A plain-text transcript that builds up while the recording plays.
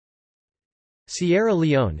Sierra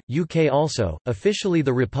Leone, UK also, officially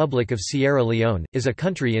the Republic of Sierra Leone, is a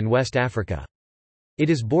country in West Africa. It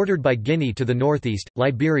is bordered by Guinea to the northeast,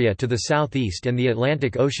 Liberia to the southeast and the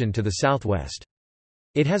Atlantic Ocean to the southwest.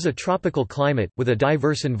 It has a tropical climate, with a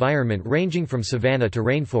diverse environment ranging from savanna to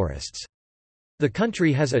rainforests. The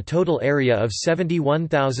country has a total area of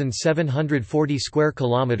 71,740 square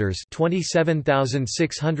kilometers,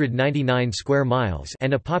 27,699 square miles,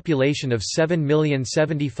 and a population of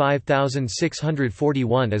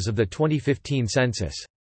 7,075,641 as of the 2015 census.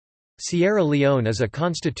 Sierra Leone is a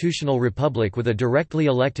constitutional republic with a directly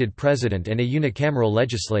elected president and a unicameral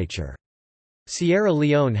legislature. Sierra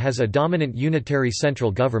Leone has a dominant unitary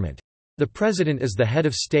central government. The president is the head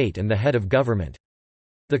of state and the head of government.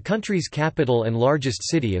 The country's capital and largest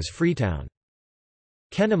city is Freetown.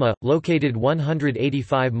 Kenema, located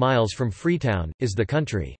 185 miles from Freetown, is the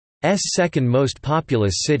country's second most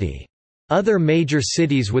populous city. Other major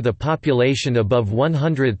cities with a population above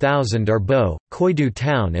 100,000 are Bo, Koidu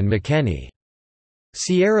Town and Makeni.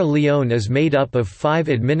 Sierra Leone is made up of 5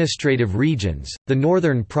 administrative regions: the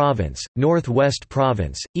Northern Province, Northwest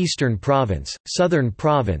Province, Eastern Province, Southern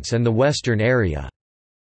Province and the Western Area.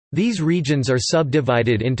 These regions are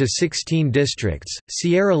subdivided into 16 districts.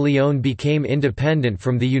 Sierra Leone became independent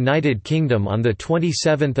from the United Kingdom on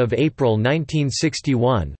 27 April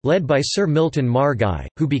 1961, led by Sir Milton Margai,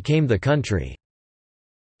 who became the country's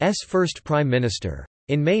first prime minister.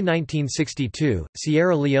 In May 1962,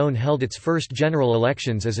 Sierra Leone held its first general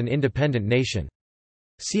elections as an independent nation.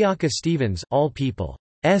 Siaka Stevens, All People's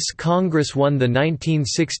Congress won the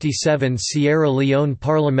 1967 Sierra Leone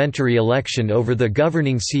parliamentary election over the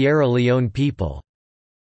governing Sierra Leone People's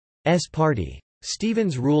Party.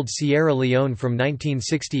 Stevens ruled Sierra Leone from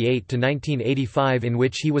 1968 to 1985, in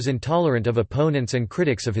which he was intolerant of opponents and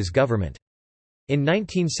critics of his government. In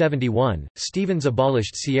 1971, Stevens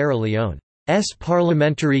abolished Sierra Leone's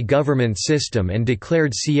parliamentary government system and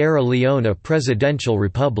declared Sierra Leone a presidential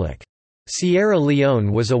republic. Sierra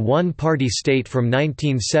Leone was a one-party state from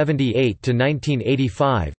 1978 to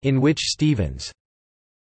 1985, in which Stevens'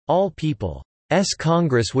 All People's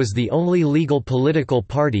Congress was the only legal political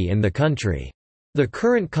party in the country. The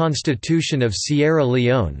current constitution of Sierra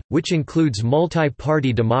Leone, which includes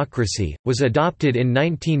multi-party democracy, was adopted in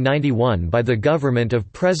 1991 by the government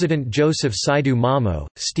of President Joseph Saidu Mamo,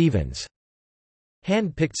 Stevens'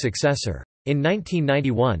 hand-picked successor. In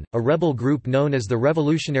 1991, a rebel group known as the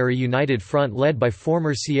Revolutionary United Front led by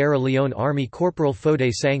former Sierra Leone Army Corporal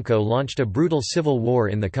Fode Sanko launched a brutal civil war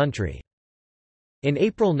in the country. In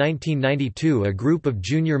April 1992, a group of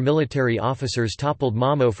junior military officers toppled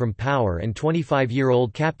Mamo from power and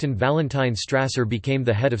 25-year-old Captain Valentine Strasser became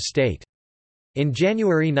the head of state. In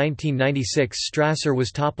January 1996, Strasser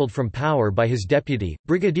was toppled from power by his deputy,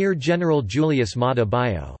 Brigadier General Julius Maada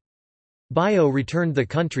Bio. Bio returned the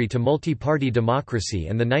country to multi-party democracy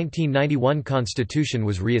and the 1991 constitution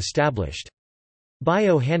was re-established.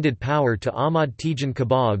 Bio handed power to Ahmad Tijan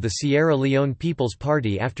Kaba of the Sierra Leone People's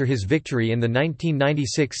Party after his victory in the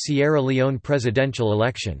 1996 Sierra Leone presidential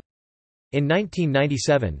election. In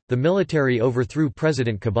 1997, the military overthrew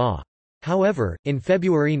President Kaba. However, in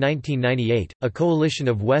February 1998, a coalition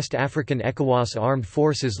of West African ECOWAS armed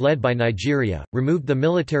forces led by Nigeria, removed the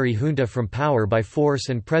military junta from power by force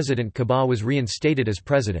and President Kaba was reinstated as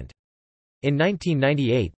president. In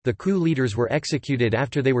 1998, the coup leaders were executed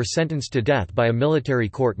after they were sentenced to death by a military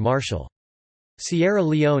court-martial. Sierra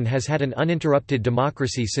Leone has had an uninterrupted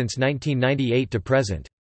democracy since 1998 to present.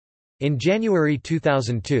 In January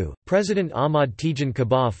 2002, President Ahmad Tijan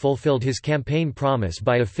Kaba fulfilled his campaign promise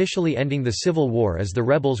by officially ending the civil war as the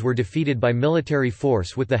rebels were defeated by military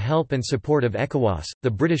force with the help and support of ECOWAS, the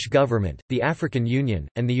British government, the African Union,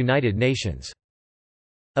 and the United Nations.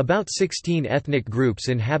 About 16 ethnic groups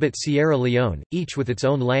inhabit Sierra Leone, each with its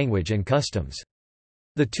own language and customs.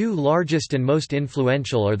 The 2 largest and most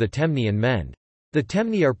influential are the Temne and Mende. The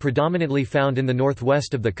Temne are predominantly found in the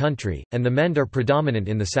northwest of the country, and the Mende are predominant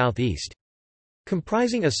in the southeast.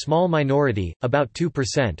 Comprising a small minority, about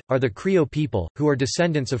 2%, are the Creole people, who are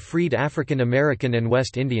descendants of freed African American and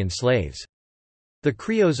West Indian slaves. The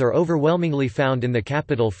Creoles are overwhelmingly found in the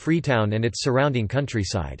capital Freetown and its surrounding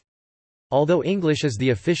countryside. Although English is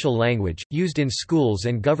the official language, used in schools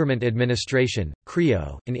and government administration,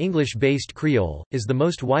 Creole, an English-based Creole, is the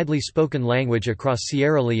most widely spoken language across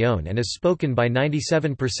Sierra Leone and is spoken by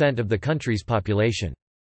 97% of the country's population.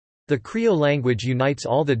 The Creole language unites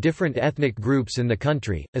all the different ethnic groups in the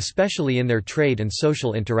country, especially in their trade and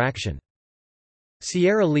social interaction.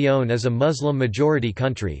 Sierra Leone is a Muslim-majority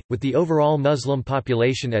country, with the overall Muslim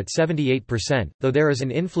population at 78%, though there is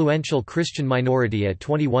an influential Christian minority at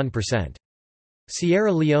 21%.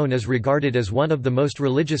 Sierra Leone is regarded as one of the most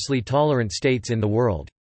religiously tolerant states in the world.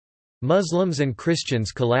 Muslims and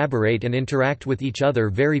Christians collaborate and interact with each other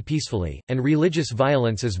very peacefully, and religious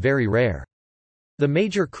violence is very rare. The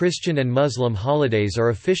major Christian and Muslim holidays are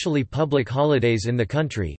officially public holidays in the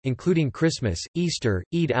country, including Christmas, Easter,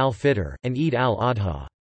 Eid al-Fitr, and Eid al-Adha.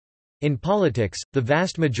 In politics, the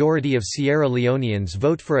vast majority of Sierra Leoneans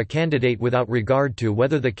vote for a candidate without regard to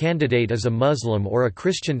whether the candidate is a Muslim or a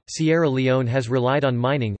Christian. Sierra Leone has relied on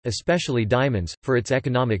mining, especially diamonds, for its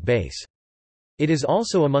economic base. It is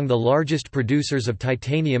also among the largest producers of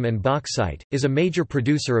titanium and bauxite, is a major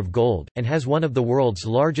producer of gold, and has one of the world's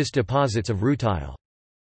largest deposits of rutile.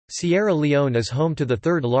 Sierra Leone is home to the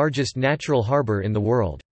third largest natural harbor in the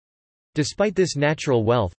world. Despite this natural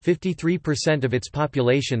wealth, 53% of its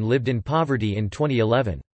population lived in poverty in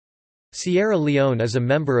 2011. Sierra Leone is a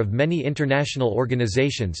member of many international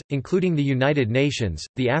organizations, including the United Nations,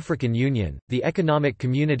 the African Union, the Economic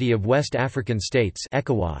Community of West African States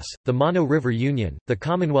 (ECOWAS), the Mono River Union, the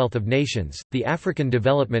Commonwealth of Nations, the African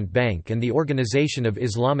Development Bank and the Organization of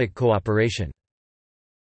Islamic Cooperation.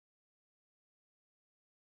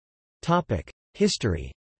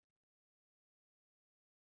 History.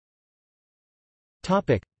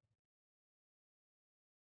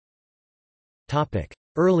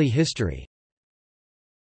 Early history.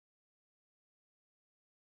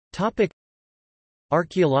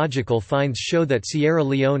 Archaeological finds show that Sierra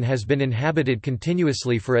Leone has been inhabited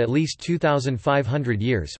continuously for at least 2,500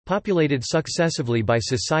 years, populated successively by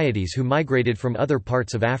societies who migrated from other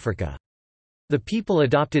parts of Africa. The people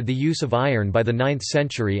adopted the use of iron by the 9th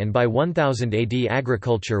century, and by 1000 AD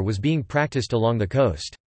agriculture was being practiced along the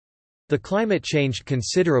coast. The climate changed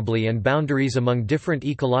considerably and boundaries among different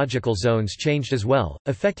ecological zones changed as well,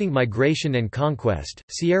 affecting migration and conquest.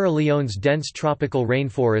 Sierra Leone's dense tropical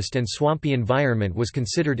rainforest and swampy environment was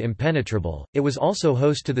considered impenetrable. It was also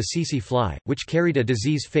host to the tsetse fly, which carried a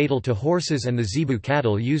disease fatal to horses, and the zebu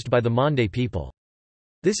cattle used by the Mande people.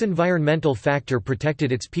 This environmental factor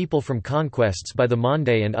protected its people from conquests by the Mande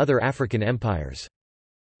and other African empires.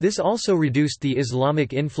 This also reduced the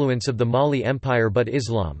Islamic influence of the Mali Empire, but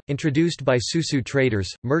Islam, introduced by Susu traders,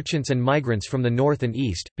 merchants and migrants from the north and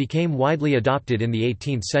east, became widely adopted in the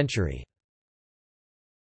 18th century.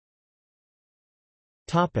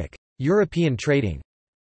 European trading.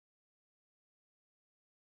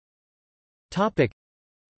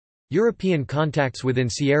 European contacts within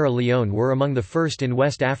Sierra Leone were among the first in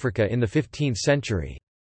West Africa in the 15th century.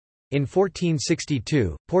 In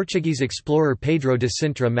 1462, Portuguese explorer Pedro de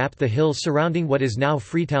Sintra mapped the hills surrounding what is now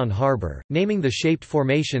Freetown Harbour, naming the shaped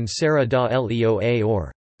formation Serra da Leoa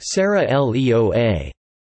or Serra Leoa,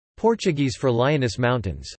 Portuguese for Lioness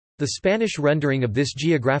Mountains. The Spanish rendering of this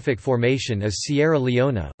geographic formation is Sierra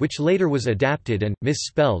Leona, which later was adapted and,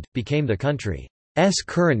 misspelled, became the country's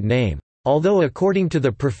current name. Although according to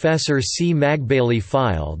the Professor C. Magbailey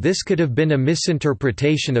file this could have been a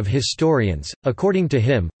misinterpretation of historians, according to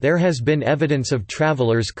him, there has been evidence of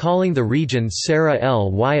travelers calling the region Serra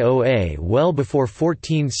Lyoa well before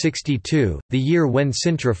 1462, the year when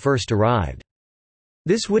Sintra first arrived.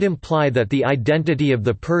 This would imply that the identity of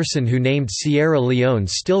the person who named Sierra Leone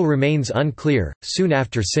still remains unclear. Soon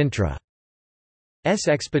after Sintra's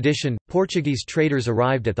expedition, Portuguese traders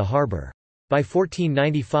arrived at the harbour. By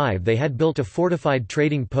 1495 they had built a fortified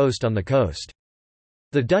trading post on the coast.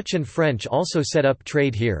 The Dutch and French also set up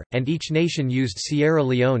trade here, and each nation used Sierra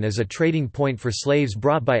Leone as a trading point for slaves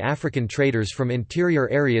brought by African traders from interior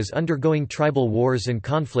areas undergoing tribal wars and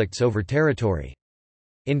conflicts over territory.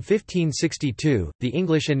 In 1562, the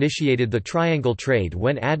English initiated the Triangle Trade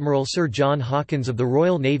when Admiral Sir John Hawkins of the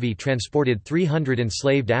Royal Navy transported 300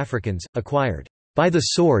 enslaved Africans, acquired by the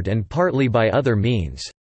sword and partly by other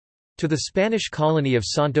means, to the Spanish colony of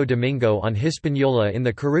Santo Domingo on Hispaniola in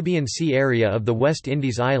the Caribbean Sea area of the West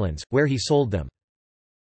Indies Islands, where he sold them.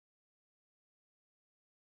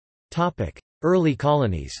 Early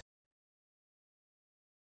colonies.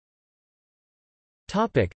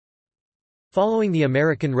 Following the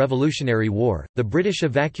American Revolutionary War, the British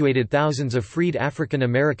evacuated thousands of freed African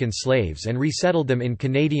American slaves and resettled them in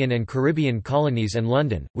Canadian and Caribbean colonies and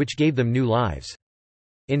London, which gave them new lives.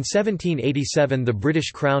 In 1787 the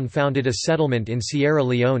British Crown founded a settlement in Sierra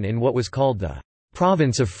Leone in what was called the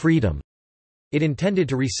Province of Freedom. It intended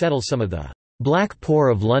to resettle some of the Black Poor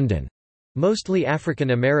of London, mostly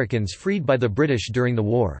African Americans freed by the British during the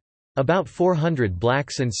war. About 400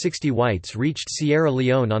 blacks and 60 whites reached Sierra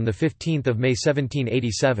Leone on 15 May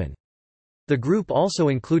 1787. The group also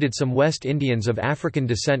included some West Indians of African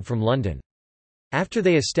descent from London. After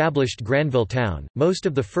they established Granville Town, most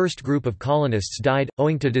of the first group of colonists died,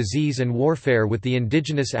 owing to disease and warfare with the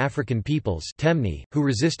indigenous African peoples Temne, who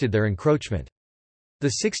resisted their encroachment. The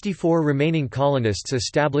 64 remaining colonists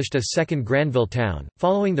established a second Granville Town.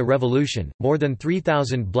 Following the Revolution, more than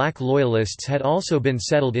 3,000 black loyalists had also been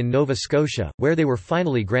settled in Nova Scotia, where they were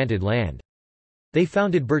finally granted land. They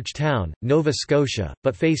founded Birch Town, Nova Scotia,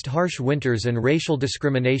 but faced harsh winters and racial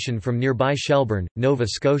discrimination from nearby Shelburne, Nova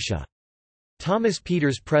Scotia. Thomas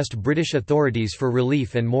Peters pressed British authorities for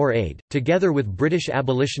relief and more aid. Together with British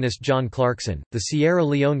abolitionist John Clarkson, the Sierra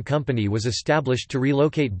Leone Company was established to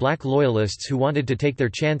relocate black loyalists who wanted to take their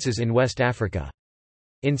chances in West Africa.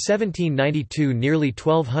 In 1792, nearly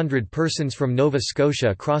 1,200 persons from Nova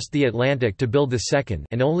Scotia crossed the Atlantic to build the second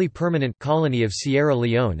and only permanent colony of Sierra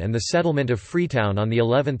Leone and the settlement of Freetown on the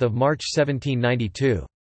 11th of March 1792.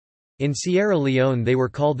 In Sierra Leone they were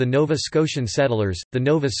called the Nova Scotian settlers, the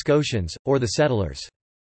Nova Scotians, or the settlers.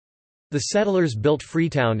 The settlers built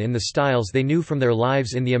Freetown in the styles they knew from their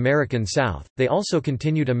lives in the American South. They also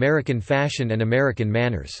continued American fashion and American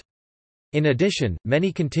manners. In addition,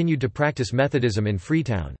 many continued to practice Methodism in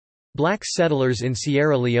Freetown. Black settlers in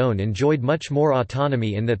Sierra Leone enjoyed much more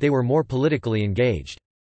autonomy in that they were more politically engaged.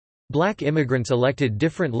 Black immigrants elected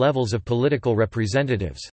different levels of political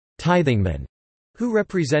representatives: tithingmen, who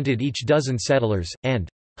represented each dozen settlers, and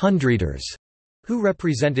hundreders, who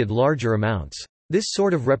represented larger amounts. This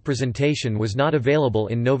sort of representation was not available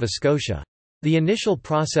in Nova Scotia. The initial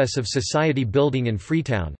process of society building in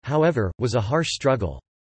Freetown, however, was a harsh struggle.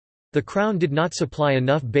 The Crown did not supply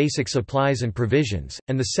enough basic supplies and provisions,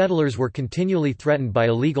 and the settlers were continually threatened by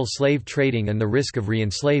illegal slave trading and the risk of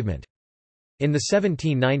re-enslavement. In the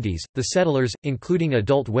 1790s, the settlers, including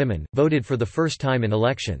adult women, voted for the first time in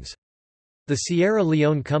elections. The Sierra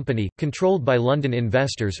Leone Company, controlled by London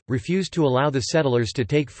investors, refused to allow the settlers to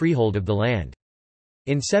take freehold of the land.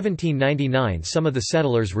 In 1799 some of the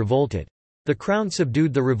settlers revolted. The Crown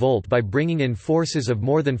subdued the revolt by bringing in forces of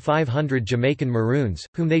more than 500 Jamaican Maroons,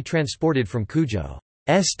 whom they transported from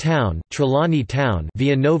Cujo's town, Trelawney Town,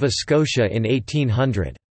 via Nova Scotia in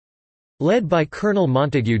 1800. Led by Colonel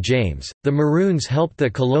Montague James, the Maroons helped the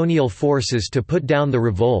colonial forces to put down the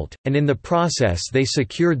revolt, and in the process they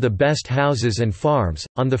secured the best houses and farms.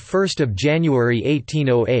 On 1 January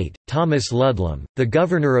 1808, Thomas Ludlam, the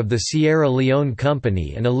governor of the Sierra Leone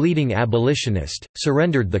Company and a leading abolitionist,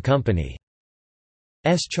 surrendered the company's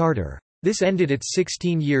charter. This ended its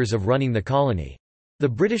 16 years of running the colony. The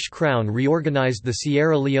British Crown reorganised the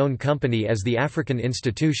Sierra Leone Company as the African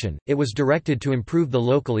Institution. It was directed to improve the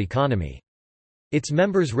local economy. Its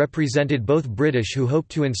members represented both British who hoped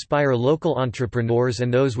to inspire local entrepreneurs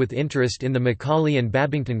and those with interest in the Macaulay and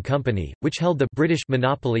Babington Company, which held the British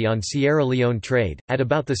monopoly on Sierra Leone trade. At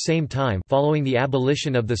about the same time, following the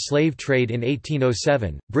abolition of the slave trade in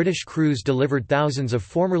 1807, British crews delivered thousands of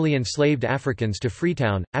formerly enslaved Africans to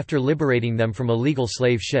Freetown, after liberating them from illegal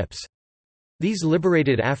slave ships. These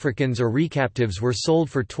liberated Africans or recaptives were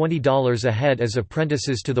sold for $20 a head as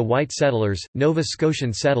apprentices to the white settlers, Nova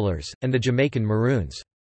Scotian settlers, and the Jamaican Maroons.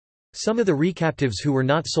 Some of the recaptives who were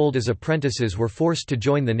not sold as apprentices were forced to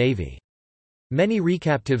join the Navy. Many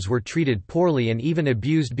recaptives were treated poorly and even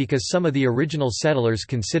abused because some of the original settlers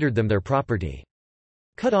considered them their property.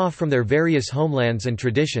 Cut off from their various homelands and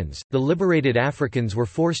traditions, the liberated Africans were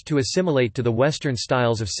forced to assimilate to the Western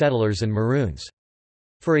styles of settlers and Maroons.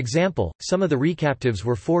 For example, some of the recaptives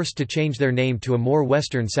were forced to change their name to a more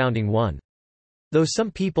Western-sounding one. Though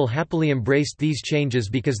some people happily embraced these changes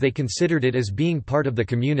because they considered it as being part of the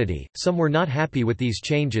community, some were not happy with these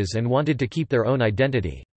changes and wanted to keep their own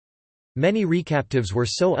identity. Many recaptives were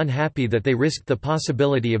so unhappy that they risked the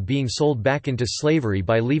possibility of being sold back into slavery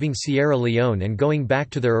by leaving Sierra Leone and going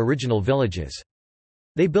back to their original villages.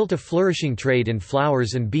 They built a flourishing trade in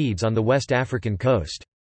flowers and beads on the West African coast.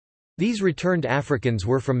 These returned Africans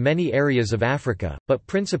were from many areas of Africa, but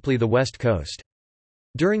principally the West Coast.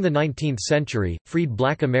 During the 19th century, freed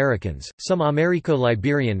black Americans, some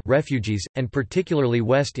Americo-Liberian refugees, and particularly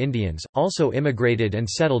West Indians, also immigrated and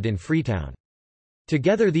settled in Freetown.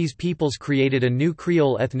 Together these peoples created a new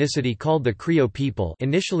Creole ethnicity called the Creole people,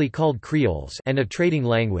 initially called Creoles, and a trading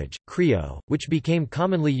language, Creole, which became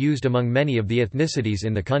commonly used among many of the ethnicities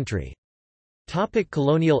in the country.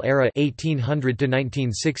 Colonial era 1800 to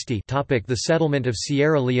 1960. The settlement of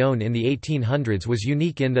Sierra Leone in the 1800s was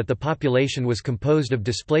unique in that the population was composed of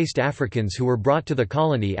displaced Africans who were brought to the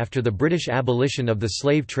colony after the British abolition of the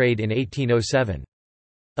slave trade in 1807.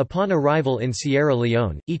 Upon arrival in Sierra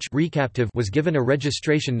Leone, each recaptive was given a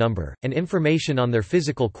registration number, and information on their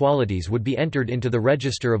physical qualities would be entered into the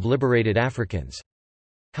Register of Liberated Africans.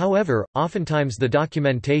 However, oftentimes the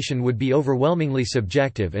documentation would be overwhelmingly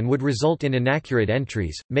subjective and would result in inaccurate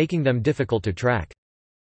entries, making them difficult to track.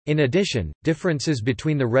 In addition, differences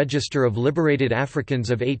between the Register of Liberated Africans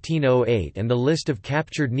of 1808 and the List of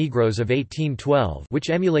Captured Negroes of 1812, which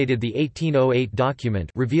emulated the 1808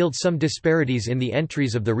 document, revealed some disparities in the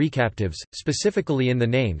entries of the recaptives, specifically in the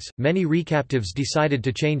names. Many recaptives decided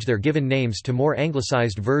to change their given names to more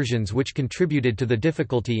anglicized versions, which contributed to the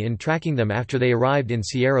difficulty in tracking them after they arrived in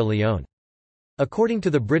Sierra Leone. According to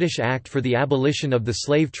the British Act for the Abolition of the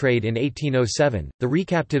Slave Trade in 1807, the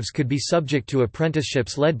recaptives could be subject to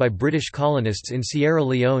apprenticeships led by British colonists in Sierra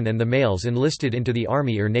Leone and the males enlisted into the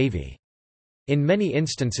army or navy. In many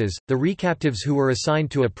instances, the recaptives who were assigned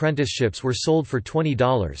to apprenticeships were sold for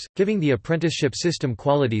 $20, giving the apprenticeship system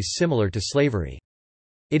qualities similar to slavery.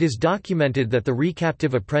 It is documented that the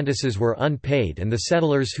recaptive apprentices were unpaid and the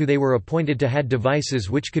settlers who they were appointed to had devices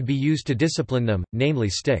which could be used to discipline them, namely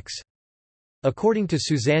sticks. According to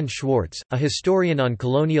Suzanne Schwartz, a historian on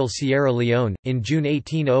colonial Sierra Leone, in June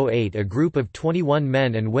 1808 a group of 21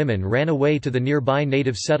 men and women ran away to the nearby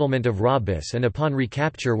native settlement of Rabis and upon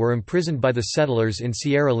recapture were imprisoned by the settlers in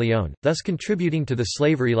Sierra Leone, thus contributing to the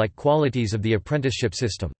slavery-like qualities of the apprenticeship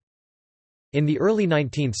system. In the early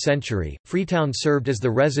 19th century, Freetown served as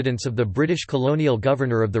the residence of the British colonial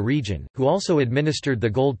governor of the region, who also administered the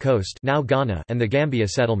Gold Coast, now Ghana, and the Gambia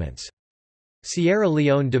settlements. Sierra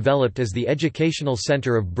Leone developed as the educational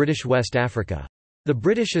centre of British West Africa. The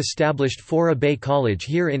British established Fora Bay College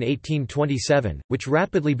here in 1827, which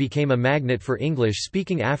rapidly became a magnet for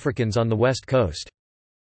English-speaking Africans on the west coast.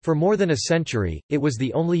 For more than a century, it was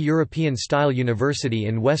the only European-style university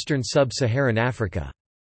in western sub-Saharan Africa.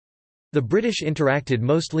 The British interacted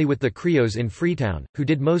mostly with the Creoles in Freetown, who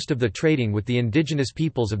did most of the trading with the indigenous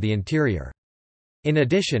peoples of the interior. In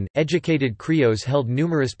addition, educated Creoles held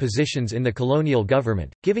numerous positions in the colonial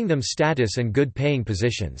government, giving them status and good-paying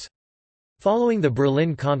positions. Following the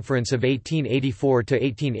Berlin Conference of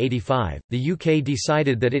 1884–1885, the UK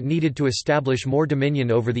decided that it needed to establish more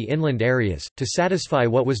dominion over the inland areas, to satisfy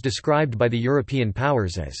what was described by the European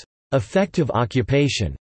powers as effective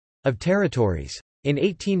occupation of territories. In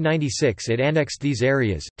 1896 it annexed these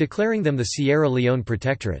areas, declaring them the Sierra Leone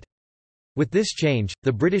Protectorate. With this change,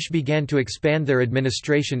 the British began to expand their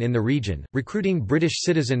administration in the region, recruiting British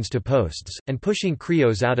citizens to posts, and pushing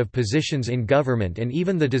Creoles out of positions in government and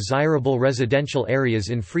even the desirable residential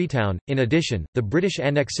areas in Freetown. In addition, the British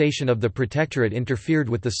annexation of the Protectorate interfered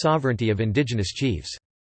with the sovereignty of indigenous chiefs.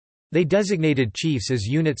 They designated chiefs as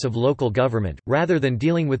units of local government, rather than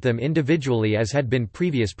dealing with them individually as had been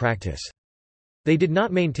previous practice. They did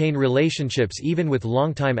not maintain relationships even with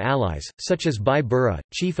longtime allies, such as Bai Burra,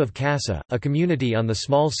 chief of Kassa, a community on the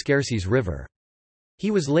small Scarces River. He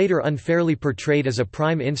was later unfairly portrayed as a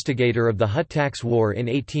prime instigator of the Hutt Tax War in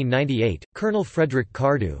 1898. Colonel Frederick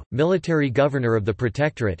Cardew, military governor of the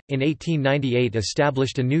Protectorate, in 1898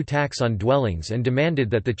 established a new tax on dwellings and demanded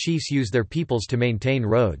that the chiefs use their peoples to maintain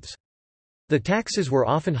roads. The taxes were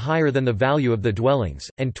often higher than the value of the dwellings,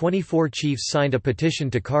 and 24 chiefs signed a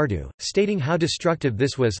petition to Cardew, stating how destructive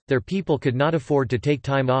this was. Their people could not afford to take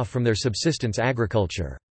time off from their subsistence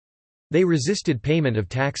agriculture. They resisted payment of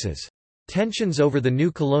taxes. Tensions over the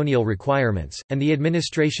new colonial requirements, and the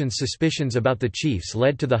administration's suspicions about the chiefs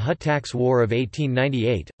led to the Hutt Tax War of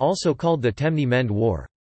 1898, also called the Temne Mend War.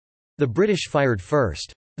 The British fired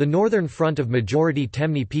first. The northern front of majority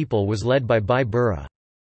Temne people was led by Bai Burra.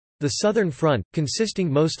 The Southern Front,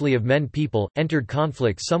 consisting mostly of Mend people, entered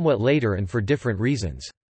conflict somewhat later and for different reasons.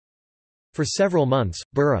 For several months,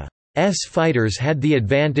 Burra's fighters had the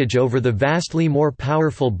advantage over the vastly more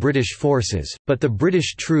powerful British forces, but the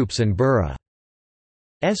British troops and Burra's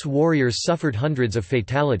warriors suffered hundreds of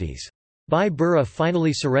fatalities. Bai Burra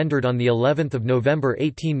finally surrendered on the 11th of November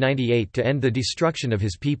 1898 to end the destruction of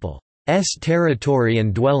his people's territory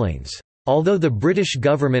and dwellings. Although the British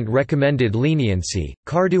government recommended leniency,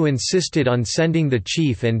 Cardew insisted on sending the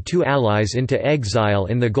chief and 2 allies into exile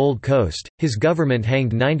in the Gold Coast. His government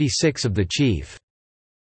hanged 96 of the chief's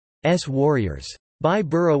warriors. Bai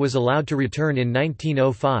Burra was allowed to return in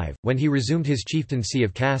 1905, when he resumed his chieftaincy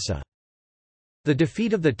of Kassa. The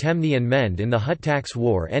defeat of the Temne and Mend in the Hutt Tax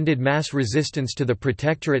War ended mass resistance to the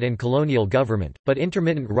Protectorate and colonial government, but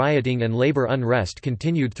intermittent rioting and labor unrest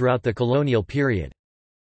continued throughout the colonial period.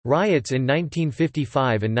 Riots in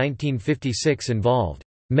 1955 and 1956 involved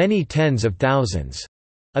many tens of thousands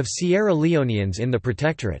of Sierra Leoneans in the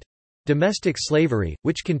Protectorate. Domestic slavery,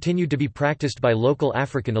 which continued to be practiced by local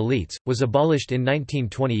African elites, was abolished in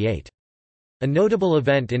 1928. A notable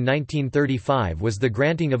event in 1935 was the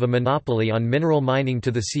granting of a monopoly on mineral mining to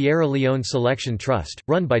the Sierra Leone Selection Trust,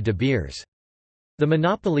 run by De Beers. The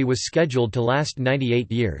monopoly was scheduled to last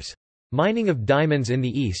 98 years. Mining of diamonds in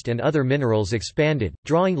the east and other minerals expanded,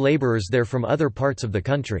 drawing labourers there from other parts of the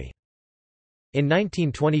country. In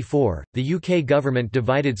 1924, the UK government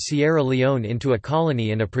divided Sierra Leone into a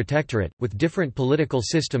colony and a protectorate, with different political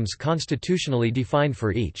systems constitutionally defined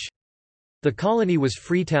for each. The colony was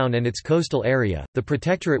Freetown and its coastal area, the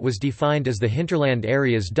protectorate was defined as the hinterland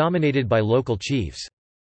areas dominated by local chiefs.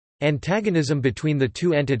 Antagonism between the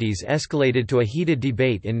two entities escalated to a heated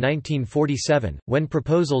debate in 1947, when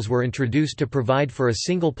proposals were introduced to provide for a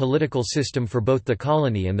single political system for both the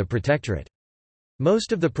colony and the protectorate.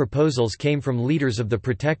 Most of the proposals came from leaders of the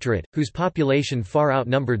protectorate, whose population far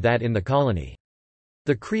outnumbered that in the colony.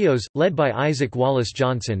 The Creoles, led by Isaac Wallace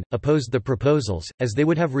Johnson, opposed the proposals, as they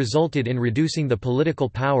would have resulted in reducing the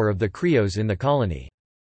political power of the Creoles in the colony.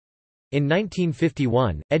 In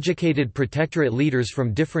 1951, educated protectorate leaders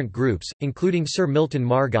from different groups, including Sir Milton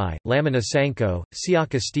Margai, Lamina Sanko,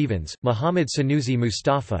 Siaka Stevens, Muhammad Sanusi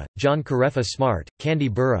Mustafa, John Karefa Smart,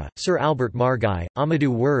 Kandi Burra, Sir Albert Margai,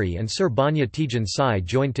 Amadou Wuri and Sir Banya Tijan Sai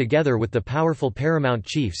joined together with the powerful paramount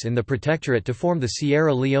chiefs in the protectorate to form the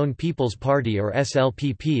Sierra Leone People's Party or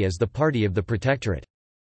SLPP as the party of the protectorate.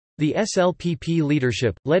 The SLPP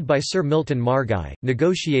leadership, led by Sir Milton Margai,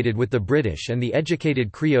 negotiated with the British and the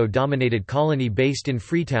educated Creole-dominated colony based in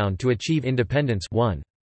Freetown to achieve independence.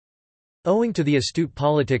 Owing to the astute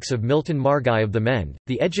politics of Milton Margai of the Mend,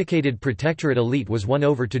 the educated protectorate elite was won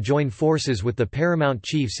over to join forces with the paramount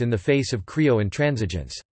chiefs in the face of Creole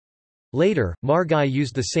intransigence. Later, Margai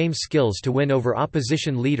used the same skills to win over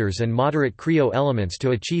opposition leaders and moderate Creole elements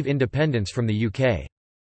to achieve independence from the UK.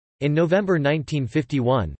 In November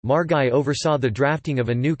 1951, Margai oversaw the drafting of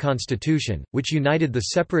a new constitution, which united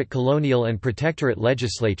the separate colonial and protectorate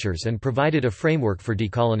legislatures and provided a framework for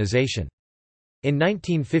decolonization. In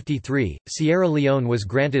 1953, Sierra Leone was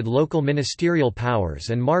granted local ministerial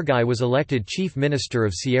powers and Margai was elected Chief Minister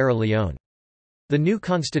of Sierra Leone. The new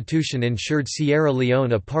constitution ensured Sierra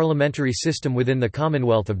Leone a parliamentary system within the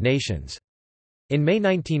Commonwealth of Nations. In May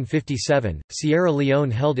 1957, Sierra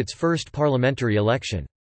Leone held its first parliamentary election.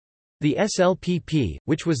 The SLPP,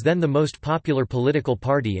 which was then the most popular political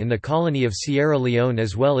party in the colony of Sierra Leone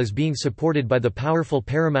as well as being supported by the powerful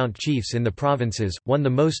paramount chiefs in the provinces, won the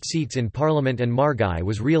most seats in parliament and Margai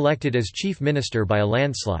was re-elected as chief minister by a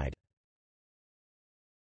landslide.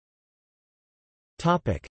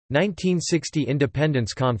 1960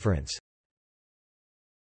 Independence Conference.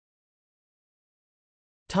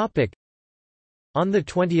 On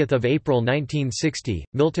 20 April 1960,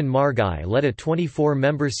 Milton Margai led a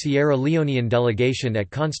 24-member Sierra Leonean delegation at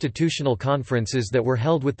constitutional conferences that were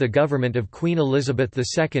held with the government of Queen Elizabeth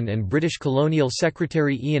II and British Colonial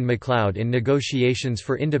Secretary Ian MacLeod in negotiations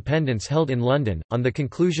for independence held in London. On the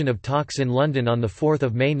conclusion of talks in London on 4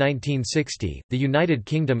 May 1960, the United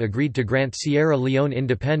Kingdom agreed to grant Sierra Leone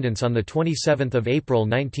independence on 27 April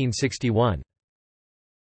 1961.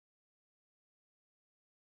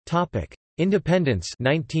 Independence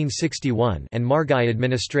 1961 and Margai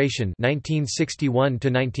administration 1961 to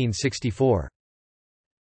 1964.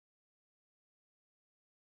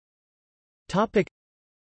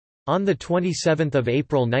 On 27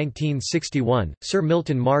 April 1961, Sir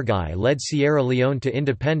Milton Margai led Sierra Leone to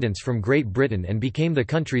independence from Great Britain and became the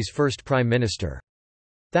country's first prime minister.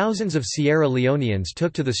 Thousands of Sierra Leoneans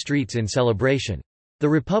took to the streets in celebration. The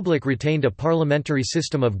republic retained a parliamentary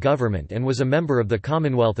system of government and was a member of the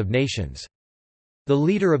Commonwealth of Nations. The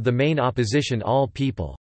leader of the main opposition All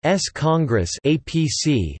People's Congress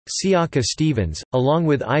 (APC), Siaka Stevens, along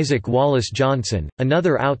with Isaac Wallace Johnson,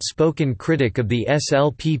 another outspoken critic of the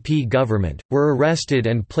SLPP government, were arrested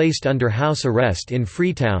and placed under house arrest in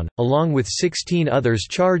Freetown, along with 16 others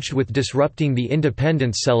charged with disrupting the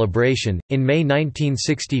independence celebration. In May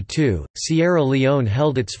 1962, Sierra Leone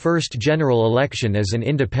held its first general election as an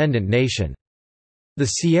independent nation. The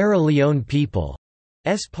Sierra Leone People's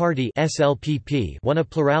Party (SLPP) won a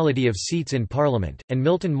plurality of seats in parliament, and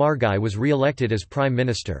Milton Margai was re-elected as prime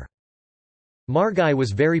minister. Margai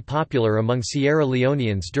was very popular among Sierra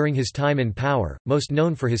Leoneans during his time in power, most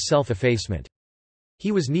known for his self-effacement.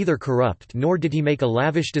 He was neither corrupt nor did he make a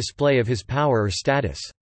lavish display of his power or status.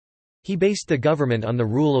 He based the government on the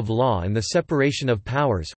rule of law and the separation of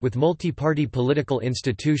powers, with multi-party political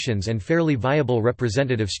institutions and fairly viable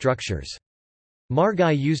representative structures.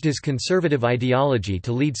 Margai used his conservative ideology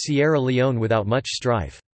to lead Sierra Leone without much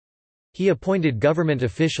strife. He appointed government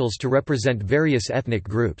officials to represent various ethnic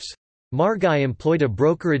groups. Margai employed a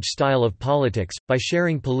brokerage style of politics, by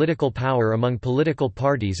sharing political power among political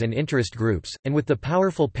parties and interest groups, and with the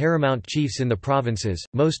powerful paramount chiefs in the provinces,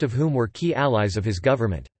 most of whom were key allies of his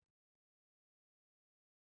government.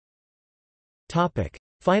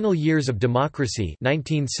 Final years of democracy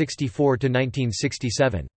 1964 to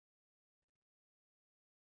 1967.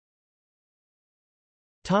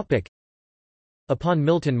 Upon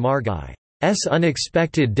Milton Margay's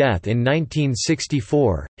unexpected death in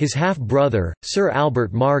 1964, his half-brother, Sir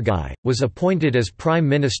Albert Margay, was appointed as Prime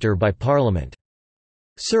Minister by Parliament.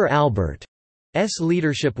 Sir Albert's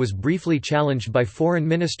leadership was briefly challenged by Foreign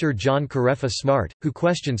Minister John Carefa Smart, who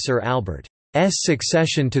questioned Sir Albert's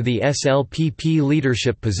succession to the SLPP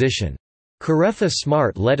leadership position. Carefa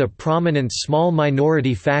Smart led a prominent small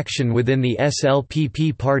minority faction within the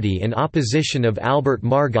SLPP party in opposition of Albert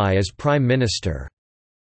Margay as Prime Minister.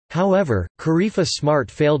 However, Carefa Smart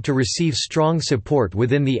failed to receive strong support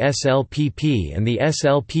within the SLPP, and the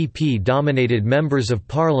SLPP dominated members of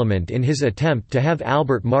parliament in his attempt to have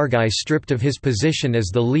Albert Margay stripped of his position as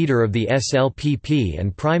the leader of the SLPP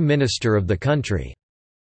and Prime Minister of the country.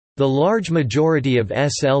 The large majority of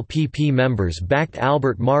SLPP members backed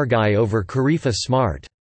Albert Margay over Carefa Smart.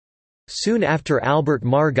 Soon after Albert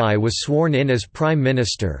Margay was sworn in as Prime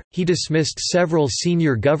Minister, he dismissed several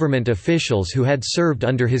senior government officials who had served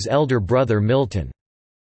under his elder brother Milton's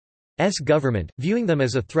government, viewing them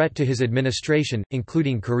as a threat to his administration,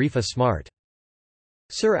 including Carefa Smart.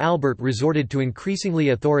 Sir Albert resorted to increasingly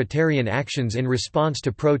authoritarian actions in response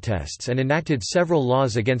to protests and enacted several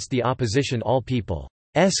laws against the opposition All People's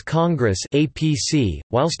Congress (APC),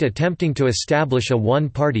 whilst attempting to establish a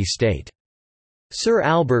one-party state. Sir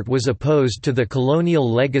Albert was opposed to the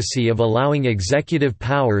colonial legacy of allowing executive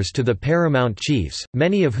powers to the paramount chiefs,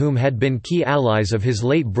 many of whom had been key allies of his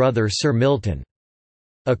late brother Sir Milton.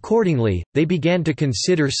 Accordingly, they began to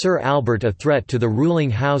consider Sir Albert a threat to the ruling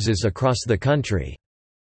houses across the country.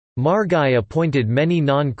 Margay appointed many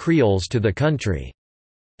non-Creoles to the country's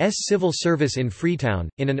civil service in Freetown,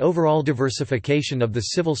 in an overall diversification of the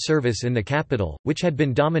civil service in the capital, which had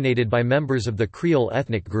been dominated by members of the Creole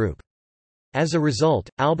ethnic group. As a result,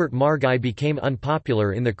 Albert Margay became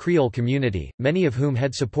unpopular in the Creole community, many of whom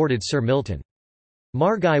had supported Sir Milton.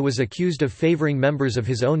 Margay was accused of favouring members of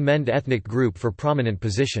his own Mende ethnic group for prominent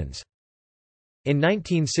positions. In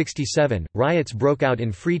 1967, riots broke out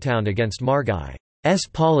in Freetown against Margay's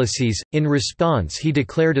policies. In response, he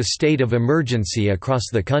declared a state of emergency across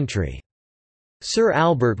the country. Sir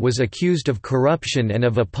Albert was accused of corruption and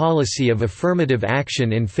of a policy of affirmative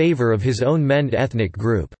action in favour of his own Mende ethnic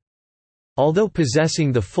group. Although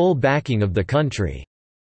possessing the full backing of the country's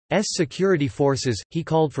security forces, he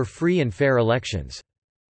called for free and fair elections.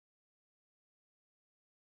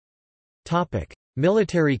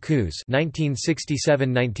 Military coups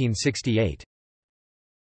 1967–1968.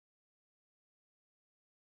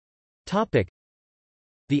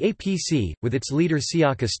 The APC, with its leader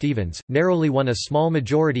Siaka Stevens, narrowly won a small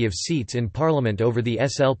majority of seats in Parliament over the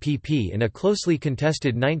SLPP in a closely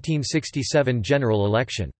contested 1967 general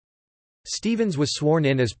election. Stevens was sworn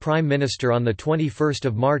in as Prime Minister on 21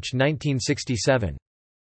 March 1967.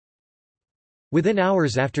 Within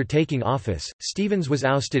hours after taking office, Stevens was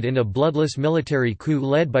ousted in a bloodless military coup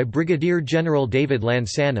led by Brigadier General David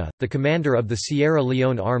Lansana, the commander of the Sierra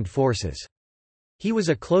Leone Armed Forces. He was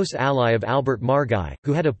a close ally of Albert Margay,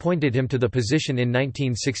 who had appointed him to the position in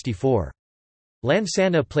 1964.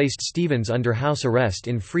 Lansana placed Stevens under house arrest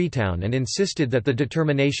in Freetown and insisted that the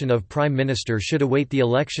determination of Prime Minister should await the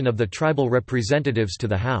election of the tribal representatives to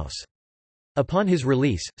the House. Upon his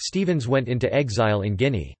release, Stevens went into exile in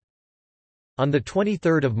Guinea. On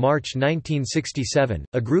 23 March 1967,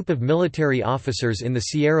 a group of military officers in the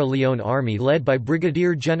Sierra Leone Army led by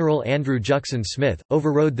Brigadier General Andrew Juxon Smith,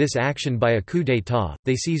 overrode this action by a coup d'état.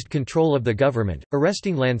 They seized control of the government,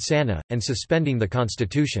 arresting Lansana, and suspending the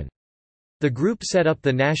constitution. The group set up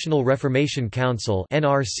the National Reformation Council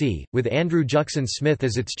 (NRC), with Andrew Juxon Smith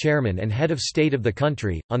as its chairman and head of state of the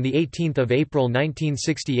country. On 18 April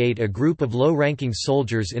 1968, a group of low-ranking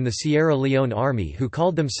soldiers in the Sierra Leone Army who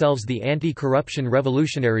called themselves the Anti-Corruption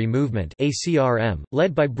Revolutionary Movement (ACRM),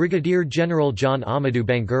 led by Brigadier General John Amadou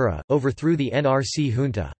Bangura, overthrew the NRC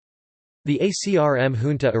junta. The ACRM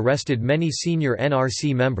junta arrested many senior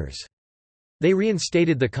NRC members. They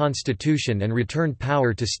reinstated the constitution and returned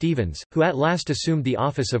power to Stevens, who at last assumed the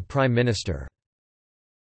office of Prime Minister.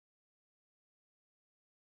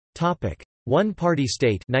 One-party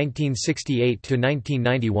state 1968 to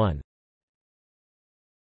 1991.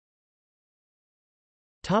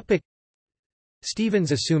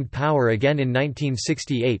 Stevens assumed power again in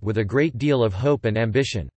 1968 with a great deal of hope and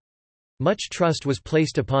ambition. Much trust was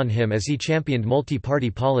placed upon him as he championed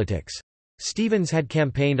multi-party politics. Stevens had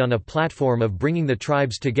campaigned on a platform of bringing the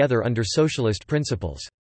tribes together under socialist principles.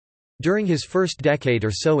 During his first decade or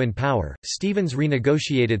so in power, Stevens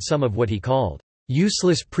renegotiated some of what he called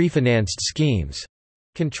useless prefinanced schemes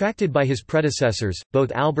contracted by his predecessors,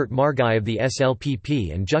 both Albert Margai of the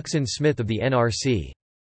SLPP and Juxon Smith of the NRC.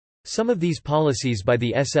 Some of these policies by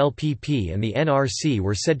the SLPP and the NRC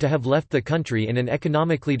were said to have left the country in an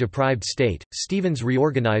economically deprived state. Stevens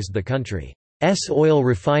reorganized the country's oil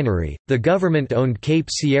refinery, the government-owned Cape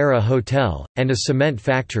Sierra Hotel, and a cement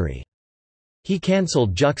factory. He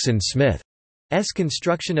cancelled Juxon Smith's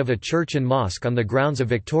construction of a church and mosque on the grounds of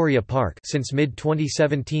Victoria Park, since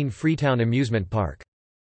mid-2017 Freetown Amusement Park.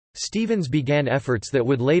 Stevens began efforts that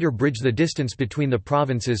would later bridge the distance between the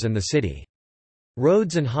provinces and the city.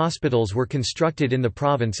 Roads and hospitals were constructed in the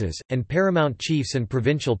provinces, and paramount chiefs and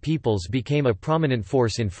provincial peoples became a prominent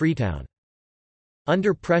force in Freetown.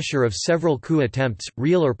 Under pressure of several coup attempts,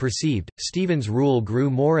 real or perceived, Stevens' rule grew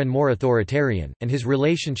more and more authoritarian, and his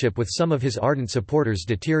relationship with some of his ardent supporters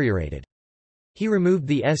deteriorated. He removed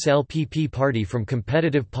the SLPP party from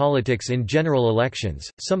competitive politics in general elections,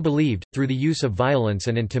 some believed, through the use of violence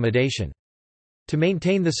and intimidation. To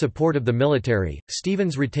maintain the support of the military,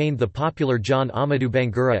 Stevens retained the popular John Amadou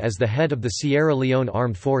Bangura as the head of the Sierra Leone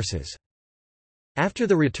Armed Forces. After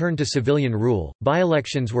the return to civilian rule,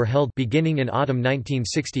 by-elections were held beginning in autumn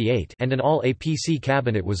 1968 and an all-APC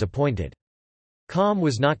cabinet was appointed. Calm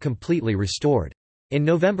was not completely restored. In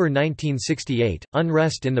November 1968,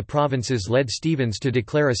 unrest in the provinces led Stevens to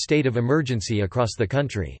declare a state of emergency across the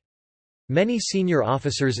country. Many senior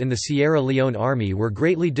officers in the Sierra Leone Army were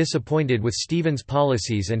greatly disappointed with Stevens'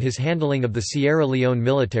 policies and his handling of the Sierra Leone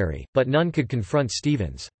military, but none could confront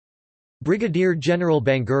Stevens. Brigadier General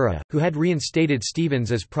Bangura, who had reinstated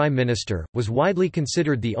Stevens as Prime Minister, was widely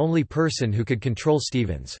considered the only person who could control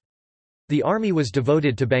Stevens. The army was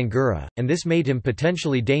devoted to Bangura, and this made him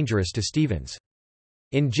potentially dangerous to Stevens.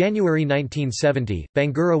 In January 1970,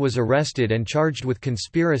 Bangura was arrested and charged with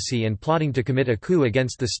conspiracy and plotting to commit a coup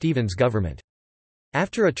against the Stevens government.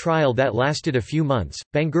 After a trial that lasted a few months,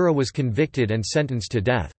 Bangura was convicted and sentenced to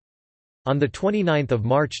death. On 29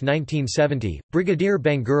 March 1970, Brigadier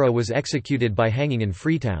Bangura was executed by hanging in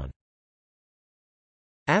Freetown.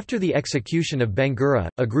 After the execution of Bangura,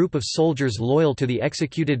 a group of soldiers loyal to the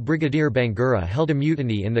executed Brigadier Bangura held a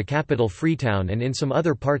mutiny in the capital Freetown and in some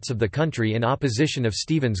other parts of the country in opposition of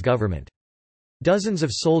Stevens' government. Dozens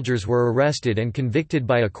of soldiers were arrested and convicted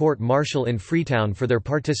by a court-martial in Freetown for their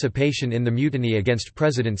participation in the mutiny against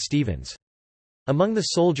President Stevens. Among the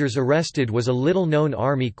soldiers arrested was a little-known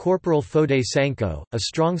Army Corporal Fode Sanko, a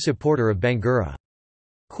strong supporter of Bangura.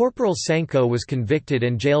 Corporal Sanko was convicted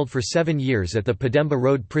and jailed for 7 years at the Pademba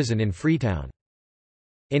Road prison in Freetown.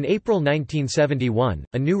 In April 1971,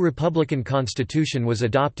 a new Republican constitution was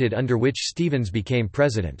adopted under which Stevens became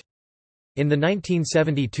president. In the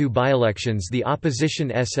 1972 by-elections, the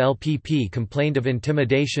opposition SLPP complained of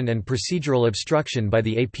intimidation and procedural obstruction by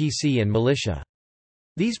the APC and militia.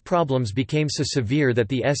 These problems became so severe that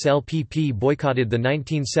the SLPP boycotted the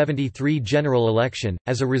 1973 general election.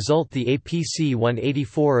 As a result, the APC won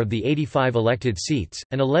 84 of the 85 elected seats.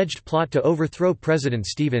 An alleged plot to overthrow President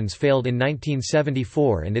Stevens failed in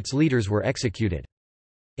 1974 and its leaders were executed.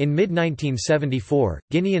 In mid-1974,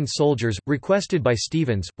 Guinean soldiers, requested by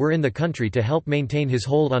Stevens, were in the country to help maintain his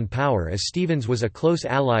hold on power as Stevens was a close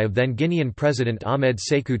ally of then Guinean President Ahmed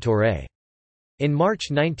Sékou Touré. In March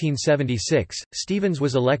 1976, Stevens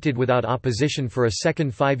was elected without opposition for a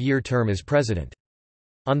second 5-year term as president.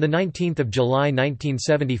 On 19 July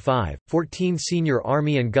 1975, 14 senior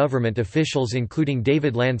army and government officials including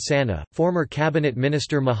David Lansana, former cabinet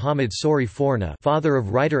minister Mohamed Sori Forna, father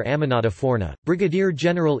of writer Aminata Forna, Brigadier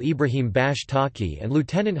General Ibrahim Bash Taki and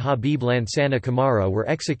Lieutenant Habib Lansana Kamara were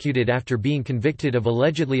executed after being convicted of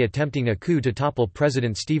allegedly attempting a coup to topple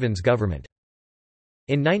President Stevens' government.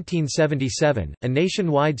 In 1977, a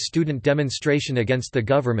nationwide student demonstration against the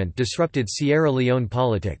government disrupted Sierra Leone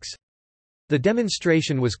politics. The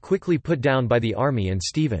demonstration was quickly put down by the army and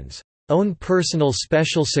Stevens' own Personal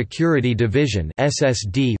Special Security Division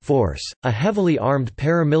 (SSD) force, a heavily armed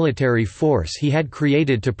paramilitary force he had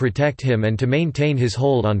created to protect him and to maintain his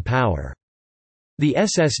hold on power. The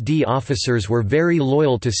SSD officers were very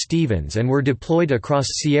loyal to Stevens and were deployed across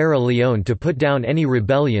Sierra Leone to put down any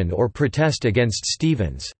rebellion or protest against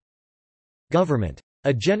Stevens' government.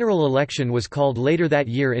 A general election was called later that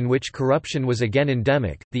year in which corruption was again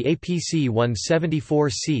endemic. The APC won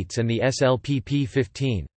 74 seats and the SLPP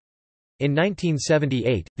 15. In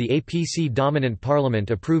 1978, the APC-dominant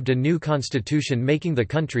parliament approved a new constitution making the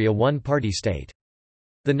country a one-party state.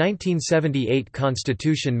 The 1978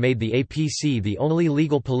 constitution made the APC the only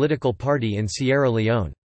legal political party in Sierra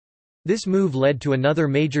Leone. This move led to another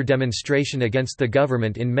major demonstration against the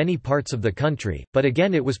government in many parts of the country, but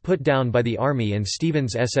again it was put down by the army and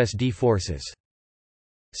Stevens' SSD forces.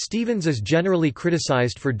 Stevens is generally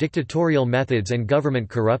criticized for dictatorial methods and government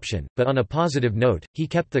corruption, but on a positive note, he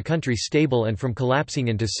kept the country stable and from collapsing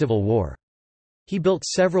into civil war. He built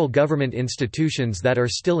several government institutions that are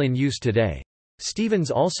still in use today. Stevens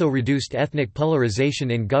also reduced ethnic polarization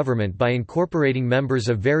in government by incorporating members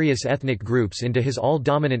of various ethnic groups into his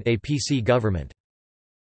all-dominant APC government.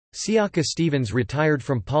 Siaka Stevens retired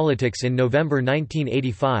from politics in November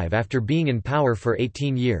 1985 after being in power for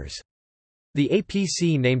 18 years. The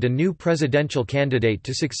APC named a new presidential candidate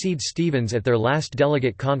to succeed Stevens at their last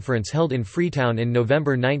delegate conference held in Freetown in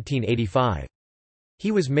November 1985.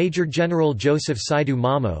 He was Major General Joseph Saidu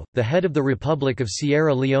Mamo, the head of the Republic of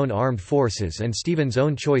Sierra Leone Armed Forces and Stevens'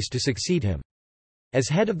 own choice to succeed him. As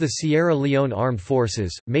head of the Sierra Leone Armed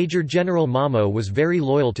Forces, Major General Mamo was very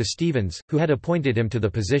loyal to Stevens, who had appointed him to the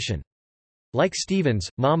position. Like Stevens,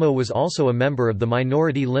 Mamo was also a member of the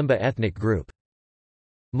minority Limba ethnic group.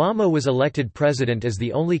 Mamo was elected president as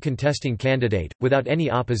the only contesting candidate, without any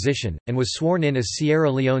opposition, and was sworn in as Sierra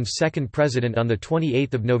Leone's second president on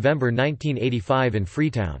 28 November 1985 in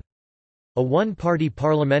Freetown. A one-party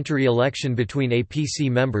parliamentary election between APC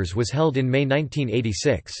members was held in May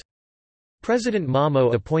 1986. President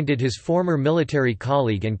Mamo appointed his former military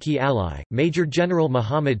colleague and key ally, Major General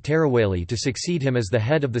Mohamed Tarawele, to succeed him as the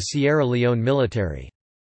head of the Sierra Leone military.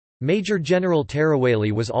 Major General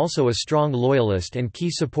Tarawele was also a strong loyalist and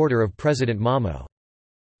key supporter of President Mamo.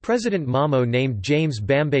 President Mamo named James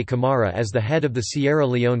Bambe Camara as the head of the Sierra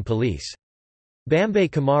Leone police. Bambe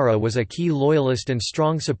Camara was a key loyalist and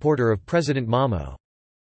strong supporter of President Mamo.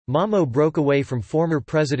 Mamo broke away from former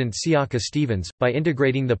President Siaka Stevens, by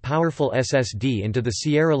integrating the powerful SSD into the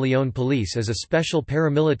Sierra Leone Police as a special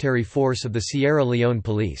paramilitary force of the Sierra Leone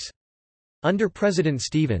Police. Under President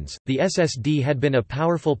Stevens, the SSD had been a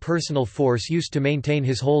powerful personal force used to maintain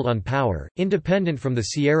his hold on power, independent from the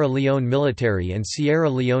Sierra Leone military and Sierra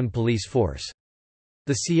Leone Police Force.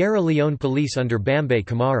 The Sierra Leone Police under Bambe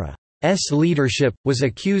Camara S. leadership, was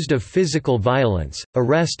accused of physical violence,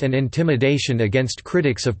 arrest and intimidation against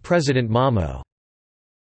critics of President Mamo's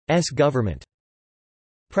government.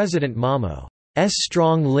 President Mamo's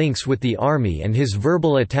strong links with the army and his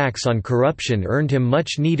verbal attacks on corruption earned him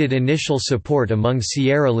much-needed initial support among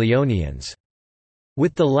Sierra Leoneans.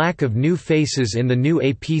 With the lack of new faces in the new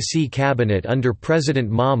APC cabinet under President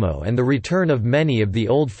Mamo and the return of many of the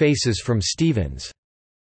old faces from Stevens'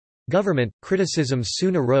 government, criticisms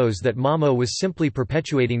soon arose that Mamo was simply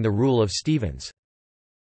perpetuating the rule of Stevens.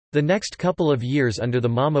 The next couple of years under the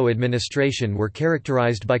Mamo administration were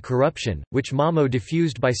characterized by corruption, which Mamo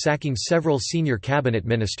diffused by sacking several senior cabinet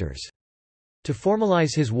ministers. To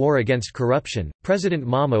formalize his war against corruption, President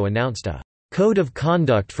Mamo announced a "Code of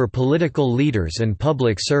Conduct for Political Leaders and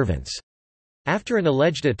Public Servants." After an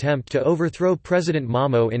alleged attempt to overthrow President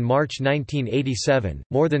Mamo in March 1987,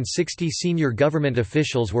 more than 60 senior government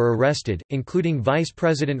officials were arrested, including Vice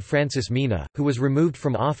President Francis Mina, who was removed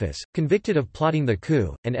from office, convicted of plotting the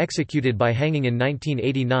coup, and executed by hanging in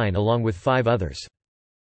 1989 along with 5 others.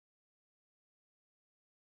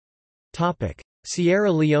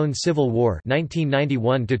 Sierra Leone Civil War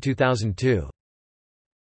 1991 to 2002.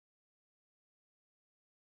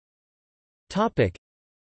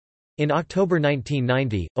 In October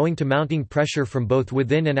 1990, owing to mounting pressure from both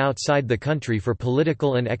within and outside the country for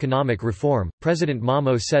political and economic reform, President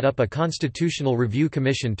Mamo set up a Constitutional Review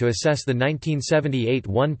Commission to assess the 1978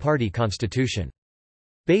 one-party constitution.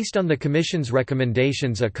 Based on the Commission's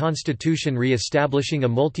recommendations, a constitution re-establishing a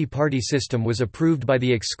multi-party system was approved by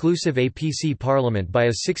the exclusive APC Parliament by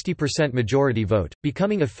a 60% majority vote,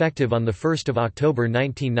 becoming effective on 1 October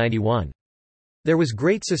 1991. There was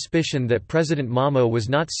great suspicion that President Mamo was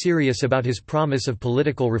not serious about his promise of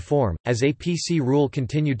political reform, as APC rule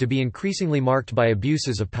continued to be increasingly marked by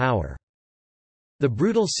abuses of power. The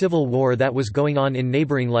brutal civil war that was going on in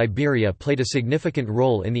neighboring Liberia played a significant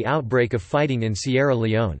role in the outbreak of fighting in Sierra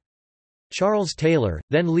Leone. Charles Taylor,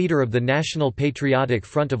 then leader of the National Patriotic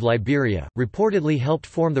Front of Liberia, reportedly helped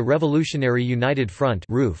form the Revolutionary United Front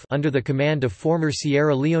 (RUF) under the command of former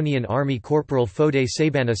Sierra Leonean Army Corporal Fode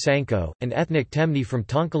Sabana Sanko, an ethnic Temne from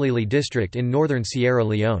Tonkalili district in northern Sierra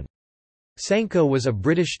Leone. Sanko was a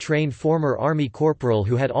British-trained former Army corporal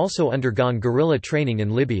who had also undergone guerrilla training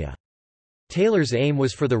in Libya. Taylor's aim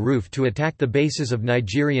was for the RUF to attack the bases of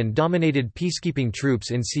Nigerian-dominated peacekeeping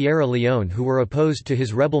troops in Sierra Leone who were opposed to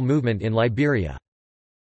his rebel movement in Liberia.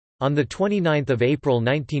 On 29 April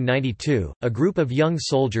 1992, a group of young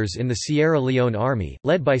soldiers in the Sierra Leone Army,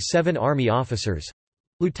 led by 7 Army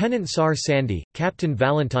officers—Lieutenant Sar Sandy, Captain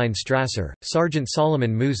Valentine Strasser, Sergeant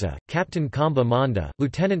Solomon Musa, Captain Kamba Manda,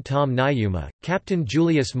 Lieutenant Tom Nyuma, Captain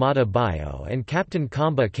Julius Mata Bayo and Captain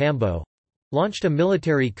Kamba Kambo, launched a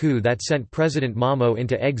military coup that sent President Mamo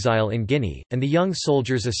into exile in Guinea, and the young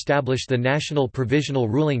soldiers established the National Provisional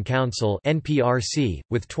Ruling Council (NPRC),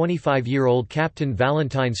 with 25-year-old Captain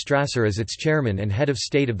Valentine Strasser as its chairman and head of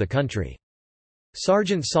state of the country.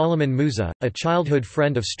 Sergeant Solomon Musa, a childhood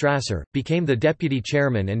friend of Strasser, became the deputy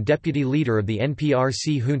chairman and deputy leader of the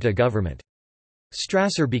NPRC junta government.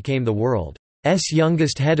 Strasser became the world's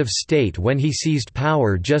youngest head of state when he seized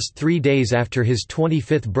power just 3 days after his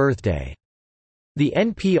 25th birthday. The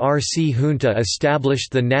NPRC junta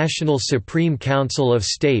established the National Supreme Council of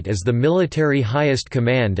State as the military highest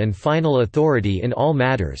command and final authority in all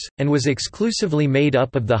matters, and was exclusively made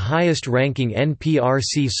up of the highest-ranking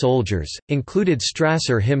NPRC soldiers, included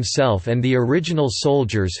Strasser himself and the original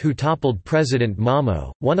soldiers who toppled President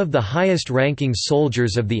Mamo. One of the highest-ranking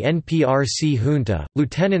soldiers of the NPRC junta,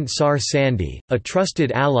 Lieutenant Sar Sandy, a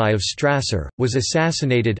trusted ally of Strasser, was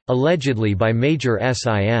assassinated, allegedly by Major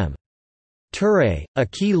Sim. Touré, a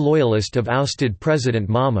key loyalist of ousted President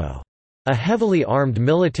Mamo. A heavily armed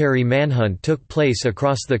military manhunt took place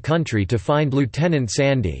across the country to find Lieutenant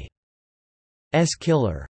Sandy's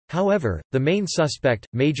killer. However, the main suspect,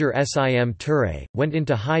 Major Sim Touré, went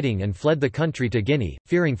into hiding and fled the country to Guinea,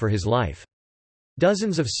 fearing for his life.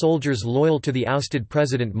 Dozens of soldiers loyal to the ousted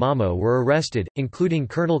President Mamo were arrested, including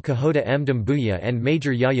Colonel Kahota Mdimbuya and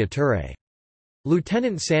Major Yaya Touré.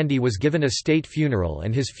 Lieutenant Sandy was given a state funeral,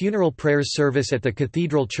 and his funeral prayers service at the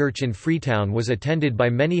Cathedral Church in Freetown was attended by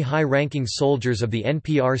many high-ranking soldiers of the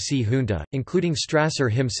NPRC junta, including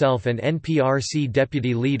Strasser himself and NPRC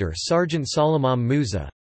deputy leader Sergeant Solomon Musa.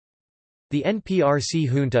 The NPRC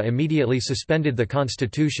junta immediately suspended the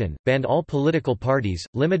constitution, banned all political parties,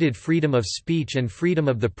 limited freedom of speech and freedom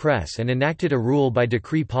of the press, and enacted a rule by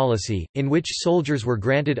decree policy, in which soldiers were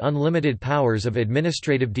granted unlimited powers of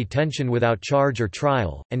administrative detention without charge or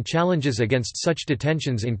trial, and challenges against such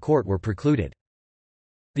detentions in court were precluded.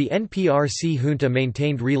 The NPRC junta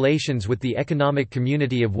maintained relations with the Economic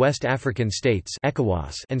Community of West African States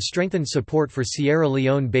 (ECOWAS) and strengthened support for Sierra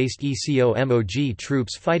Leone-based ECOMOG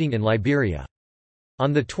troops fighting in Liberia.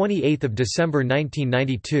 On 28 December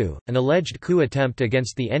 1992, an alleged coup attempt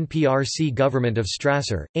against the NPRC government of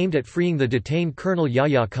Strasser, aimed at freeing the detained Colonel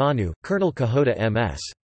Yaya Kanu, Colonel Kahota Ms.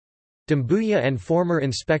 Mdimbuya and former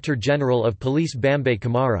Inspector General of Police Bambe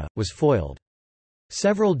Kamara, was foiled.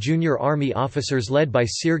 Several junior army officers led by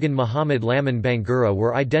Sirgan Muhammad Lamin Bangura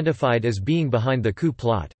were identified as being behind the coup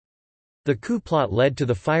plot. The coup plot led to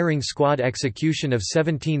the firing squad execution of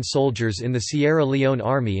 17 soldiers in the Sierra Leone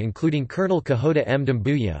Army, including Colonel Kahota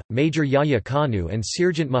Mdimbuya, Major Yaya Kanu and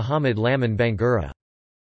Sergeant Muhammad Lamin Bangura.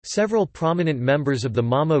 Several prominent members of the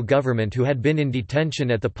Mamo government who had been in detention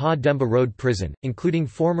at the Pa Demba Road prison, including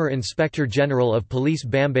former Inspector General of Police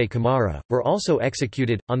Bambe Kamara, were also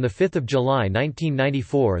executed. On 5 July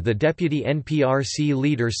 1994, the deputy NPRC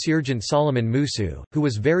leader Sergeant Solomon Musu, who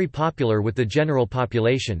was very popular with the general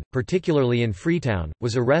population, particularly in Freetown,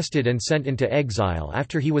 was arrested and sent into exile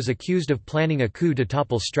after he was accused of planning a coup to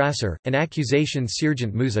topple Strasser, an accusation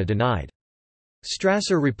Sergeant Musa denied.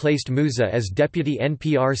 Strasser replaced Musa as deputy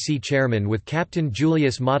NPRC chairman with Captain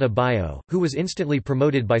Julius Mata Bio, who was instantly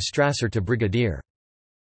promoted by Strasser to brigadier.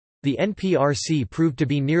 The NPRC proved to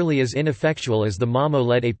be nearly as ineffectual as the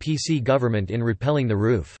Mamo-led APC government in repelling the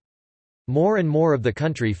ROOF. More and more of the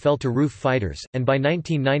country fell to ROOF fighters, and by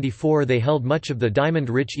 1994 they held much of the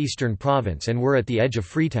diamond-rich Eastern Province and were at the edge of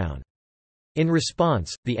Freetown. In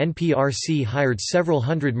response, the NPRC hired several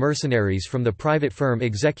hundred mercenaries from the private firm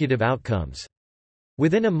Executive Outcomes.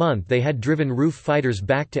 Within a month they had driven ROOF fighters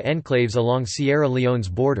back to enclaves along Sierra Leone's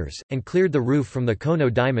borders, and cleared the ROOF from the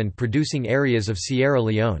Kono diamond-producing areas of Sierra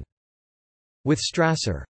Leone. With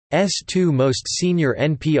Strasser's two most senior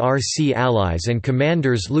NPRC allies and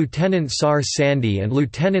commanders Lieutenant Sar Sandy and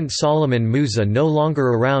Lieutenant Solomon Musa no longer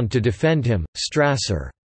around to defend him, Strasser's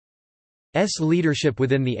leadership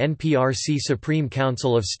within the NPRC Supreme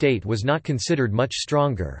Council of State was not considered much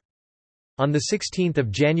stronger. On 16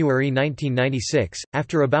 January 1996,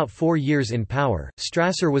 after about 4 years in power,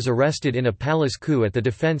 Strasser was arrested in a palace coup at the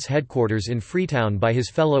defense headquarters in Freetown by his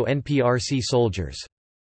fellow NPRC soldiers.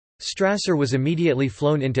 Strasser was immediately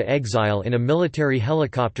flown into exile in a military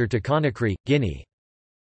helicopter to Conakry, Guinea.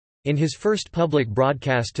 In his first public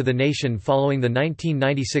broadcast to the nation following the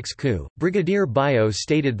 1996 coup, Brigadier Bio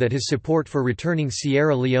stated that his support for returning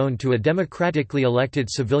Sierra Leone to a democratically elected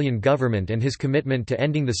civilian government and his commitment to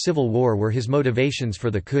ending the civil war were his motivations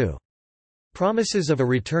for the coup. Promises of a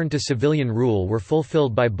return to civilian rule were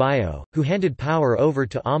fulfilled by Bio, who handed power over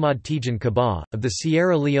to Ahmad Tijan Kaba, of the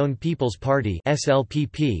Sierra Leone People's Party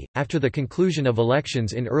 (SLPP), after the conclusion of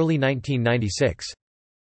elections in early 1996.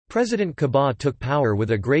 President Kaba took power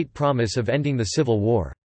with a great promise of ending the civil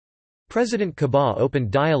war. President Kaba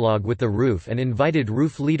opened dialogue with the RUF and invited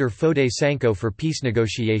RUF leader Foday Sanko for peace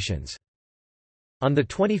negotiations. On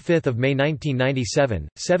 25 May 1997,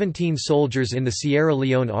 17 soldiers in the Sierra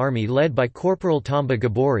Leone Army led by Corporal Tamba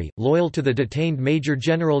Gabori, loyal to the detained Major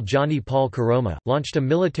General Johnny Paul Karoma, launched a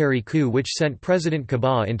military coup which sent President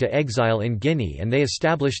Kaba into exile in Guinea, and they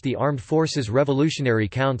established the Armed Forces Revolutionary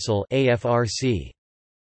Council (AFRC).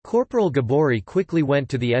 Corporal Gabori quickly went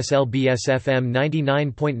to the SLBS FM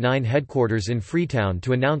 99.9 headquarters in Freetown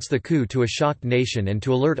to announce the coup to a shocked nation and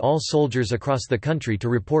to alert all soldiers across the country to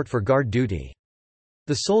report for guard duty.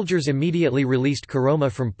 The soldiers immediately released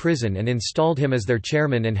Karoma from prison and installed him as their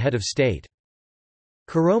chairman and head of state.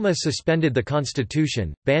 Karoma suspended the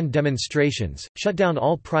constitution, banned demonstrations, shut down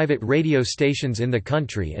all private radio stations in the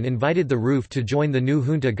country and invited the RUF to join the new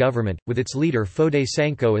junta government, with its leader Foday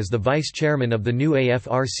Sanko as the vice-chairman of the new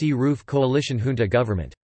AFRC-RUF coalition junta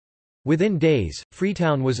government. Within days,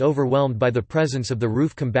 Freetown was overwhelmed by the presence of the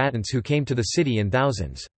RUF combatants who came to the city in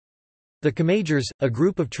thousands. The Kamajors, a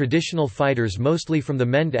group of traditional fighters mostly from the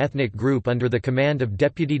Mende ethnic group under the command of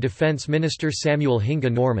Deputy Defense Minister Samuel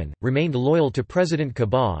Hinga Norman, remained loyal to President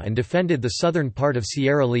Kaba and defended the southern part of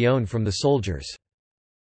Sierra Leone from the soldiers.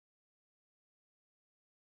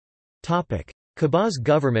 Kaba's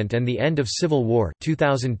government and the end of civil war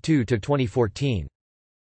 2002 to 2014.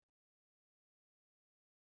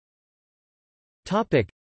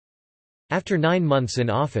 After 9 months in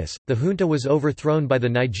office, the junta was overthrown by the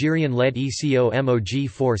Nigerian-led ECOMOG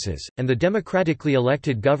forces, and the democratically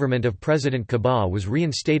elected government of President Kaba was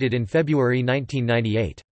reinstated in February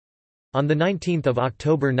 1998. On 19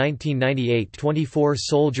 October 1998, 24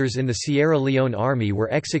 soldiers in the Sierra Leone Army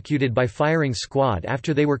were executed by firing squad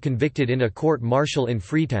after they were convicted in a court-martial in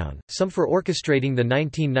Freetown, some for orchestrating the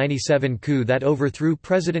 1997 coup that overthrew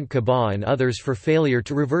President Kaba and others for failure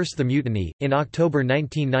to reverse the mutiny. In October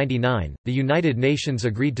 1999, the United Nations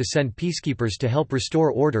agreed to send peacekeepers to help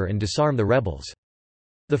restore order and disarm the rebels.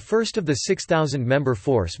 The first of the 6,000-member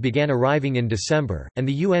force began arriving in December, and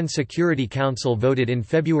the UN Security Council voted in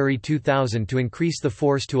February 2000 to increase the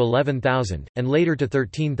force to 11,000, and later to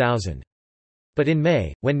 13,000. But in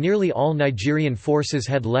May, when nearly all Nigerian forces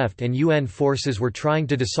had left and UN forces were trying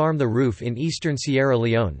to disarm the RUF in eastern Sierra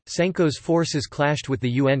Leone, Sanko's forces clashed with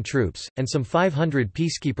the UN troops, and some 500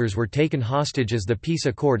 peacekeepers were taken hostage as the peace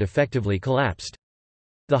accord effectively collapsed.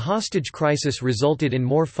 The hostage crisis resulted in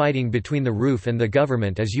more fighting between the RUF and the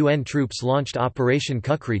government as UN troops launched Operation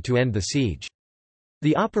Kukri to end the siege.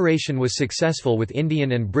 The operation was successful with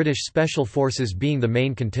Indian and British special forces being the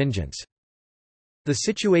main contingents. The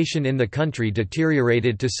situation in the country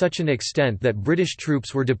deteriorated to such an extent that British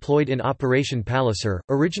troops were deployed in Operation Palliser,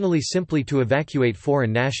 originally simply to evacuate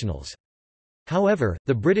foreign nationals. However,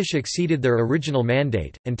 the British exceeded their original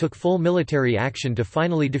mandate, and took full military action to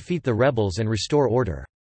finally defeat the rebels and restore order.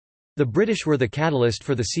 The British were the catalyst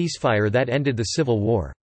for the ceasefire that ended the civil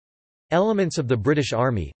war. Elements of the British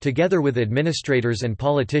Army, together with administrators and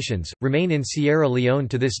politicians, remain in Sierra Leone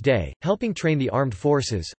to this day, helping train the armed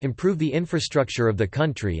forces, improve the infrastructure of the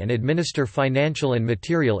country and administer financial and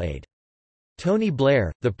material aid. Tony Blair,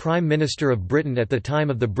 the Prime Minister of Britain at the time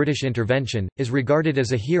of the British intervention, is regarded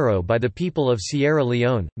as a hero by the people of Sierra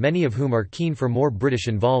Leone, many of whom are keen for more British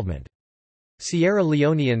involvement. Sierra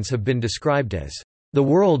Leoneans have been described as the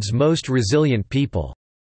world's most resilient people.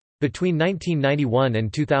 Between 1991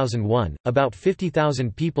 and 2001, about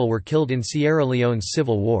 50,000 people were killed in Sierra Leone's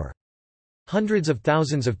civil war. Hundreds of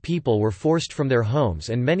thousands of people were forced from their homes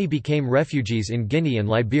and many became refugees in Guinea and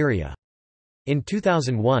Liberia. In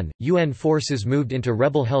 2001, UN forces moved into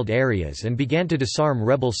rebel-held areas and began to disarm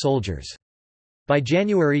rebel soldiers. By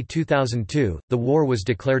January 2002, the war was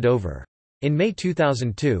declared over. In May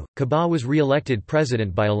 2002, Kaba was re-elected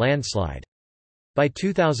president by a landslide. By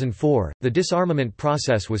 2004, the disarmament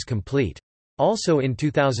process was complete. Also in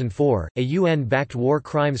 2004, a UN-backed war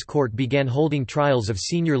crimes court began holding trials of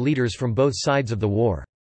senior leaders from both sides of the war.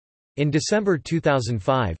 In December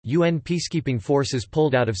 2005, UN peacekeeping forces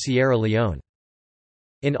pulled out of Sierra Leone.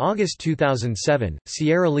 In August 2007,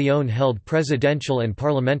 Sierra Leone held presidential and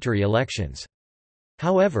parliamentary elections.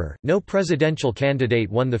 However, no presidential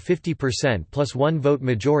candidate won the 50% plus one vote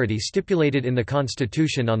majority stipulated in the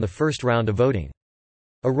constitution on the first round of voting.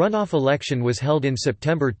 A runoff election was held in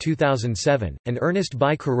September 2007, and Ernest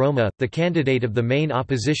Bai Koroma, the candidate of the main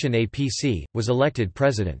opposition APC, was elected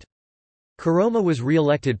president. Koroma was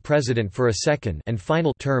re-elected president for a second and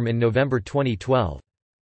final term in November 2012.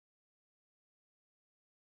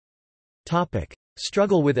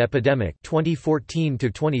 Struggle with epidemic 2014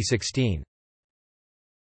 to 2016.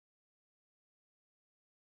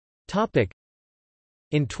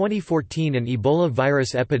 In 2014 an Ebola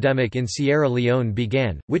virus epidemic in Sierra Leone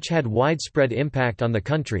began, which had widespread impact on the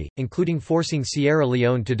country, including forcing Sierra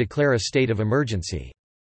Leone to declare a state of emergency.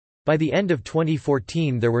 By the end of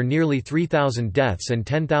 2014 there were nearly 3,000 deaths and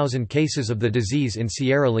 10,000 cases of the disease in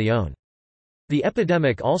Sierra Leone. The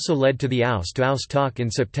epidemic also led to the oust-to-oust talk in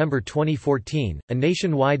September 2014, a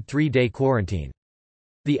nationwide 3-day quarantine.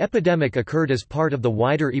 The epidemic occurred as part of the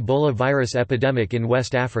wider Ebola virus epidemic in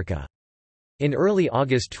West Africa. In early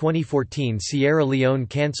August 2014 Sierra Leone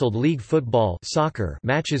cancelled league football soccer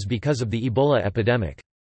matches because of the Ebola epidemic.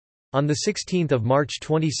 On 16 March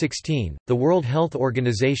 2016, the World Health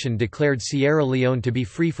Organization declared Sierra Leone to be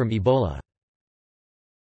free from Ebola.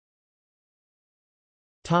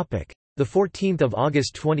 14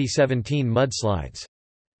 August 2017 mudslides.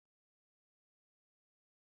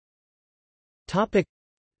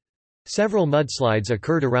 Several mudslides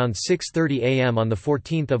occurred around 6:30 am on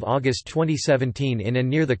 14 August 2017 in and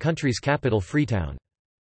near the country's capital Freetown.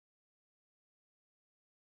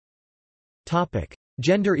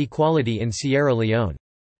 Gender equality in Sierra Leone.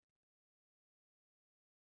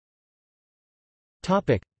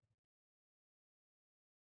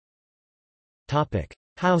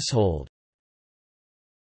 Household.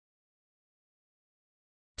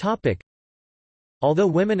 Although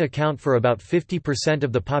women account for about 50%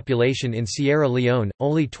 of the population in Sierra Leone,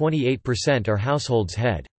 only 28% are households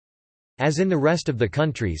head. As in the rest of the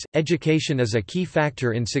countries, education is a key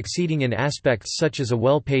factor in succeeding in aspects such as a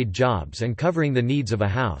well-paid jobs and covering the needs of a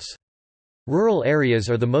house. Rural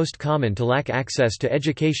areas are the most common to lack access to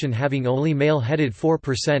education, having only male-headed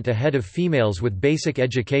 4% ahead of females with basic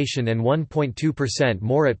education and 1.2%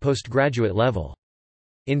 more at postgraduate level.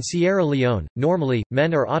 In Sierra Leone, normally,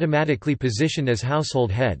 men are automatically positioned as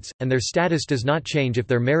household heads, and their status does not change if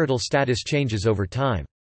their marital status changes over time.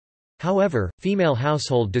 However, female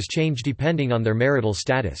household does change depending on their marital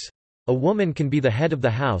status. A woman can be the head of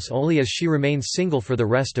the house only as she remains single for the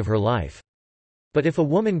rest of her life. But if a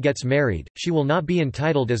woman gets married, she will not be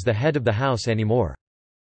entitled as the head of the house anymore.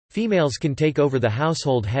 Females can take over the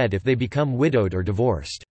household head if they become widowed or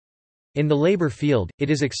divorced. In the labor field, it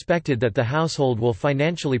is expected that the household will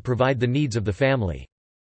financially provide the needs of the family.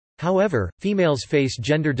 However, females face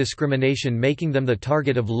gender discrimination, making them the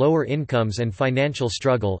target of lower incomes and financial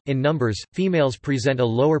struggle. In numbers, females present a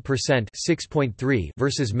lower percent 6.3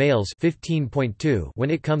 versus males 15.2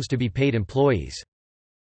 when it comes to be paid employees.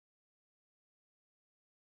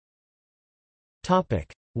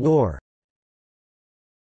 Topic: War.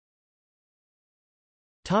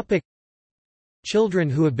 Topic: Children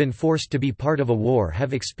who have been forced to be part of a war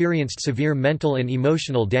have experienced severe mental and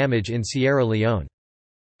emotional damage in Sierra Leone.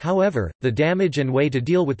 However, the damage and way to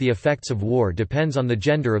deal with the effects of war depends on the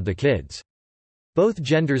gender of the kids. Both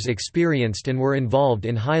genders experienced and were involved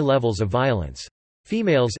in high levels of violence.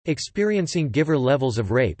 Females, experiencing giver levels of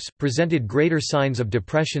rapes, presented greater signs of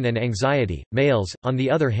depression and anxiety. Males, on the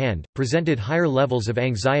other hand, presented higher levels of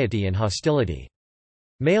anxiety and hostility.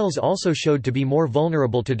 Males also showed to be more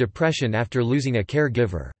vulnerable to depression after losing a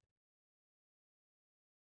caregiver.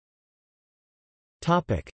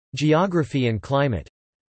 Topic: Geography and climate.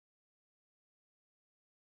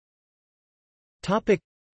 Topic: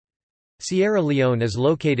 Sierra Leone is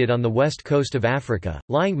located on the west coast of Africa,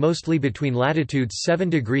 lying mostly between latitudes 7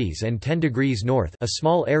 degrees and 10 degrees north. A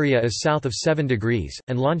small area is south of 7 degrees,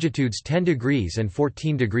 and longitudes 10 degrees and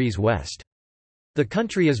 14 degrees west. The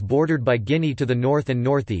country is bordered by Guinea to the north and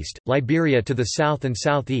northeast, Liberia to the south and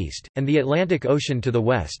southeast, and the Atlantic Ocean to the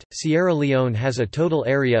west. Sierra Leone has a total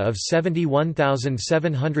area of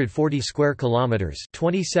 71,740 square kilometers,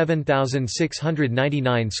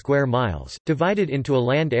 27,699 square miles, divided into a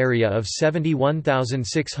land area of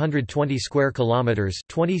 71,620 square kilometers,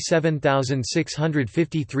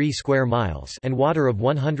 27,653 square miles, and water of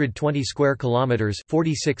 120 square kilometers,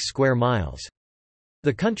 46 square miles.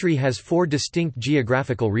 The country has 4 distinct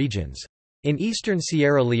geographical regions. In eastern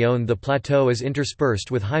Sierra Leone the plateau is interspersed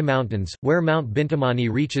with high mountains, where Mount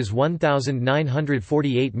Bintamani reaches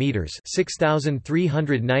 1,948 metres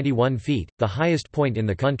 6,391 feet, the highest point in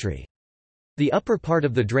the country. The upper part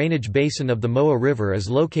of the drainage basin of the Moa River is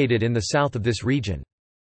located in the south of this region.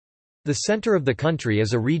 The center of the country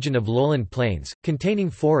is a region of lowland plains, containing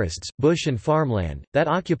forests, bush and farmland, that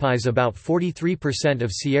occupies about 43%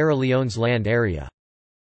 of Sierra Leone's land area.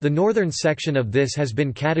 The northern section of this has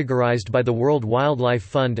been categorized by the World Wildlife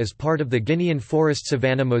Fund as part of the Guinean Forest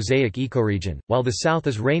Savanna Mosaic ecoregion, while the south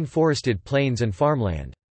is rain-forested plains and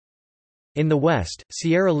farmland. In the west,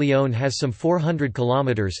 Sierra Leone has some 400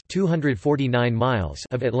 kilometers (249 miles)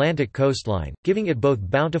 of Atlantic coastline, giving it both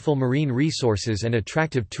bountiful marine resources and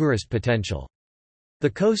attractive tourist potential. The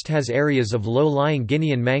coast has areas of low-lying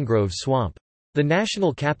Guinean mangrove swamp. The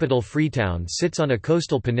national capital Freetown sits on a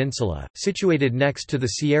coastal peninsula, situated next to the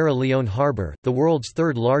Sierra Leone harbour, the world's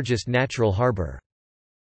third largest natural harbour.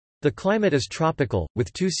 The climate is tropical,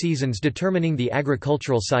 with 2 seasons determining the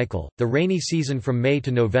agricultural cycle, the rainy season from May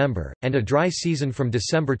to November, and a dry season from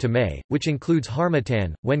December to May, which includes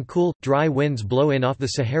harmattan, when cool, dry winds blow in off the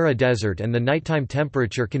Sahara Desert and the nighttime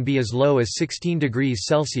temperature can be as low as 16 degrees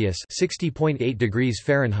Celsius (60.8 degrees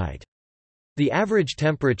Fahrenheit). The average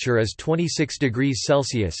temperature is 26 degrees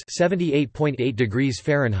Celsius (78.8 degrees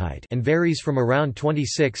Fahrenheit) and varies from around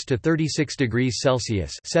 26 to 36 degrees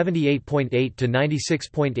Celsius (78.8 to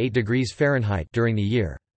 96.8 degrees Fahrenheit) during the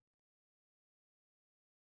year.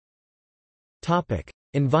 Topic: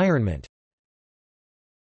 Environment.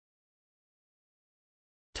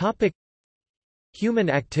 Topic: Human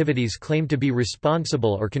activities claimed to be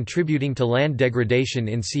responsible or contributing to land degradation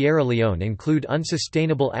in Sierra Leone include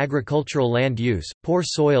unsustainable agricultural land use, poor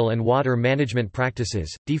soil and water management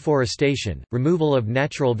practices, deforestation, removal of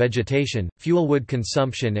natural vegetation, fuelwood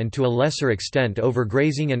consumption and to a lesser extent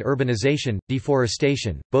overgrazing and urbanization.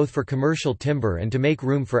 Deforestation, both for commercial timber and to make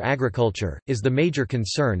room for agriculture, is the major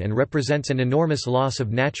concern and represents an enormous loss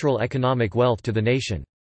of natural economic wealth to the nation.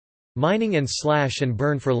 Mining and slash and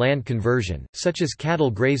burn for land conversion, such as cattle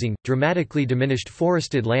grazing, dramatically diminished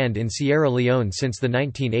forested land in Sierra Leone since the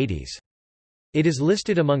 1980s. It is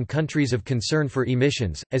listed among countries of concern for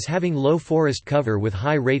emissions, as having low forest cover with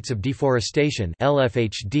high rates of deforestation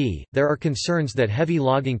 (LFHD). There are concerns that heavy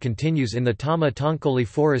logging continues in the Tama Tonkoli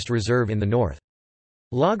Forest Reserve in the north.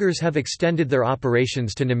 Loggers have extended their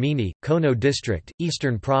operations to Namini, Kono District,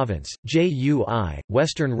 Eastern Province, Jui,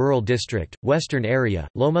 Western Rural District, Western Area,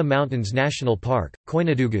 Loma Mountains National Park,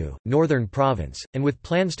 Koinadugu, Northern Province, and with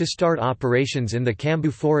plans to start operations in the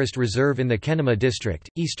Kambu Forest Reserve in the Kenema District,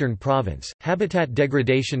 Eastern Province. Habitat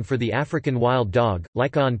degradation for the African wild dog,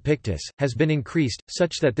 Lycaon pictus, has been increased,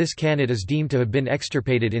 such that this canid is deemed to have been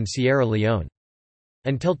extirpated in Sierra Leone.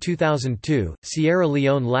 Until 2002, Sierra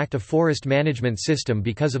Leone lacked a forest management system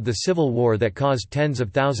because of the civil war that caused tens of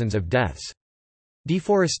thousands of deaths.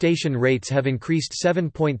 Deforestation rates have increased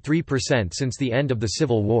 7.3% since the end of the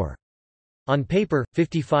Civil War. On paper,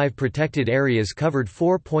 55 protected areas covered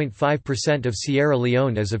 4.5% of Sierra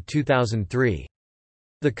Leone as of 2003.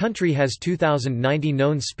 The country has 2,090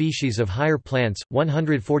 known species of higher plants,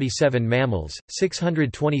 147 mammals,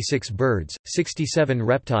 626 birds, 67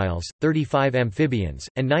 reptiles, 35 amphibians,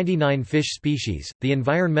 and 99 fish species. The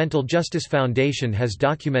Environmental Justice Foundation has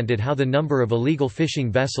documented how the number of illegal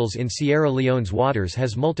fishing vessels in Sierra Leone's waters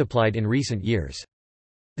has multiplied in recent years.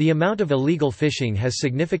 The amount of illegal fishing has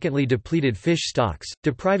significantly depleted fish stocks,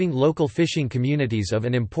 depriving local fishing communities of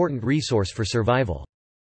an important resource for survival.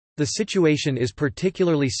 The situation is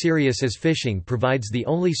particularly serious as fishing provides the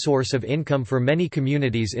only source of income for many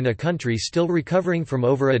communities in a country still recovering from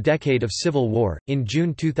over a decade of civil war. In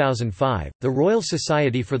June 2005, the Royal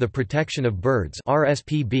Society for the Protection of Birds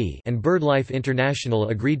 (RSPB) and BirdLife International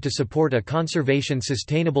agreed to support a conservation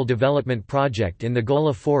sustainable development project in the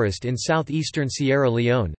Gola Forest in southeastern Sierra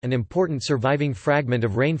Leone, an important surviving fragment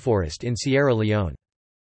of rainforest in Sierra Leone.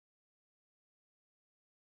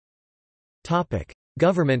 Topic: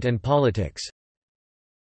 Government and politics.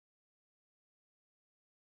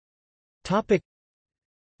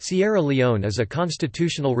 Sierra Leone is a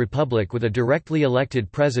constitutional republic with a directly elected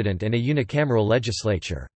president and a unicameral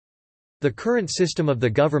legislature. The current system of the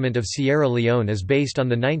government of Sierra Leone is based on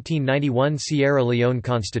the 1991 Sierra Leone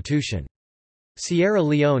Constitution. Sierra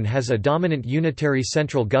Leone has a dominant unitary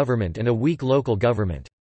central government and a weak local government.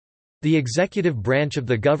 The executive branch of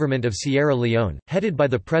the government of Sierra Leone, headed by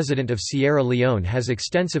the President of Sierra Leone, has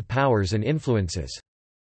extensive powers and influences.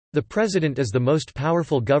 The President is the most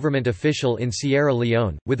powerful government official in Sierra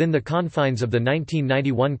Leone. Within the confines of the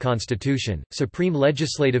 1991 Constitution, supreme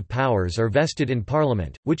legislative powers are vested in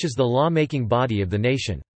Parliament, which is the law-making body of the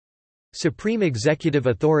nation. Supreme executive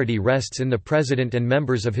authority rests in the President and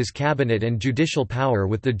members of his cabinet and judicial power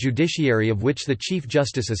with the judiciary of which the Chief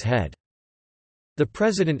Justice is head. The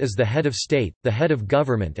President is the head of state, the head of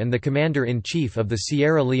government and the commander-in-chief of the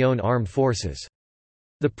Sierra Leone Armed Forces.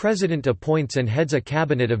 The President appoints and heads a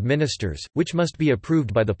cabinet of ministers, which must be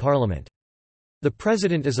approved by the Parliament. The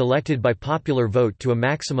President is elected by popular vote to a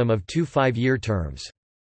maximum of 2 5-year terms.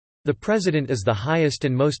 The President is the highest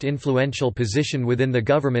and most influential position within the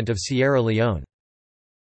government of Sierra Leone.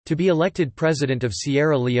 To be elected President of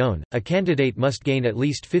Sierra Leone, a candidate must gain at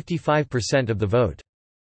least 55% of the vote.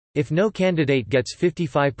 If no candidate gets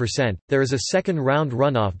 55%, there is a second-round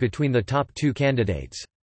runoff between the top 2 candidates.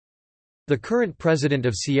 The current president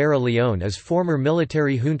of Sierra Leone is former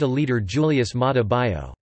military junta leader Julius Maada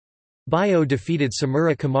Bio. Bio defeated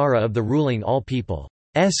Samura Kamara of the ruling All People's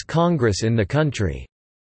Congress in the country's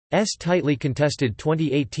tightly contested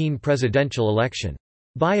 2018 presidential election.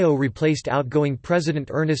 Bio replaced outgoing President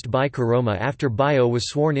Ernest Bai Koroma after Bio was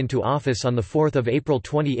sworn into office on 4 April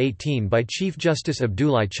 2018 by Chief Justice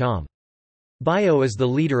Abdoulaye Cham. Bio is the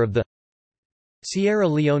leader of the Sierra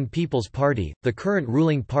Leone People's Party, the current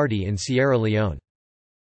ruling party in Sierra Leone.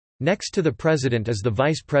 Next to the president is the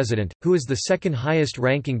vice president, who is the second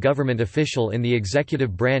highest-ranking government official in the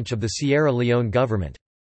executive branch of the Sierra Leone government.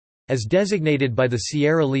 As designated by the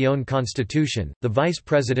Sierra Leone Constitution, the vice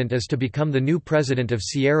president is to become the new president of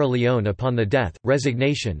Sierra Leone upon the death,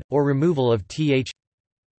 resignation, or removal of th.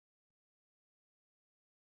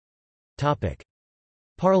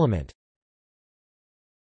 Parliament.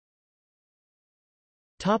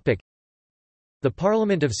 The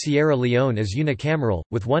Parliament of Sierra Leone is unicameral,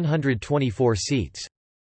 with 124 seats.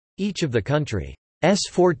 Each of the country's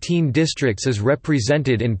 14 districts is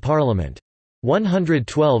represented in Parliament.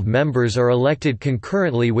 112 members are elected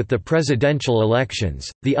concurrently with the presidential elections,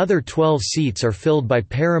 the other 12 seats are filled by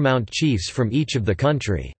paramount chiefs from each of the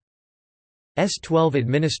country's 12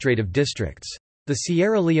 administrative districts. The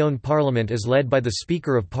Sierra Leone Parliament is led by the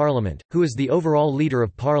Speaker of Parliament, who is the overall leader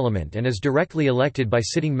of Parliament and is directly elected by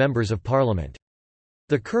sitting members of Parliament.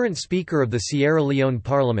 The current Speaker of the Sierra Leone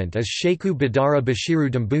Parliament is Sheikhu Badara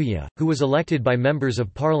Bashiru Doumbouya, who was elected by members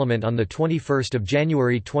of Parliament on 21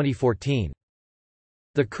 January 2014.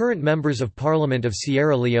 The current members of Parliament of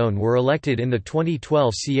Sierra Leone were elected in the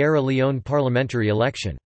 2012 Sierra Leone parliamentary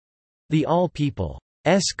election. The All People's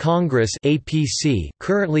Congress (APC)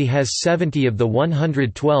 currently has 70 of the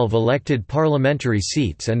 112 elected parliamentary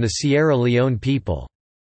seats and the Sierra Leone People's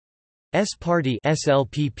Party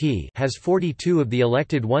 (SLPP) has 42 of the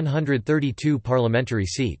elected 132 parliamentary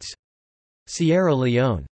seats. Sierra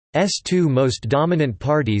Leone's two most dominant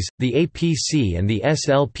parties, the APC and the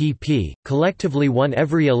SLPP, collectively won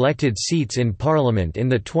every elected seats in parliament in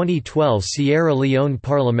the 2012 Sierra Leone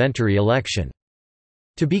parliamentary election.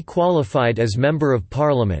 To be qualified as Member of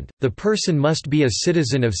Parliament, the person must be a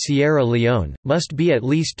citizen of Sierra Leone, must be at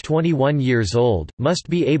least 21 years old, must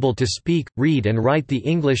be able to speak, read and write the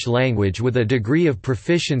English language with a degree of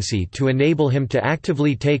proficiency to enable him to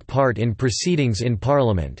actively take part in proceedings in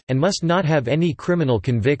Parliament, and must not have any criminal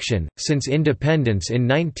conviction. Since independence in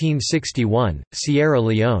 1961, Sierra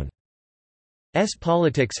Leone's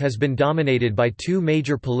politics has been dominated by two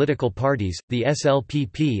major political parties, the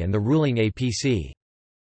SLPP and the ruling APC.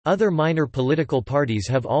 Other minor political parties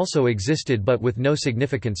have also existed but with no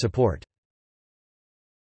significant support.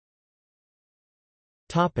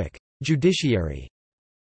 Judiciary.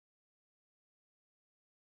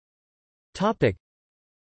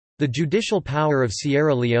 The judicial power of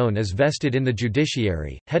Sierra Leone is vested in the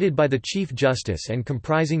judiciary, headed by the Chief Justice and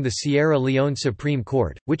comprising the Sierra Leone Supreme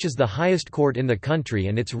Court, which is the highest court in the country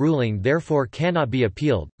and its ruling therefore cannot be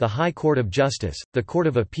appealed, the High Court of Justice, the Court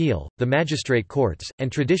of Appeal, the magistrate courts,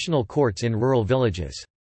 and traditional courts in rural villages.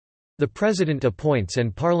 The President appoints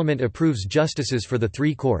and Parliament approves justices for the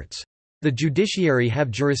three courts. The judiciary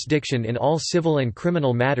have jurisdiction in all civil and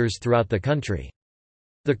criminal matters throughout the country.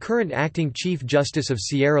 The current acting Chief Justice of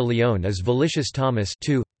Sierra Leone is Valicious Thomas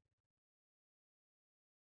II.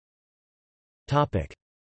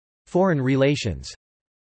 Foreign relations.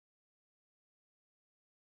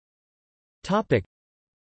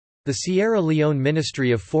 The Sierra Leone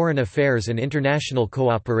Ministry of Foreign Affairs and International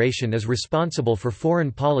Cooperation is responsible for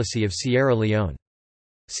foreign policy of Sierra Leone.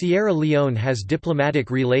 Sierra Leone has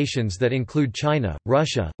diplomatic relations that include China,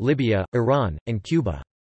 Russia, Libya, Iran, and Cuba.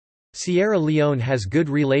 Sierra Leone has good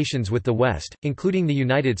relations with the West, including the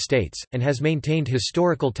United States, and has maintained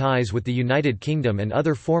historical ties with the United Kingdom and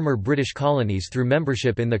other former British colonies through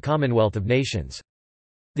membership in the Commonwealth of Nations.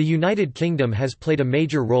 The United Kingdom has played a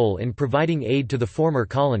major role in providing aid to the former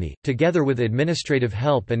colony, together with administrative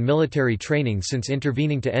help and military training since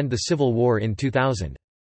intervening to end the Civil War in 2000.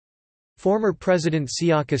 Former President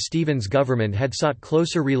Siaka Stevens' government had sought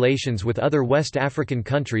closer relations with other West African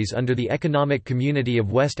countries under the Economic Community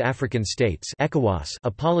of West African States (ECOWAS),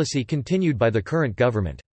 a policy continued by the current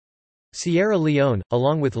government. Sierra Leone,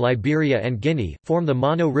 along with Liberia and Guinea, form the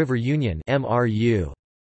Mono River Union (MRU).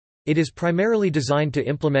 It is primarily designed to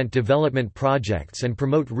implement development projects and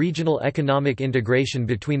promote regional economic integration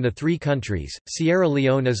between the three countries. Sierra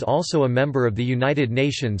Leone is also a member of the United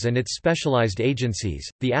Nations and its specialized agencies,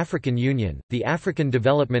 the African Union, the African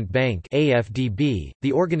Development Bank (AFDB),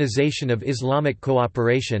 the Organization of Islamic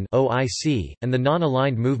Cooperation (OIC), and the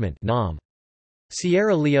Non-Aligned Movement (NAM).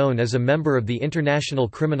 Sierra Leone is a member of the International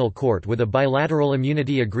Criminal Court with a bilateral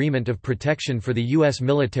immunity agreement of protection for the U.S.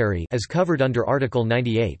 military as covered under Article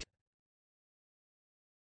 98.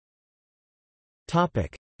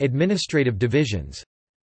 Administrative divisions.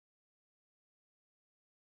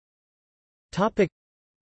 The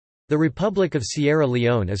Republic of Sierra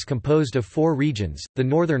Leone is composed of 4 regions: the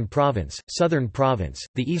Northern Province, Southern Province,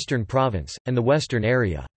 the Eastern Province, and the Western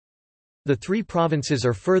Area. The 3 provinces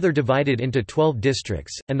are further divided into 12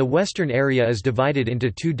 districts, and the western area is divided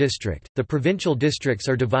into 2 districts. The provincial districts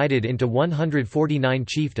are divided into 149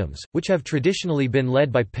 chiefdoms, which have traditionally been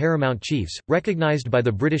led by paramount chiefs, recognized by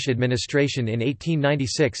the British administration in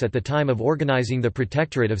 1896 at the time of organizing the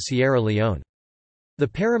Protectorate of Sierra Leone. The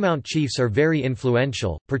paramount chiefs are very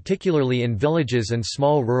influential, particularly in villages and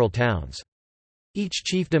small rural towns. Each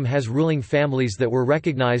chiefdom has ruling families that were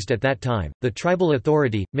recognized at that time. The tribal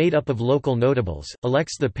authority, made up of local notables,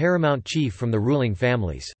 elects the paramount chief from the ruling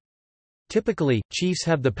families. Typically, chiefs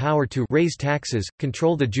have the power to raise taxes,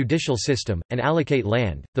 control the judicial system, and allocate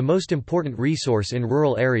land, the most important resource in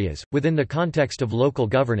rural areas. Within the context of local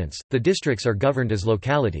governance, the districts are governed as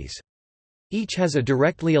localities. Each has a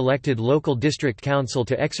directly elected local district council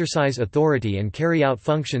to exercise authority and carry out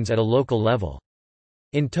functions at a local level.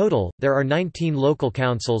 In total, there are 19 local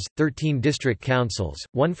councils, 13 district councils,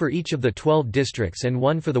 1 for each of the 12 districts and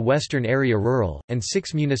 1 for the Western Area Rural, and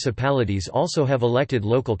 6 municipalities also have elected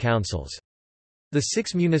local councils. The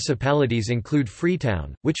 6 municipalities include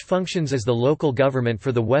Freetown, which functions as the local government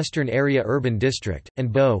for the Western Area Urban District,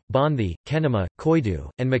 and Bo, Bondhi, Kenema, Koidu,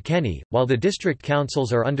 and Makeni. While the district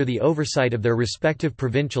councils are under the oversight of their respective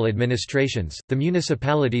provincial administrations, the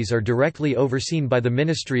municipalities are directly overseen by the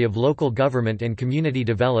Ministry of Local Government and Community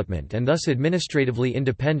Development and thus administratively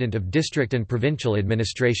independent of district and provincial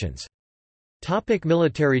administrations.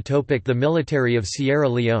 Military. The military of Sierra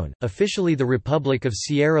Leone, officially the Republic of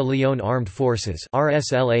Sierra Leone Armed Forces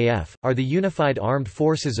 (RSLAF), are the unified armed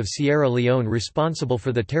forces of Sierra Leone responsible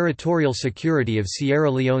for the territorial security of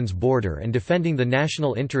Sierra Leone's border and defending the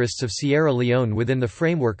national interests of Sierra Leone within the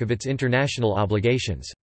framework of its international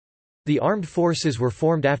obligations. The armed forces were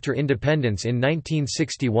formed after independence in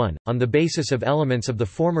 1961, on the basis of elements of the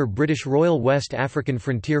former British Royal West African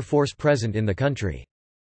Frontier Force present in the country.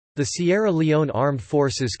 The Sierra Leone Armed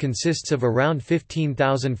Forces consists of around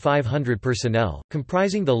 15,500 personnel,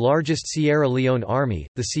 comprising the largest Sierra Leone Army,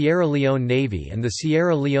 the Sierra Leone Navy and the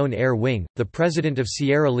Sierra Leone Air Wing. The President of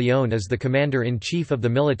Sierra Leone is the Commander-in-Chief of the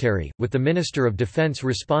military, with the Minister of Defense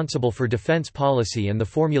responsible for defense policy and the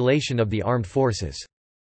formulation of the armed forces.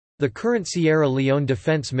 The current Sierra Leone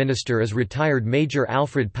Defense Minister is retired Major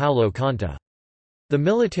Alfred Paulo Conta. The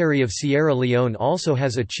military of Sierra Leone also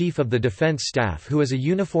has a Chief of the Defense Staff who is a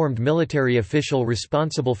uniformed military official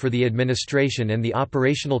responsible for the administration and the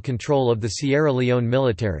operational control of the Sierra Leone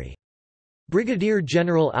military. Brigadier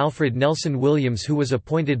General Alfred Nelson Williams, who was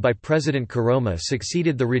appointed by President Koroma,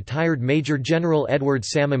 succeeded the retired Major General Edward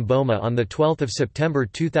Sam Mboma on 12 September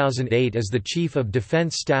 2008 as the Chief of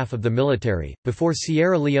Defense Staff of the military. Before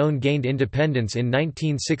Sierra Leone gained independence in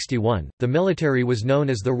 1961, the military was known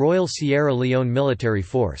as the Royal Sierra Leone Military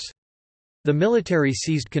Force. The military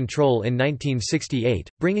seized control in 1968,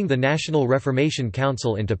 bringing the National Reformation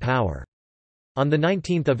Council into power. On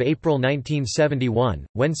 19 April 1971,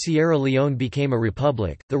 when Sierra Leone became a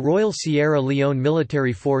republic, the Royal Sierra Leone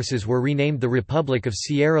Military Forces were renamed the Republic of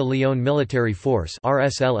Sierra Leone Military Force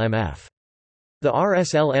 (RSLMF). The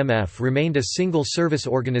RSLMF remained a single service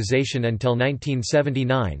organization until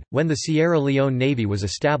 1979, when the Sierra Leone Navy was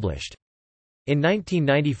established. In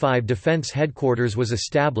 1995, Defense Headquarters was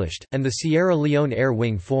established, and the Sierra Leone Air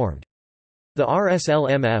Wing formed. The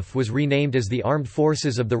RSLMF was renamed as the Armed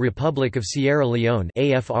Forces of the Republic of Sierra Leone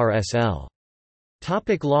 (AFRSL).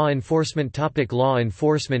 Law enforcement. Law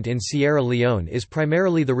enforcement in Sierra Leone is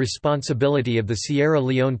primarily the responsibility of the Sierra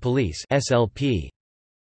Leone Police (SLP).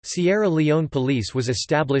 Sierra Leone Police was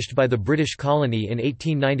established by the British colony in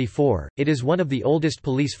 1894. It is one of the oldest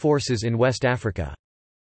police forces in West Africa.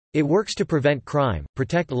 It works to prevent crime,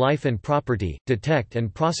 protect life and property, detect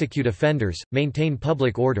and prosecute offenders, maintain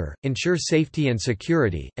public order, ensure safety and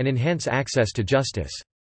security, and enhance access to justice.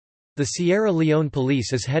 The Sierra Leone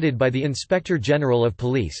Police is headed by the Inspector General of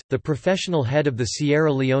Police, the professional head of the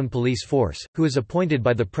Sierra Leone Police Force, who is appointed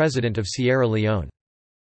by the President of Sierra Leone.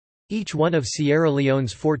 Each one of Sierra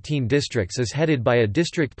Leone's 14 districts is headed by a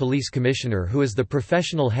district police commissioner who is the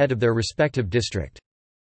professional head of their respective district.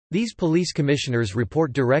 These police commissioners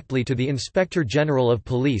report directly to the Inspector General of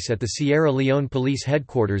Police at the Sierra Leone Police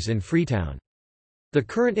Headquarters in Freetown. The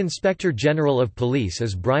current Inspector General of Police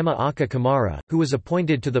is Brima Aka Kamara, who was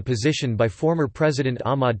appointed to the position by former President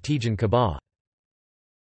Ahmad Tijan Kaba.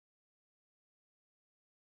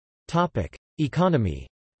 Economy.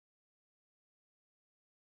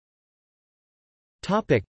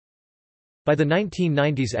 By the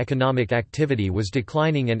 1990s, economic activity was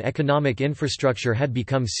declining and economic infrastructure had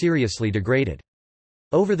become seriously degraded.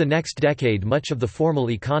 Over the next decade, much of the formal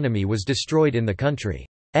economy was destroyed in the country's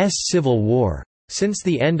civil war. Since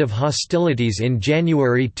the end of hostilities in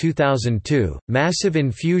January 2002, massive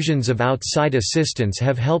infusions of outside assistance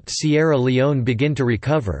have helped Sierra Leone begin to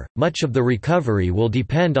recover. Much of the recovery will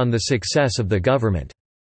depend on the success of the government's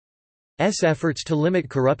efforts to limit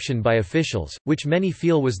corruption by officials, which many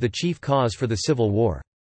feel was the chief cause for the civil war.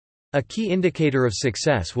 A key indicator of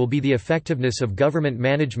success will be the effectiveness of government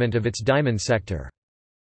management of its diamond sector.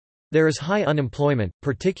 There is high unemployment,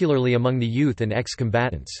 particularly among the youth and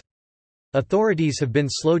ex-combatants. Authorities have been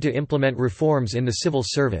slow to implement reforms in the civil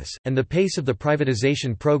service, and the pace of the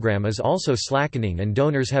privatization program is also slackening, and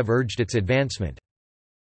donors have urged its advancement.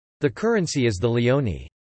 The currency is the Leone.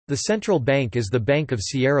 The central bank is the Bank of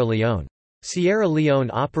Sierra Leone. Sierra Leone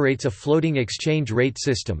operates a floating exchange rate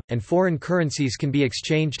system, and foreign currencies can be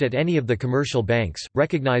exchanged at any of the commercial banks,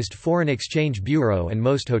 recognized foreign exchange bureau, and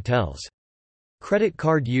most hotels. Credit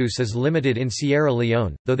card use is limited in Sierra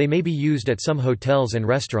Leone, though they may be used at some hotels and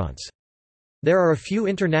restaurants. There are a few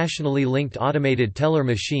internationally linked automated teller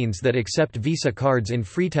machines that accept Visa cards in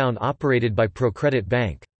Freetown operated by ProCredit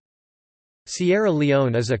Bank. Sierra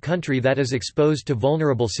Leone is a country that is exposed to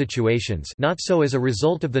vulnerable situations, not so as a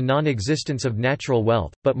result of the non-existence of natural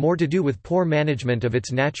wealth, but more to do with poor management of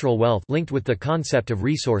its natural wealth linked with the concept of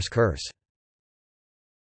resource curse.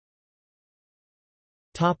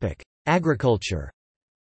 Agriculture.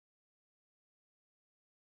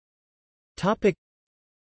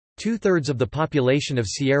 Two-thirds of the population of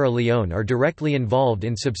Sierra Leone are directly involved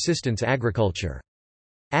in subsistence agriculture.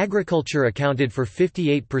 Agriculture accounted for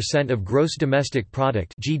 58% of gross domestic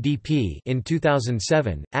product (GDP) in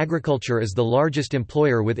 2007. Agriculture is the largest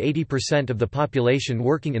employer with 80% of the population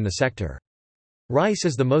working in the sector. Rice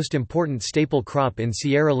is the most important staple crop in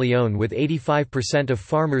Sierra Leone, with 85% of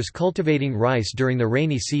farmers cultivating rice during the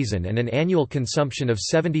rainy season and an annual consumption of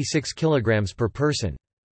 76 kilograms per person.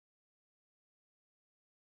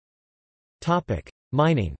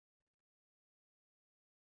 Mining.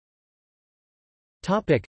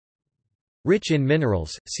 Rich in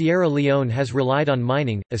minerals, Sierra Leone has relied on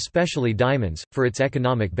mining, especially diamonds, for its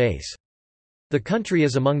economic base. The country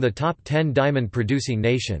is among the top 10 diamond-producing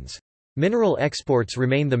nations. Mineral exports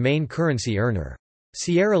remain the main currency earner.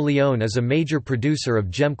 Sierra Leone is a major producer of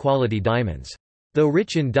gem-quality diamonds. Though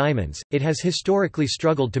rich in diamonds, it has historically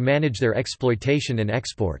struggled to manage their exploitation and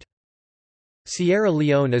export. Sierra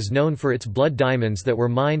Leone is known for its blood diamonds that were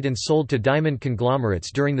mined and sold to diamond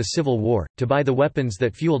conglomerates during the Civil War, to buy the weapons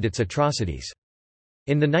that fueled its atrocities.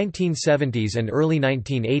 In the 1970s and early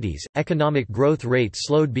 1980s, economic growth rate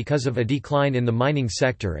slowed because of a decline in the mining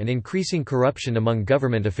sector and increasing corruption among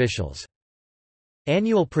government officials.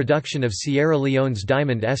 Annual production of Sierra Leone's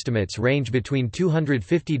diamond estimates range between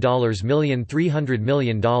 $250 million to $300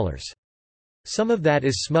 million. Some of that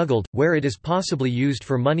is smuggled, where it is possibly used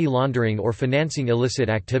for money laundering or financing illicit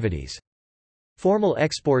activities. Formal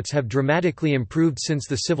exports have dramatically improved since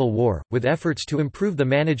the Civil War, with efforts to improve the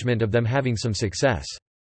management of them having some success.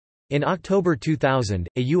 In October 2000,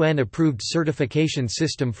 a UN-approved certification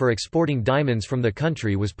system for exporting diamonds from the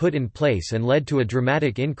country was put in place and led to a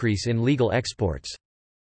dramatic increase in legal exports.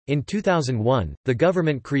 In 2001, the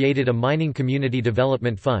government created a Mining Community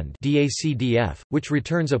Development Fund (DACDF), which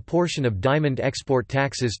returns a portion of diamond export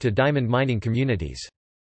taxes to diamond mining communities.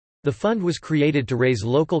 The fund was created to raise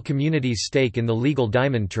local communities' stake in the legal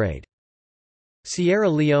diamond trade. Sierra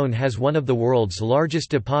Leone has one of the world's largest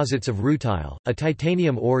deposits of rutile, a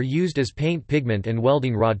titanium ore used as paint pigment and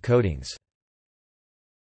welding rod coatings.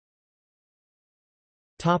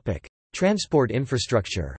 Transport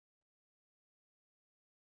infrastructure.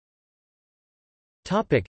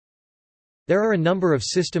 There are a number of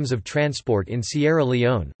systems of transport in Sierra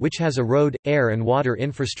Leone, which has a road, air and water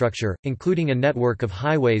infrastructure, including a network of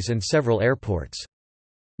highways and several airports.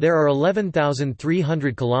 There are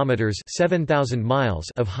 11,300 kilometers (7,000 miles)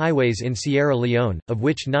 of highways in Sierra Leone, of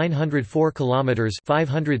which 904 kilometers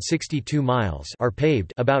 (562 miles) are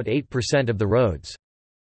paved, about 8% of the roads.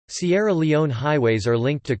 Sierra Leone highways are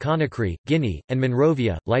linked to Conakry, Guinea, and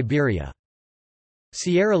Monrovia, Liberia.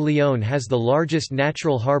 Sierra Leone has the largest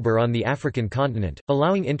natural harbour on the African continent,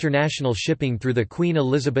 allowing international shipping through the Queen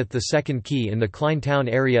Elizabeth II Quay in the Kleintown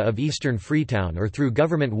area of eastern Freetown or through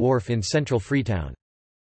Government Wharf in central Freetown.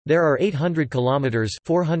 There are 800 kilometers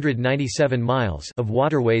 (497 miles) of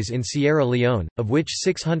waterways in Sierra Leone, of which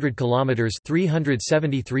 600 kilometers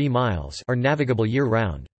 (373 miles) are navigable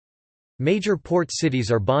year-round. Major port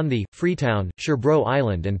cities are Bondhi, Freetown, Sherbro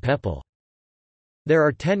Island and Pepple. There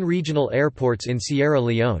are 10 regional airports in Sierra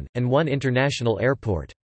Leone, and 1 international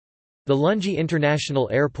airport. The Lungi International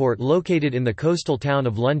Airport located in the coastal town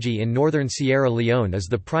of Lungi in northern Sierra Leone is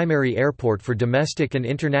the primary airport for domestic and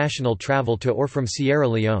international travel to or from Sierra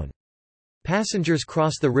Leone. Passengers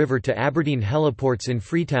cross the river to Aberdeen heliports in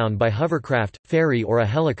Freetown by hovercraft, ferry or a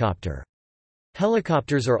helicopter.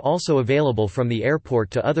 Helicopters are also available from the airport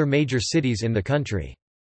to other major cities in the country.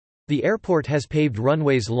 The airport has paved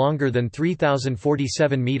runways longer than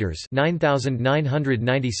 3,047 meters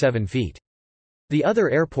 (9,997 feet). The other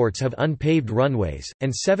airports have unpaved runways,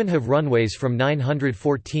 and 7 have runways from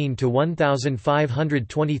 914 to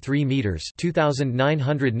 1,523 meters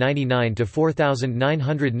 (2,999 to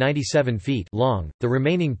 4,997 feet) long. The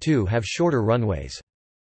remaining 2 have shorter runways.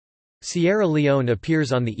 Sierra Leone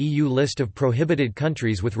appears on the EU list of prohibited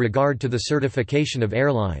countries with regard to the certification of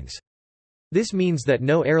airlines. This means that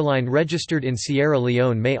no airline registered in Sierra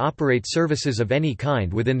Leone may operate services of any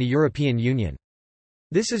kind within the European Union.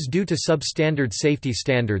 This is due to substandard safety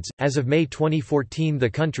standards. As of May 2014, the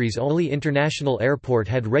country's only international airport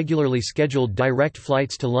had regularly scheduled direct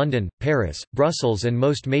flights to London, Paris, Brussels, and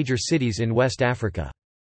most major cities in West Africa.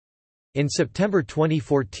 In September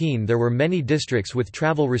 2014 there were many districts with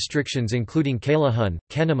travel restrictions including Calahun,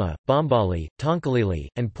 Kenema, Bombali, Tonkalili,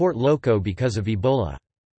 and Port Loko because of Ebola.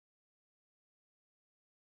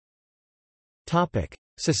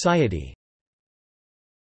 Society.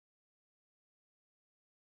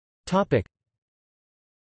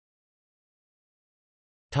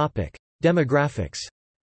 Demographics.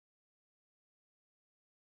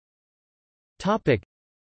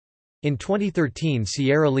 In 2013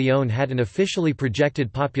 Sierra Leone had an officially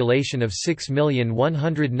projected population of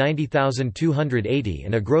 6,190,280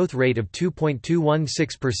 and a growth rate of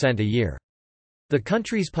 2.216% a year. The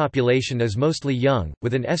country's population is mostly young,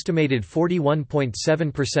 with an estimated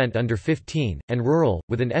 41.7% under 15, and rural,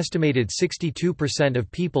 with an estimated 62% of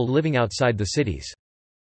people living outside the cities.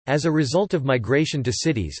 As a result of migration to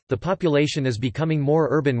cities, the population is becoming more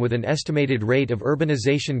urban with an estimated rate of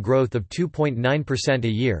urbanization growth of 2.9% a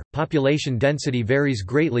year. Population density varies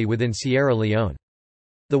greatly within Sierra Leone.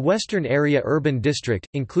 The Western Area Urban District,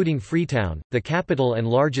 including Freetown, the capital and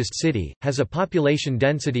largest city, has a population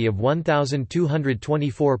density of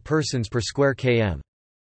 1,224 persons per square km.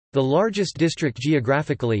 The largest district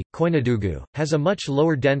geographically, Koinadugu, has a much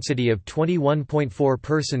lower density of 21.4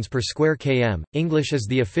 persons per square km. English is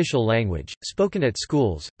the official language, spoken at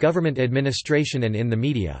schools, government administration and in the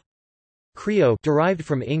media. Creole, derived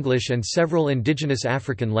from English and several indigenous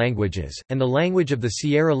African languages, and the language of the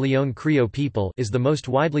Sierra Leone Creole people, is the most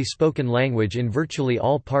widely spoken language in virtually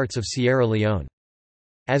all parts of Sierra Leone.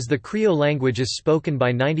 As the Creole language is spoken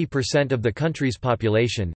by 90% of the country's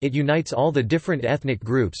population, it unites all the different ethnic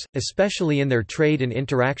groups, especially in their trade and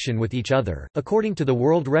interaction with each other. According to the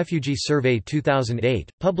World Refugee Survey 2008,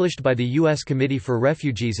 published by the U.S. Committee for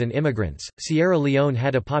Refugees and Immigrants, Sierra Leone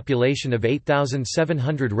had a population of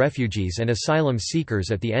 8,700 refugees and asylum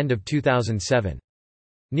seekers at the end of 2007.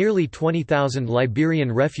 Nearly 20,000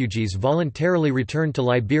 Liberian refugees voluntarily returned to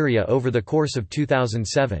Liberia over the course of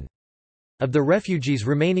 2007. Of the refugees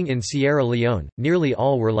remaining in Sierra Leone, nearly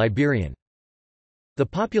all were Liberian. The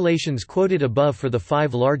populations quoted above for the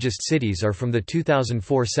 5 largest cities are from the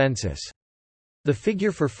 2004 census. The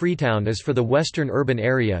figure for Freetown is for the Western Urban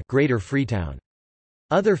Area, Greater Freetown.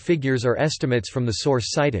 Other figures are estimates from the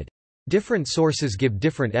source cited. Different sources give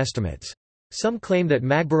different estimates. Some claim that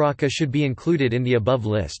Magbaraka should be included in the above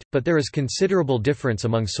list, but there is considerable difference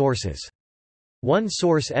among sources. One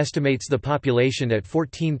source estimates the population at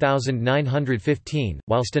 14,915,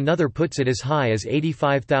 whilst another puts it as high as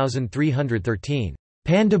 85,313.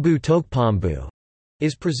 Pandabu Tokpambu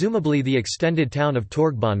is presumably the extended town of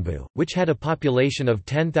Torgbonbu, which had a population of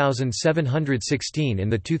 10,716 in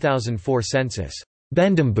the 2004 census.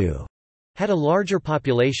 Bendambu had a larger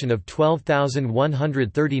population of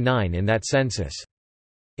 12,139 in that census.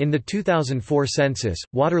 In the 2004 census,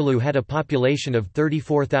 Waterloo had a population of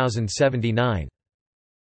 34,079.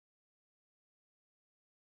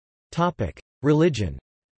 Religion.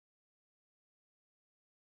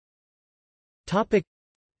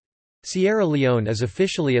 Sierra Leone is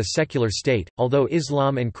officially a secular state, although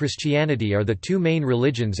Islam and Christianity are the 2 main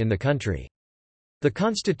religions in the country. The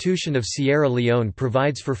Constitution of Sierra Leone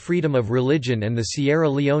provides for freedom of religion and the Sierra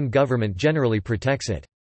Leone government generally protects it.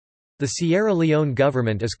 The Sierra Leone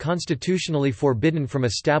government is constitutionally forbidden from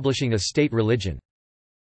establishing a state religion.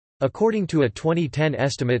 According to a 2010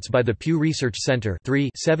 estimates by the Pew Research Center,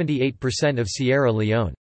 78% of Sierra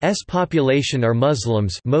Leone population are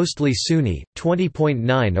Muslims, mostly Sunni,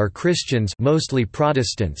 20.9 are Christians, mostly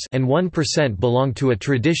Protestants, and 1% belong to a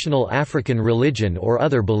traditional African religion or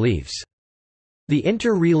other beliefs. The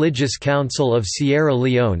Inter-Religious Council of Sierra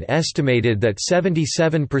Leone estimated that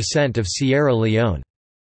 77% of Sierra Leone's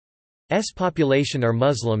population are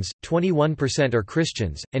Muslims, 21% are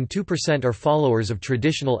Christians, and 2% are followers of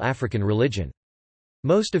traditional African religion.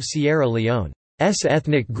 Most of Sierra Leone's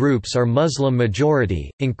ethnic groups are Muslim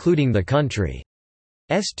majority, including the country's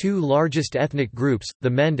two largest ethnic groups, the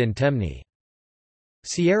Mende and Temne.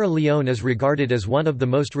 Sierra Leone is regarded as one of the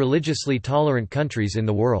most religiously tolerant countries in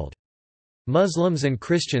the world. Muslims and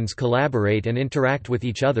Christians collaborate and interact with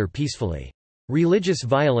each other peacefully. Religious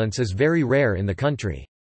violence is very rare in the country.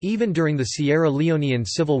 Even during the Sierra Leonean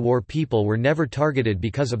Civil War, people were never targeted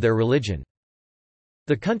because of their religion.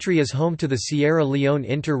 The country is home to the Sierra Leone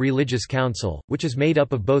Inter-Religious Council, which is made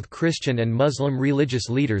up of both Christian and Muslim religious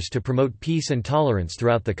leaders to promote peace and tolerance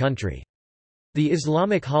throughout the country. The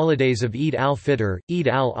Islamic holidays of Eid al-Fitr, Eid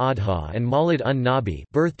al-Adha and Mawlid un-Nabi,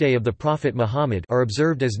 birthday of the Prophet Muhammad, are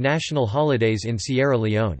observed as national holidays in Sierra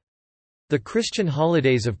Leone. The Christian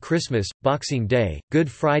holidays of Christmas, Boxing Day, Good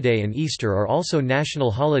Friday and Easter are also national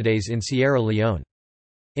holidays in Sierra Leone.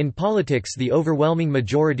 In politics, the overwhelming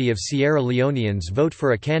majority of Sierra Leoneans vote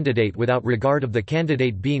for a candidate without regard of the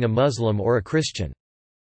candidate being a Muslim or a Christian.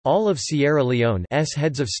 All of Sierra Leone's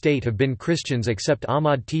heads of state have been Christians except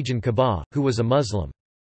Ahmad Tijan Kaba, who was a Muslim.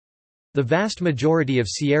 The vast majority of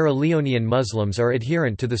Sierra Leonean Muslims are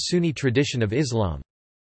adherent to the Sunni tradition of Islam.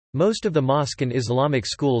 Most of the mosque and Islamic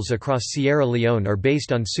schools across Sierra Leone are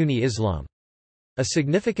based on Sunni Islam. A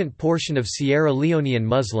significant portion of Sierra Leonean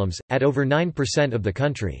Muslims, at over 9% of the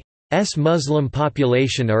country's Muslim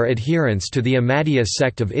population, are adherents to the Ahmadiyya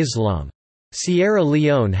sect of Islam. Sierra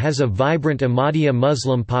Leone has a vibrant Ahmadiyya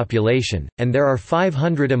Muslim population, and there are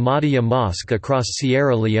 500 Ahmadiyya mosques across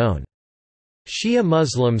Sierra Leone. Shia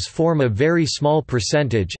Muslims form a very small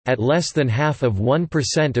percentage, at less than half of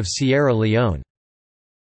 1% of Sierra Leone's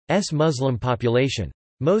Muslim population.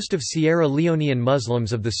 Most of Sierra Leonean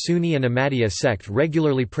Muslims of the Sunni and Ahmadiyya sect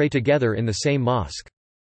regularly pray together in the same mosque.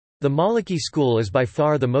 The Maliki school is by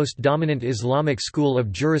far the most dominant Islamic school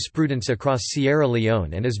of jurisprudence across Sierra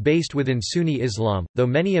Leone and is based within Sunni Islam, though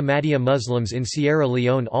many Ahmadiyya Muslims in Sierra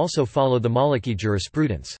Leone also follow the Maliki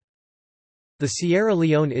jurisprudence. The Sierra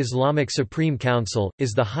Leone Islamic Supreme Council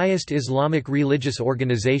is the highest Islamic religious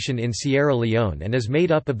organization in Sierra Leone and is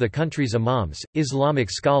made up of the country's imams,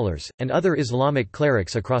 Islamic scholars, and other Islamic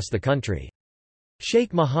clerics across the country.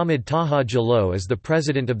 Sheikh Mohammed Taha Jallow is the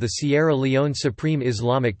president of the Sierra Leone Supreme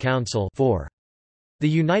Islamic Council. The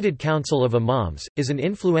United Council of Imams is an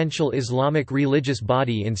influential Islamic religious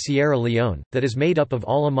body in Sierra Leone that is made up of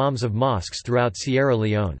all imams of mosques throughout Sierra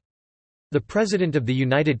Leone. The president of the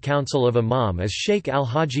United Council of Imam is Sheikh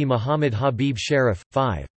Al-Haji Muhammad Habib Sharif.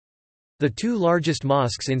 5. The two largest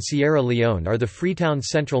mosques in Sierra Leone are the Freetown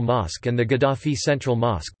Central Mosque and the Gaddafi Central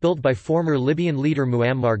Mosque, built by former Libyan leader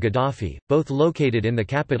Muammar Gaddafi, both located in the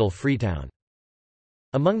capital Freetown.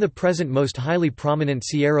 Among the present most highly prominent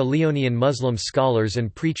Sierra Leonean Muslim scholars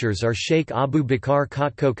and preachers are Sheikh Abu Bakar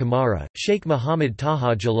Kotko Kamara, Sheikh Mohammed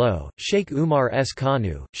Taha Jallow, Sheikh Umar S.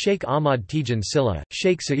 Kanu, Sheikh Ahmad Tijan Silla,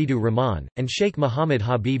 Sheikh Sa'idu Rahman, and Sheikh Mohammed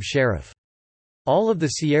Habib Sharif. All of the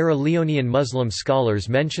Sierra Leonean Muslim scholars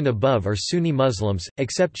mentioned above are Sunni Muslims,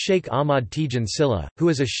 except Sheikh Ahmad Tijan Silla, who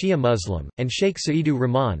is a Shia Muslim, and Sheikh Sa'idu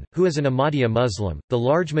Rahman, who is an Ahmadiyya Muslim. The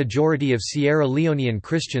large majority of Sierra Leonean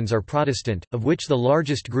Christians are Protestant, of which the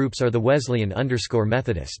largest groups are the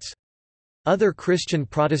Wesleyan-Methodists. Other Christian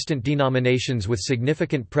Protestant denominations with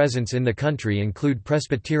significant presence in the country include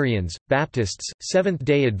Presbyterians, Baptists,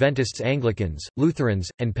 Seventh-day Adventists, Anglicans, Lutherans,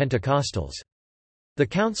 and Pentecostals. The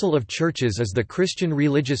Council of Churches is the Christian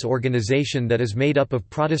religious organization that is made up of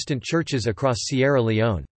Protestant churches across Sierra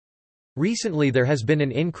Leone. Recently there has been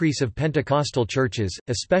an increase of Pentecostal churches,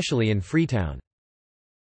 especially in Freetown.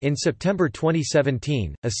 In September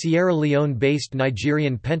 2017, a Sierra Leone-based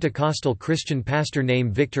Nigerian Pentecostal Christian pastor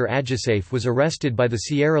named Victor Ajisafe was arrested by the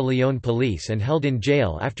Sierra Leone police and held in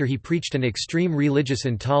jail after he preached an extreme religious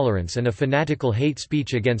intolerance and a fanatical hate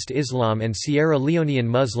speech against Islam and Sierra Leonean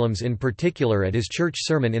Muslims in particular at his church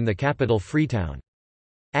sermon in the capital Freetown.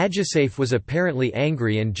 Ajisafe was apparently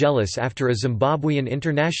angry and jealous after a Zimbabwean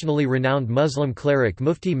internationally renowned Muslim cleric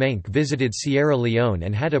Mufti Menk visited Sierra Leone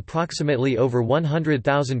and had approximately over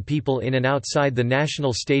 100,000 people in and outside the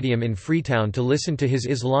National Stadium in Freetown to listen to his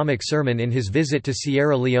Islamic sermon in his visit to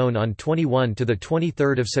Sierra Leone on 21 to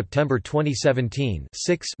 23 September 2017.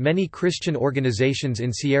 6. Many Christian organizations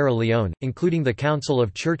in Sierra Leone, including the Council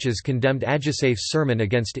of Churches, condemned Ajisafe's sermon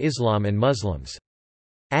against Islam and Muslims.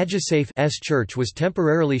 Adjusafe's church was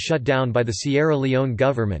temporarily shut down by the Sierra Leone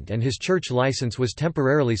government and his church license was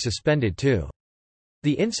temporarily suspended too.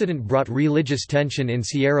 The incident brought religious tension in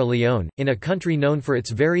Sierra Leone, in a country known for its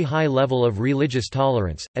very high level of religious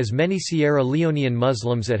tolerance, as many Sierra Leonean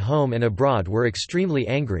Muslims at home and abroad were extremely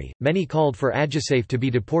angry. Many called for Adjusafe to be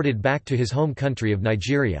deported back to his home country of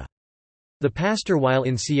Nigeria. The pastor, while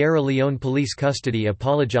in Sierra Leone police custody,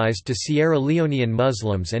 apologized to Sierra Leonean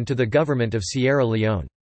Muslims and to the government of Sierra Leone.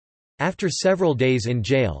 After several days in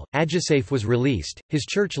jail, Adjusafe was released, his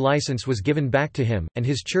church license was given back to him, and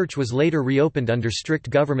his church was later reopened under strict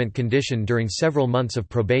government condition during several months of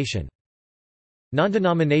probation.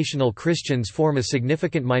 Non-denominational Christians form a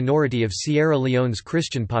significant minority of Sierra Leone's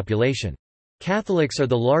Christian population. Catholics are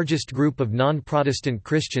the largest group of non-Protestant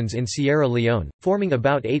Christians in Sierra Leone, forming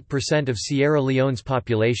about 8% of Sierra Leone's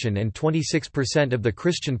population and 26% of the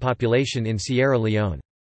Christian population in Sierra Leone.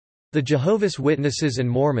 The Jehovah's Witnesses and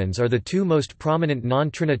Mormons are the two most prominent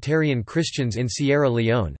non-Trinitarian Christians in Sierra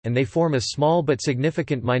Leone, and they form a small but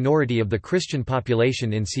significant minority of the Christian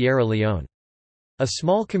population in Sierra Leone. A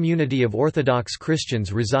small community of Orthodox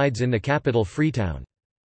Christians resides in the capital Freetown.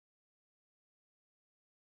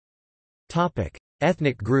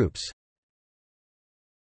 Ethnic groups.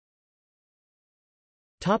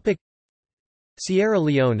 Sierra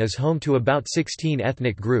Leone is home to about 16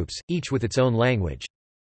 ethnic groups, each with its own language.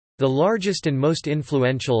 The largest and most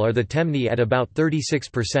influential are the Temne at about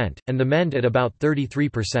 36%, and the Mende at about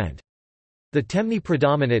 33%. The Temne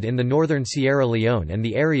predominate in the northern Sierra Leone and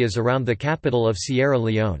the areas around the capital of Sierra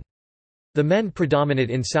Leone. The Mende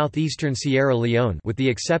predominate in southeastern Sierra Leone with the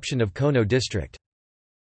exception of Kono district.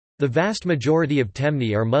 The vast majority of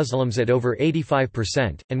Temne are Muslims at over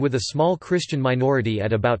 85%, and with a small Christian minority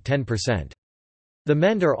at about 10%. The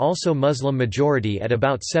Mende are also Muslim majority at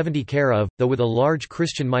about 70%, though with a large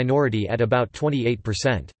Christian minority at about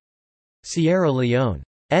 28%. Sierra Leone's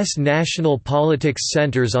national politics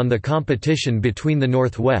centers on the competition between the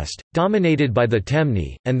northwest, dominated by the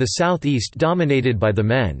Temne, and the southeast dominated by the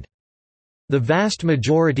Mende. The vast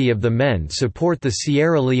majority of the Mende support the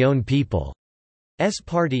Sierra Leone People's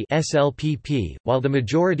Party (SLPP), while the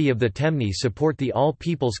majority of the Temne support the All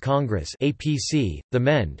People's Congress (APC). The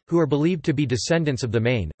Mende, who are believed to be descendants of the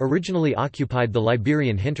Maine, originally occupied the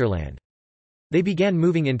Liberian hinterland. They began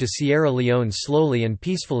moving into Sierra Leone slowly and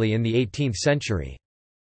peacefully in the 18th century.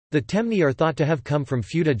 The Temne are thought to have come from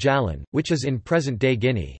Fouta Djallon, which is in present-day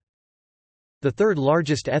Guinea. The third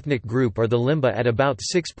largest ethnic group are the Limba at about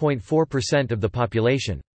 6.4% of the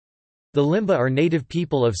population. The Limba are native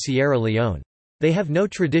people of Sierra Leone. They have no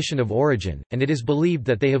tradition of origin, and it is believed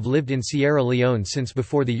that they have lived in Sierra Leone since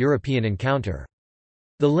before the European encounter.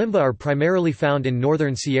 The Limba are primarily found in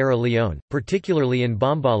northern Sierra Leone, particularly in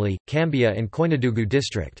Bombali, Cambia and Koinadugu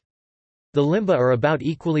district. The Limba are about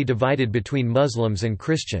equally divided between Muslims and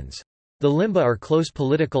Christians. The Limba are close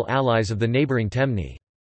political allies of the neighboring Temne.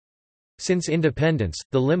 Since independence,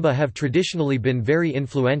 the Limba have traditionally been very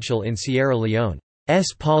influential in Sierra Leone's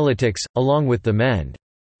politics, along with the Mende.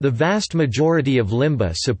 The vast majority of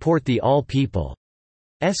Limba support the All People's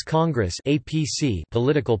Congress (APC)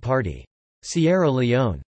 political party. Sierra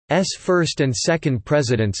Leone's first and second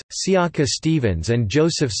presidents, Siaka Stevens and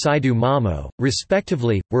Joseph Saidu Mamo,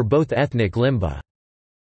 respectively, were both ethnic Limba.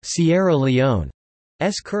 Sierra Leone's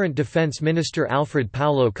current defense minister Alfred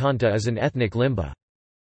Paulo Conta is an ethnic Limba.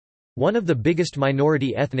 One of the biggest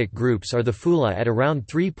minority ethnic groups are the Fula at around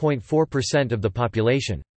 3.4% of the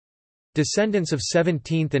population. Descendants of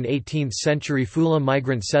 17th and 18th century Fula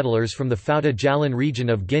migrant settlers from the Fouta Djallon region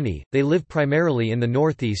of Guinea, they live primarily in the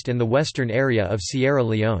northeast and the western area of Sierra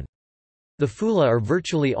Leone. The Fula are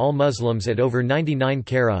virtually all Muslims at over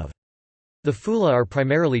 99%. The Fula are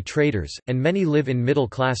primarily traders, and many live in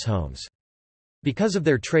middle-class homes. Because of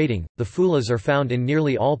their trading, the Fulas are found in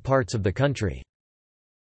nearly all parts of the country.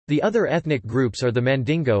 The other ethnic groups are the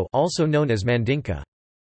Mandingo, also known as Mandinka.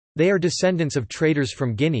 They are descendants of traders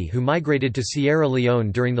from Guinea who migrated to Sierra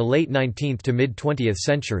Leone during the late 19th to mid-20th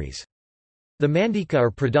centuries. The Mandinka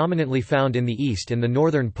are predominantly found in the east and the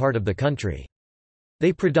northern part of the country.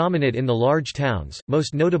 They predominate in the large towns,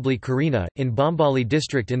 most notably Karina, in Bombali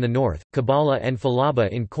district in the north, Kabala and Falaba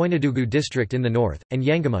in Koinadugu district in the north, and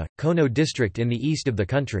Yangama, Kono district in the east of the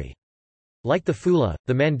country. Like the Fula,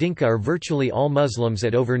 the Mandinka are virtually all Muslims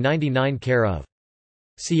at over 99%.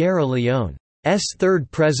 Sierra Leone third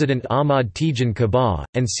president Ahmad Tijan Kaba,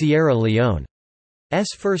 and Sierra Leone's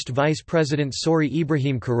first vice president Sori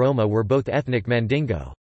Ibrahim Karoma were both ethnic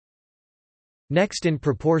Mandingo. Next in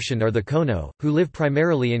proportion are the Kono, who live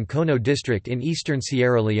primarily in Kono district in eastern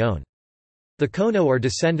Sierra Leone. The Kono are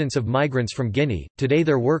descendants of migrants from Guinea. Today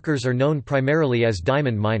their workers are known primarily as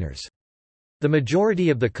diamond miners. The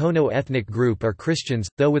majority of the Kono ethnic group are Christians,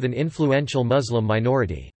 though with an influential Muslim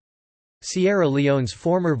minority. Sierra Leone's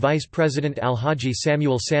former Vice President Alhaji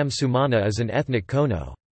Samuel Sam Sumana is an ethnic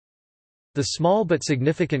Kono. The small but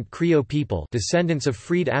significant Creole people, descendants of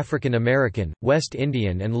freed African American, West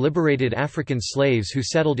Indian and liberated African slaves who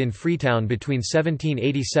settled in Freetown between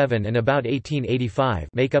 1787 and about 1885,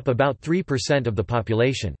 make up about 3% of the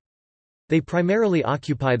population. They primarily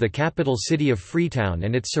occupy the capital city of Freetown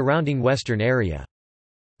and its surrounding western area.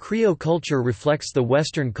 Creole culture reflects the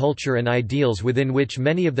Western culture and ideals within which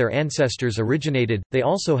many of their ancestors originated. They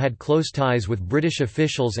also had close ties with British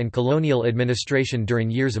officials and colonial administration during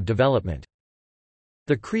years of development.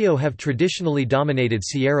 The Creole have traditionally dominated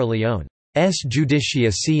Sierra Leone's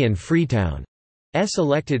Judicacy and Freetown's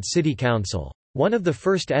elected city council. One of the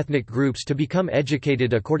first ethnic groups to become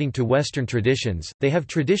educated according to Western traditions, they have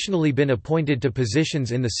traditionally been appointed to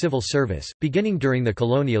positions in the civil service, beginning during the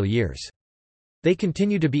colonial years. They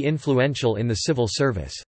continue to be influential in the civil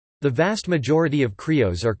service. The vast majority of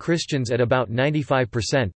Creoles are Christians at about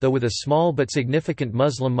 95%, though with a small but significant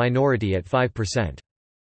Muslim minority at 5%.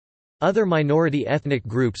 Other minority ethnic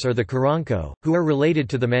groups are the Karanko, who are related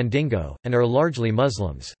to the Mandingo, and are largely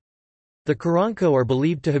Muslims. The Karanko are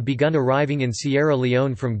believed to have begun arriving in Sierra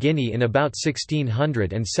Leone from Guinea in about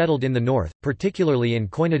 1600 and settled in the north, particularly in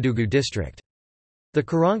Koinadugu district. The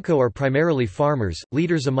Karanko are primarily farmers.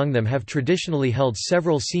 Leaders among them have traditionally held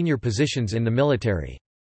several senior positions in the military.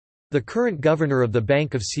 The current governor of the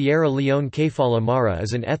Bank of Sierra Leone Kefala Mara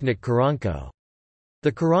is an ethnic Karanko.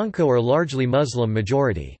 The Karanko are largely Muslim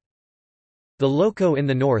majority. The Loko in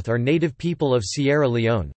the north are native people of Sierra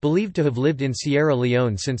Leone, believed to have lived in Sierra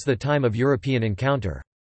Leone since the time of European encounter.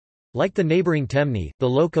 Like the neighboring Temne, the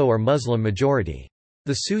Loko are Muslim majority.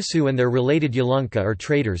 The Susu and their related Yalunka are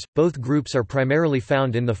traders. Both groups are primarily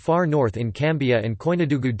found in the far north in Cambia and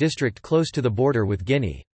Koinadugu district close to the border with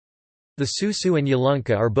Guinea. The Susu and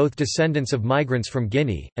Yalunka are both descendants of migrants from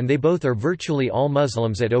Guinea, and they both are virtually all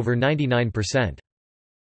Muslims at over 99%.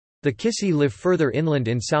 The Kissi live further inland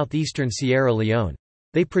in southeastern Sierra Leone.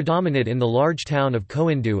 They predominate in the large town of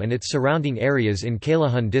Koindu and its surrounding areas in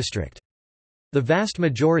Kalahun district. The vast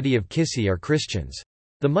majority of Kissi are Christians.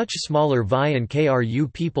 The much smaller Vai and Kru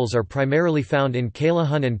peoples are primarily found in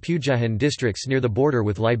Kalahun and Pujahan districts near the border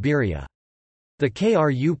with Liberia. The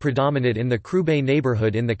Kru predominate in the Krube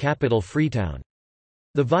neighborhood in the capital Freetown.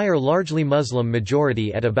 The Vai are largely Muslim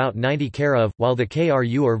majority at about 90 Kru, while the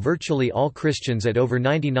Kru are virtually all Christians at over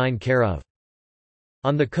 99 Kru.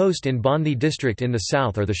 On the coast in Bondhi district in the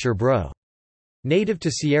south are the Sherbro. Native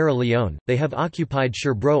to Sierra Leone, they have occupied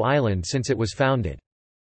Sherbro Island since it was founded.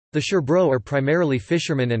 The Sherbro are primarily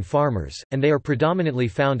fishermen and farmers, and they are predominantly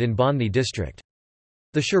found in Bondhi district.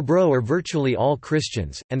 The Sherbro are virtually all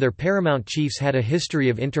Christians, and their paramount chiefs had a history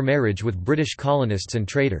of intermarriage with British colonists and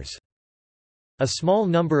traders. A small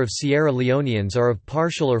number of Sierra Leoneans are of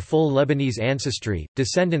partial or full Lebanese ancestry,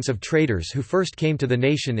 descendants of traders who first came to the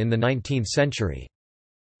nation in the 19th century.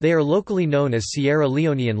 They are locally known as Sierra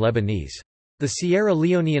Leonean Lebanese. The Sierra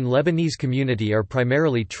Leonean Lebanese community are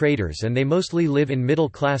primarily traders and they mostly live in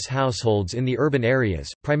middle-class households in the urban areas,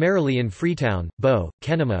 primarily in Freetown, Bo,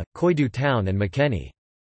 Kenema, Koidu Town and Makeni.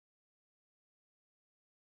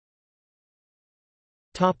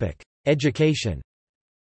 Education.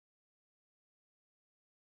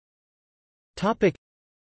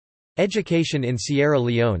 Education in Sierra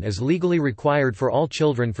Leone is legally required for all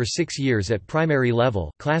children for 6 years at primary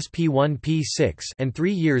level class P1-P6 and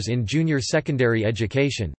 3 years in junior secondary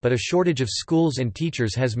education, but a shortage of schools and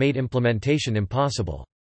teachers has made implementation impossible.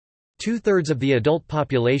 2/3 of the adult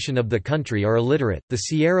population of the country are illiterate. The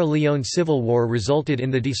Sierra Leone Civil War resulted in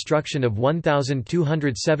the destruction of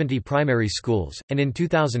 1,270 primary schools, and in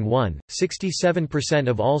 2001, 67%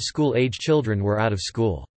 of all school-age children were out of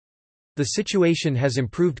school. The situation has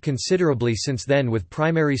improved considerably since then, with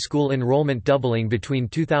primary school enrollment doubling between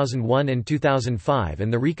 2001 and 2005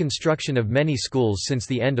 and the reconstruction of many schools since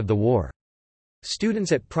the end of the war.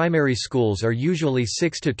 Students at primary schools are usually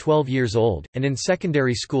 6 to 12 years old, and in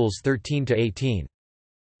secondary schools 13 to 18.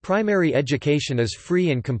 Primary education is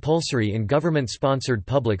free and compulsory in government-sponsored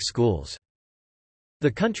public schools. The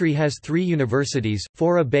country has 3 universities: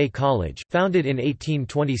 Fora Bay College, founded in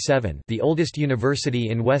 1827, the oldest university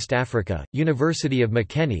in West Africa; University of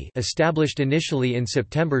Makeni, established initially in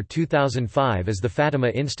September 2005 as the Fatima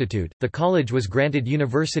Institute. The college was granted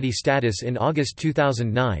university status in August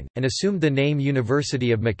 2009 and assumed the name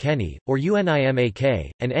University of Makeni or UNIMAK,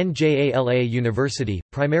 and Njala University,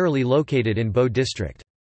 primarily located in Bo district.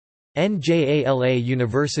 NJALA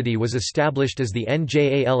University was established as the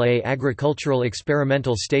NJALA Agricultural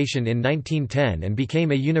Experimental Station in 1910 and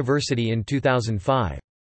became a university in 2005.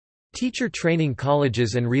 Teacher training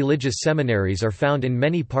colleges and religious seminaries are found in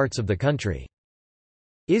many parts of the country.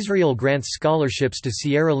 Israel grants scholarships to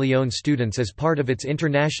Sierra Leone students as part of its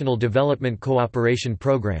International Development Cooperation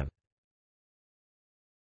Program.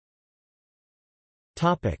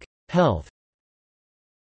 Health.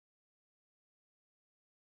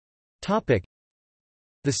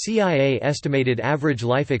 The CIA estimated average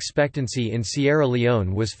life expectancy in Sierra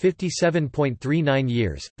Leone was 57.39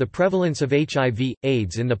 years. The prevalence of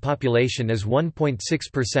HIV/AIDS in the population is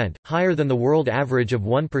 1.6%, higher than the world average of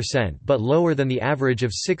 1% but lower than the average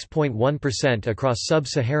of 6.1% across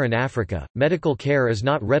sub-Saharan Africa. Medical care is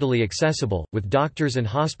not readily accessible, with doctors and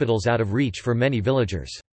hospitals out of reach for many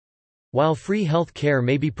villagers. While free health care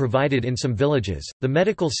may be provided in some villages, the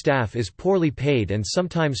medical staff is poorly paid and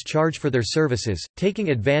sometimes charge for their services, taking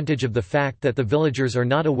advantage of the fact that the villagers are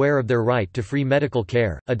not aware of their right to free medical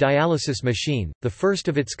care. A dialysis machine, the first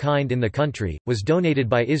of its kind in the country, was donated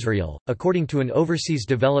by Israel. According to an Overseas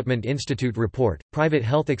Development Institute report, private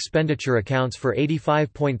health expenditure accounts for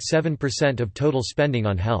 85.7% of total spending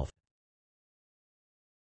on health.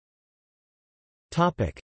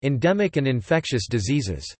 Topic: Endemic and infectious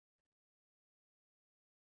diseases.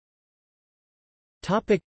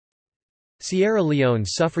 Sierra Leone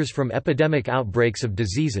suffers from epidemic outbreaks of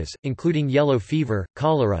diseases, including yellow fever,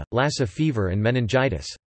 cholera, Lassa fever and meningitis.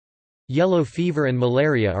 Yellow fever and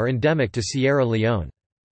malaria are endemic to Sierra Leone.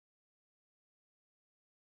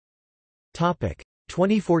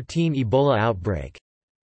 2014 Ebola outbreak.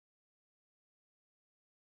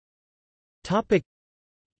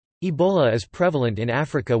 Ebola is prevalent in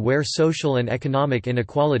Africa where social and economic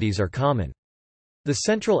inequalities are common. The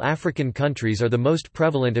Central African countries are the most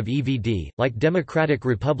prevalent of EVD, like Democratic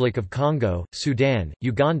Republic of Congo, Sudan,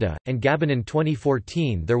 Uganda, and Gabon. In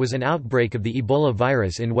 2014 there was an outbreak of the Ebola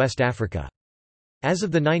virus in West Africa. As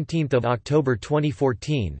of 19 October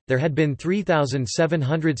 2014, there had been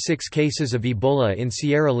 3,706 cases of Ebola in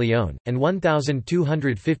Sierra Leone, and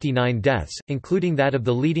 1,259 deaths, including that of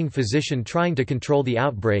the leading physician trying to control the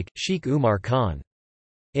outbreak, Sheikh Umar Khan.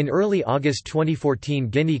 In early August 2014,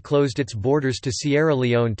 Guinea closed its borders to Sierra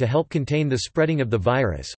Leone to help contain the spreading of the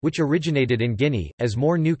virus, which originated in Guinea, as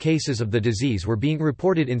more new cases of the disease were being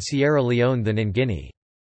reported in Sierra Leone than in Guinea.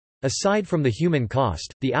 Aside from the human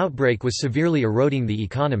cost, the outbreak was severely eroding the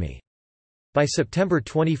economy. By September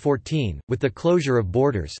 2014, with the closure of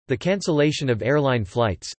borders, the cancellation of airline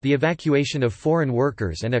flights, the evacuation of foreign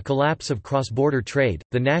workers and a collapse of cross-border trade,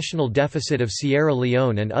 the national deficit of Sierra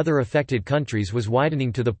Leone and other affected countries was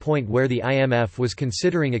widening to the point where the IMF was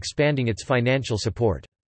considering expanding its financial support.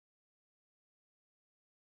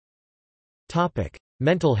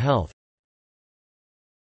 Mental health.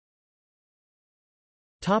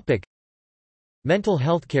 Mental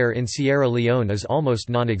health care in Sierra Leone is almost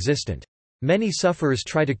non-existent. Many sufferers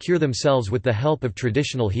try to cure themselves with the help of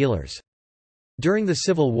traditional healers. During the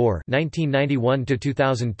Civil War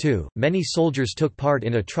 1991–2002, many soldiers took part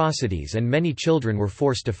in atrocities and many children were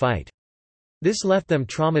forced to fight. This left them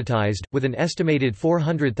traumatized, with an estimated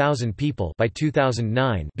 400,000 people by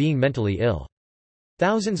 2009 being mentally ill.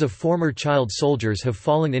 Thousands of former child soldiers have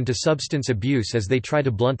fallen into substance abuse as they try to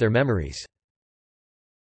blunt their memories.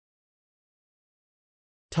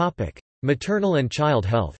 Maternal and child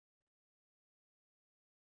health.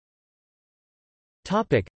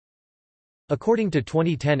 According to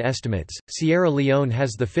 2010 estimates, Sierra Leone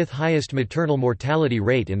has the fifth highest maternal mortality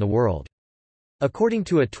rate in the world. According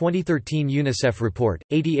to a 2013 UNICEF report,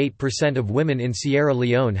 88% of women in Sierra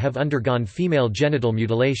Leone have undergone female genital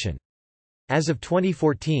mutilation. As of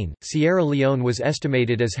 2014, Sierra Leone was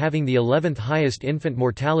estimated as having the 11th highest infant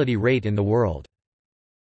mortality rate in the world.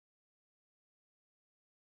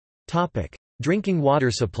 Drinking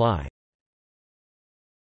water supply.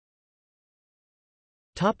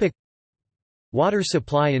 Water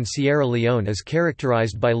supply in Sierra Leone is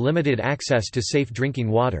characterized by limited access to safe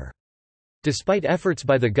drinking water. Despite efforts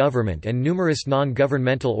by the government and numerous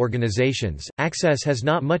non-governmental organizations, access has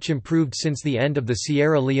not much improved since the end of the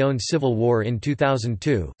Sierra Leone Civil War in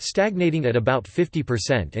 2002, stagnating at about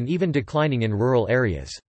 50% and even declining in rural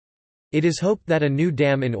areas. It is hoped that a new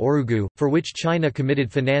dam in Orugu, for which China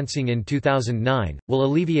committed financing in 2009, will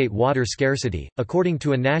alleviate water scarcity. According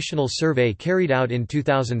to a national survey carried out in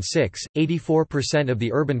 2006, 84% of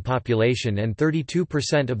the urban population and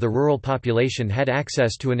 32% of the rural population had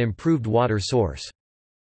access to an improved water source.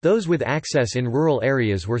 Those with access in rural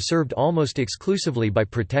areas were served almost exclusively by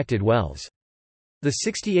protected wells. The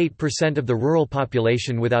 68% of the rural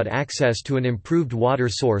population without access to an improved water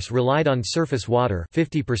source relied on surface water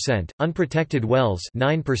 50%, unprotected wells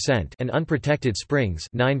 9%, and unprotected springs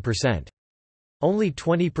 9%. Only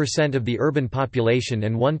 20% of the urban population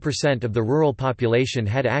and 1% of the rural population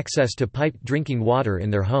had access to piped drinking water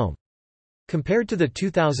in their home. Compared to the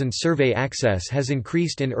 2000 survey, access has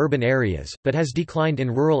increased in urban areas, but has declined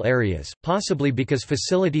in rural areas, possibly because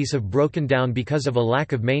facilities have broken down because of a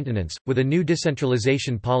lack of maintenance. With a new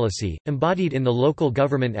decentralization policy, embodied in the Local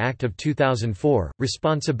Government Act of 2004,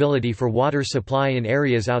 responsibility for water supply in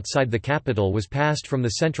areas outside the capital was passed from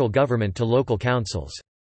the central government to local councils.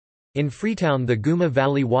 In Freetown, the Gooma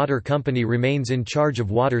Valley Water Company remains in charge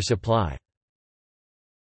of water supply.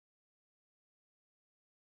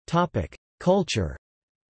 Culture.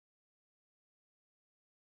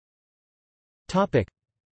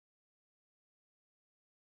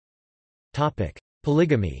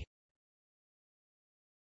 Polygamy.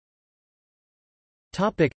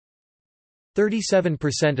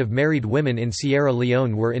 37% of married women in Sierra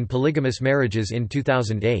Leone were in polygamous marriages in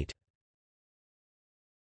 2008.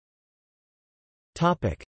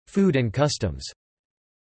 Food and customs.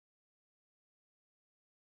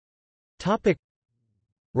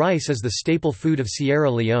 Rice is the staple food of Sierra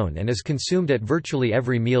Leone and is consumed at virtually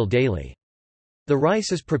every meal daily. The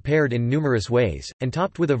rice is prepared in numerous ways, and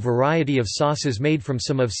topped with a variety of sauces made from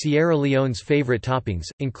some of Sierra Leone's favorite toppings,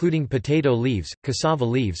 including potato leaves, cassava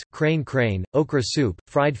leaves, crane, okra soup,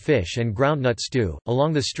 fried fish and groundnut stew.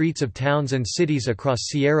 Along the streets of towns and cities across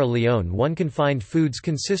Sierra Leone one can find foods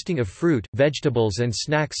consisting of fruit, vegetables and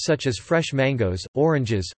snacks such as fresh mangoes,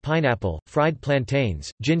 oranges, pineapple, fried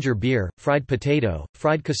plantains, ginger beer, fried potato,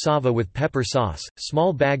 fried cassava with pepper sauce,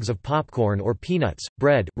 small bags of popcorn or peanuts,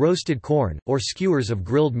 bread, roasted corn, or skewers of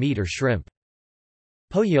grilled meat or shrimp.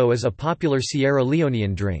 Pollo is a popular Sierra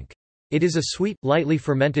Leonean drink. It is a sweet, lightly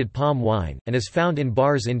fermented palm wine, and is found in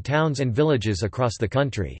bars in towns and villages across the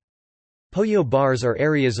country. Pollo bars are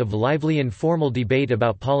areas of lively informal debate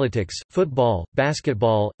about politics, football,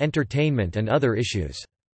 basketball, entertainment and other issues.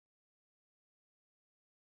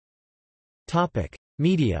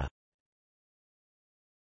 Media.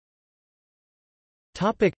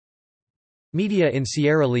 Media in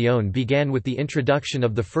Sierra Leone began with the introduction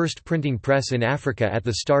of the first printing press in Africa at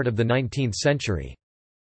the start of the 19th century.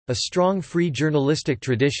 A strong free journalistic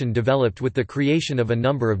tradition developed with the creation of a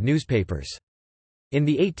number of newspapers. In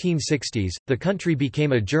the 1860s, the country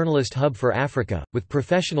became a journalist hub for Africa, with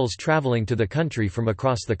professionals traveling to the country from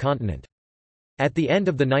across the continent. At the end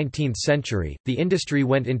of the 19th century, the industry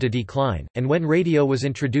went into decline, and when radio was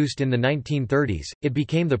introduced in the 1930s, it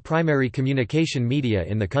became the primary communication media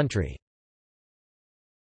in the country.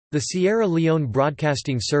 The Sierra Leone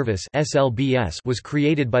Broadcasting Service (SLBS) was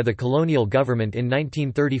created by the colonial government in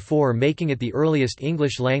 1934, making it the earliest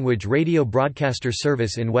English-language radio broadcaster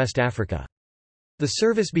service in West Africa. The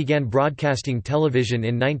service began broadcasting television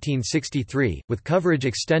in 1963, with coverage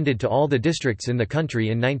extended to all the districts in the country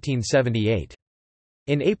in 1978.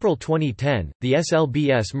 In April 2010, the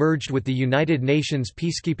SLBS merged with the United Nations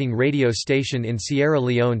peacekeeping radio station in Sierra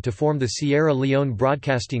Leone to form the Sierra Leone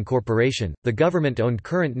Broadcasting Corporation, the government-owned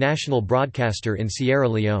current national broadcaster in Sierra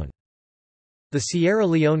Leone. The Sierra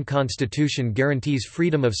Leone Constitution guarantees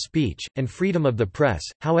freedom of speech, and freedom of the press,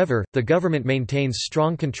 however, the government maintains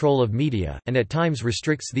strong control of media, and at times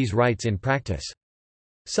restricts these rights in practice.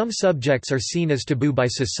 Some subjects are seen as taboo by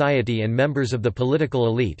society and members of the political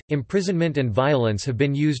elite. Imprisonment and violence have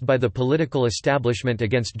been used by the political establishment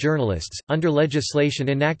against journalists. Under legislation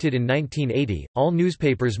enacted in 1980, all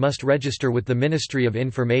newspapers must register with the Ministry of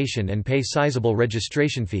Information and pay sizable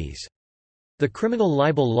registration fees. The criminal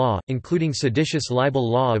libel law, including seditious libel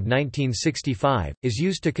law of 1965, is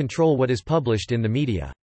used to control what is published in the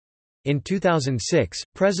media. In 2006,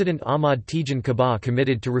 President Ahmad Tijan Kaba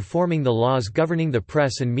committed to reforming the laws governing the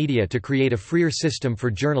press and media to create a freer system for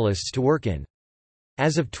journalists to work in.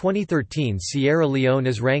 As of 2013, Sierra Leone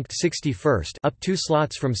is ranked 61st, up 2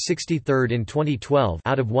 slots from 63rd in 2012,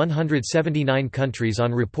 out of 179 countries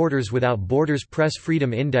on Reporters Without Borders Press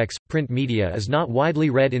Freedom Index. Print media is not widely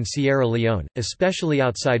read in Sierra Leone, especially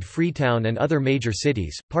outside Freetown and other major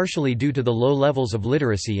cities, partially due to the low levels of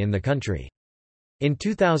literacy in the country. In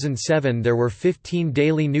 2007 there were 15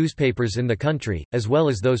 daily newspapers in the country, as well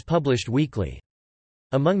as those published weekly.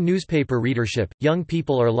 Among newspaper readership, young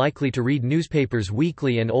people are likely to read newspapers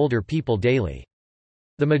weekly and older people daily.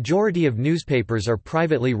 The majority of newspapers are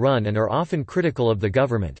privately run and are often critical of the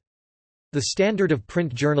government. The standard of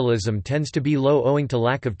print journalism tends to be low owing to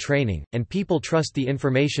lack of training, and people trust the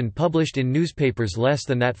information published in newspapers less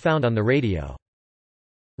than that found on the radio.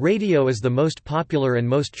 Radio is the most popular and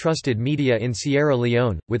most trusted media in Sierra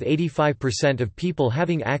Leone, with 85% of people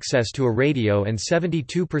having access to a radio and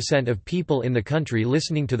 72% of people in the country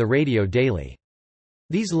listening to the radio daily.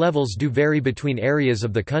 These levels do vary between areas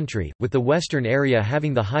of the country, with the western area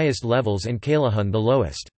having the highest levels and Calahun the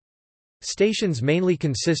lowest. Stations mainly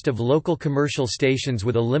consist of local commercial stations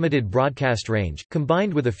with a limited broadcast range,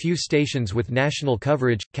 combined with a few stations with national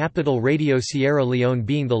coverage, Capital Radio Sierra Leone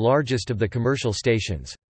being the largest of the commercial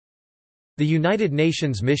stations. The United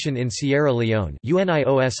Nations Mission in Sierra Leone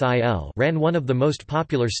ran one of the most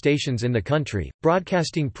popular stations in the country,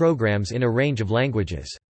 broadcasting programs in a range of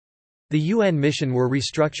languages. The UN mission were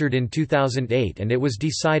restructured in 2008 and it was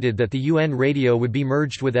decided that the UN radio would be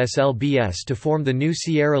merged with SLBS to form the new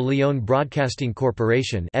Sierra Leone Broadcasting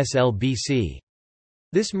Corporation (SLBC).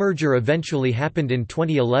 This merger eventually happened in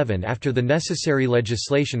 2011 after the necessary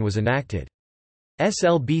legislation was enacted.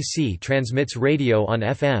 SLBC transmits radio on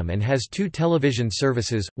FM and has two television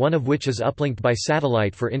services, one of which is uplinked by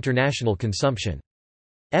satellite for international consumption.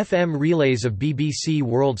 FM relays of BBC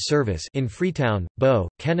World Service in Freetown, Bo,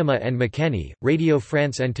 Kenema and Makeni, Radio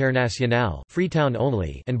France Internationale Freetown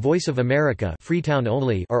only, and Voice of America Freetown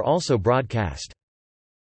only are also broadcast.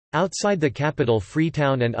 Outside the capital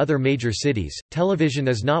Freetown and other major cities, television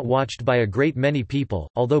is not watched by a great many people,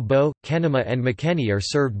 although Bo, Kenema and Makeni are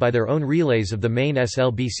served by their own relays of the main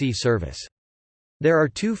SLBC service. There are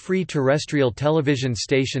two free terrestrial television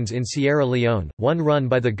stations in Sierra Leone, one run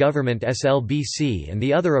by the government SLBC and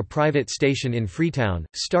the other a private station in Freetown,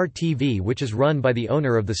 Star TV, which is run by the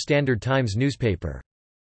owner of the Standard Times newspaper.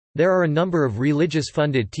 There are a number of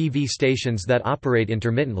religious-funded TV stations that operate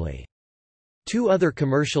intermittently. Two other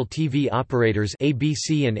commercial TV operators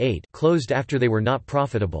ABC and 8 closed after they were not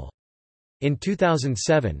profitable. In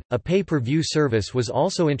 2007, a pay-per-view service was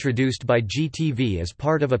also introduced by GTV as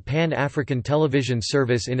part of a Pan-African television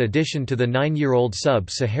service in addition to the 9-year-old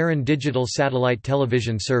Sub-Saharan Digital Satellite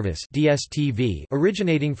Television Service (DSTV)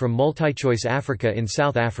 originating from MultiChoice Africa in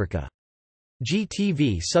South Africa.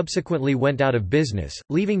 GTV subsequently went out of business,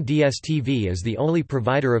 leaving DSTV as the only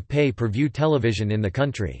provider of pay-per-view television in the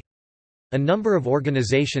country. A number of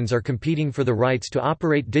organizations are competing for the rights to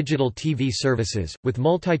operate digital TV services, with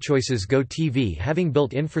MultiChoice's Go TV having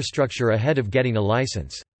built infrastructure ahead of getting a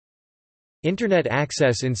license. Internet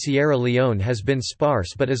access in Sierra Leone has been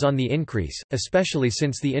sparse but is on the increase, especially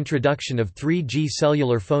since the introduction of 3G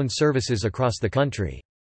cellular phone services across the country.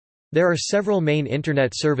 There are several main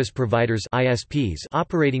Internet service providers (ISPs)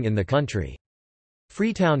 operating in the country.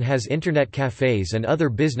 Freetown has Internet cafes and other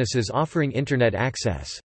businesses offering Internet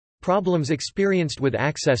access. Problems experienced with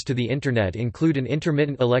access to the Internet include an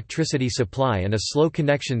intermittent electricity supply and a slow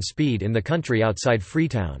connection speed in the country outside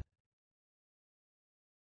Freetown.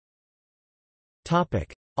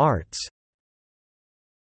 Arts.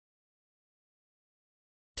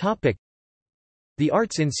 The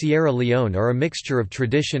arts in Sierra Leone are a mixture of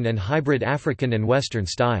tradition and hybrid African and Western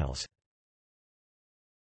styles.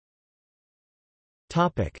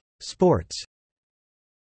 Sports.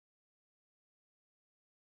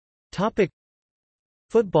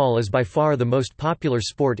 Football is by far the most popular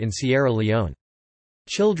sport in Sierra Leone.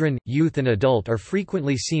 Children, youth and adult are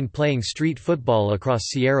frequently seen playing street football across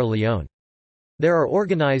Sierra Leone. There are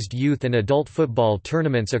organized youth and adult football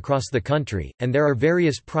tournaments across the country, and there are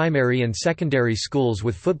various primary and secondary schools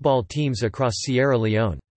with football teams across Sierra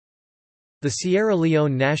Leone. The Sierra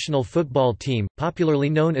Leone national football team, popularly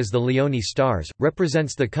known as the Leone Stars,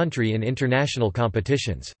 represents the country in international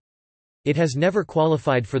competitions. It has never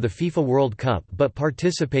qualified for the FIFA World Cup but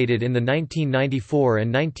participated in the 1994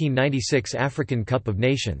 and 1996 African Cup of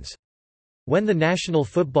Nations. When the national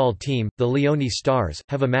football team, the Leone Stars,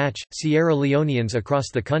 have a match, Sierra Leoneans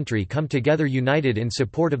across the country come together united in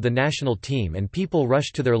support of the national team and people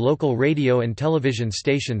rush to their local radio and television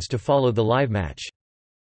stations to follow the live match.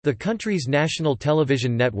 The country's national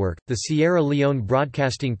television network, the Sierra Leone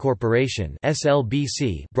Broadcasting Corporation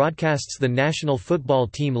 (SLBC), broadcasts the national football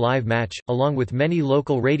team live match, along with many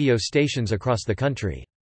local radio stations across the country.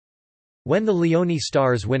 When the Leone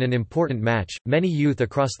Stars win an important match, many youth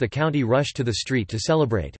across the county rush to the street to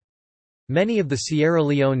celebrate. Many of the Sierra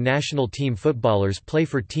Leone national team footballers play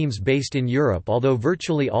for teams based in Europe, although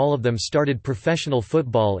virtually all of them started professional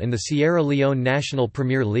football in the Sierra Leone National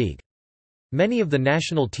Premier League. Many of the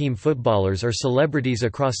national team footballers are celebrities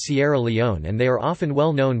across Sierra Leone and they are often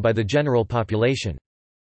well known by the general population.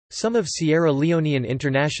 Some of Sierra Leonean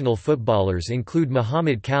international footballers include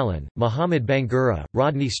Mohamed Kalin, Mohamed Bangura,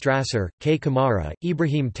 Rodney Strasser, Kay Kamara,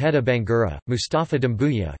 Ibrahim Teta Bangura, Mustafa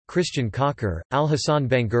Dambuya, Christian Cocker, Al-Hassan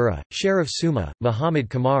Bangura, Sheriff Suma, Mohamed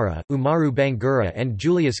Kamara, Umaru Bangura and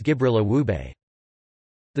Julius Gibrila Wube.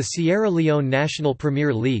 The Sierra Leone National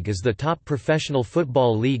Premier League is the top professional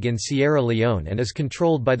football league in Sierra Leone and is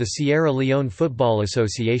controlled by the Sierra Leone Football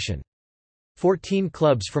Association. 14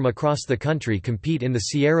 clubs from across the country compete in the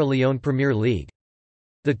Sierra Leone Premier League.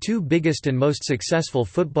 The two biggest and most successful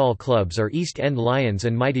football clubs are East End Lions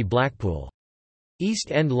and Mighty Blackpool.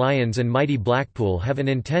 East End Lions and Mighty Blackpool have an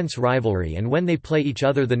intense rivalry, and when they play each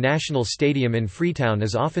other the National Stadium in Freetown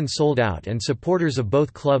is often sold out and supporters of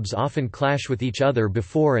both clubs often clash with each other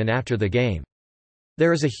before and after the game.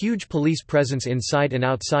 There is a huge police presence inside and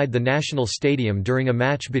outside the National Stadium during a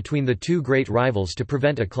match between the two great rivals to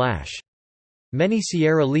prevent a clash. Many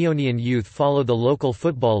Sierra Leonean youth follow the local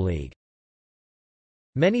football league.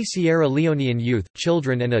 Many Sierra Leonean youth,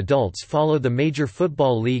 children and adults follow the major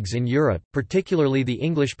football leagues in Europe, particularly the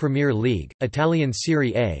English Premier League, Italian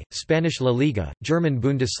Serie A, Spanish La Liga, German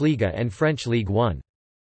Bundesliga and French Ligue 1.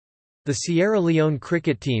 The Sierra Leone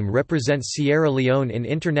cricket team represents Sierra Leone in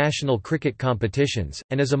international cricket competitions,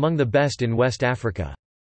 and is among the best in West Africa.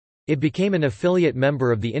 It became an affiliate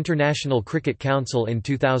member of the International Cricket Council in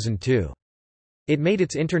 2002. It made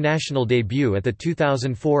its international debut at the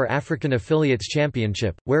 2004 African Affiliates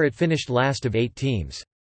Championship, where it finished last of 8 teams.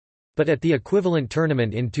 But at the equivalent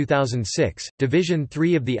tournament in 2006, Division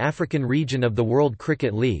 3 of the African region of the World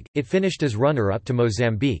Cricket League, it finished as runner-up to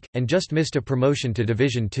Mozambique, and just missed a promotion to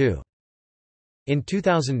Division 2. In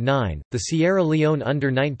 2009, the Sierra Leone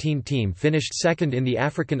Under-19 team finished second in the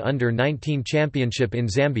African Under-19 Championship in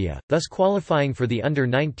Zambia, thus qualifying for the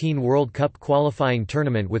Under-19 World Cup qualifying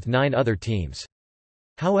tournament with 9 other teams.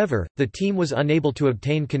 However, the team was unable to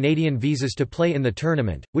obtain Canadian visas to play in the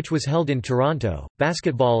tournament, which was held in Toronto.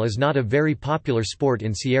 Basketball is not a very popular sport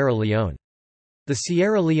in Sierra Leone. The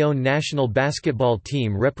Sierra Leone national basketball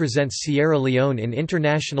team represents Sierra Leone in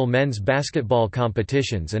international men's basketball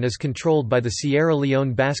competitions and is controlled by the Sierra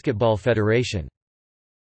Leone Basketball Federation.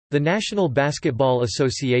 The National Basketball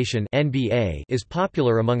Association (NBA) is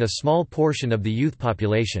popular among a small portion of the youth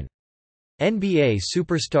population. NBA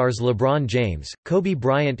superstars LeBron James, Kobe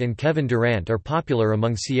Bryant and Kevin Durant are popular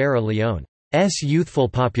among Sierra Leone's youthful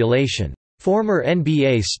population. Former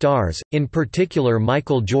NBA stars, in particular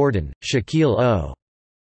Michael Jordan, Shaquille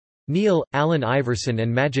O'Neal, Allen Iverson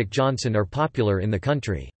and Magic Johnson are popular in the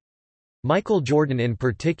country. Michael Jordan in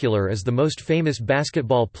particular is the most famous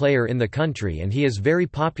basketball player in the country and he is very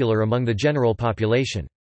popular among the general population.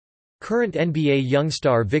 Current NBA young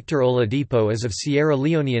star Victor Oladipo is of Sierra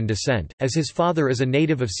Leonean descent, as his father is a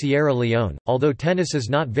native of Sierra Leone. Although tennis is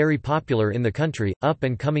not very popular in the country,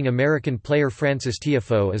 up-and-coming American player Francis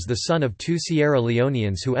Tiafoe is the son of 2 Sierra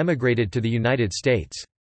Leoneans who emigrated to the United States.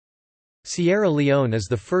 Sierra Leone is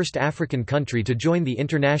the first African country to join the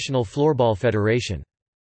International Floorball Federation.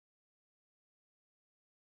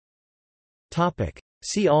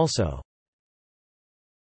 See also: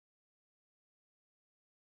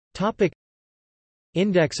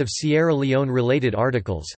 Index of Sierra Leone-related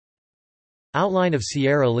articles, Outline of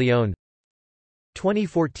Sierra Leone,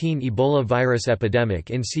 2014 Ebola virus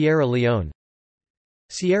epidemic in Sierra Leone,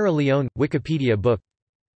 Sierra Leone – Wikipedia book.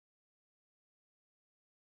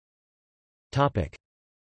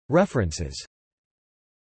 References.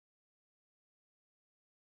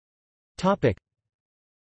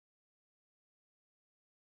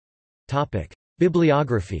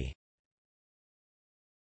 Bibliography.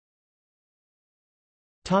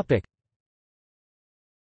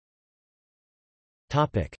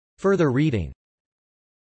 Further reading.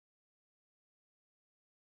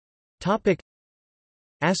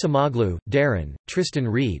 Asimoglu, Darren, Tristan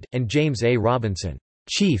Reed, and James A. Robinson.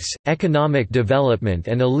 Chiefs, Economic Development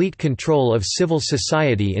and Elite Control of Civil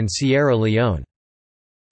Society in Sierra Leone.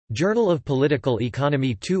 Journal of Political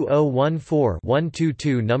Economy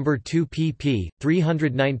 2014-122 No. 2 pp.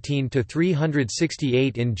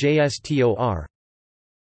 319–368 in JSTOR.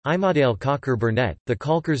 Imadael Cocker Burnett, The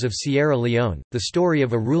Calkers of Sierra Leone, The Story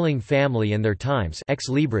of a Ruling Family and Their Times Ex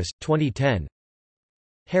Libris, 2010.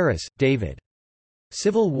 Harris, David.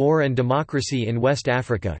 Civil War and Democracy in West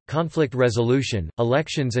Africa, Conflict Resolution,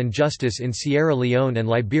 Elections and Justice in Sierra Leone and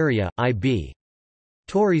Liberia, I.B.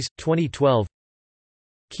 Tauris, 2012.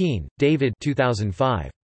 Keane, David 2005.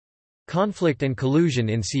 Conflict and Collusion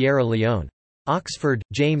in Sierra Leone. Oxford,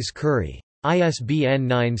 James Curry. ISBN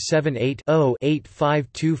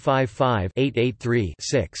 978-0-85255-883-6.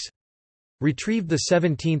 Retrieved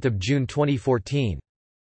 17 June 2014.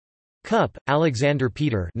 Cupp, Alexander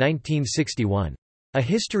Peter 1961. A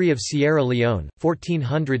History of Sierra Leone,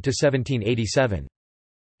 1400–1787.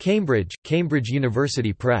 Cambridge, Cambridge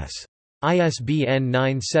University Press. ISBN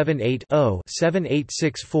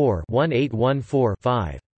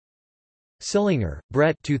 978-0-7864-1814-5. Sillinger,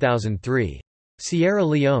 Brett 2003. Sierra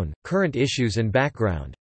Leone, Current Issues and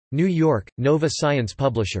Background. New York, Nova Science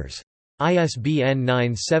Publishers. ISBN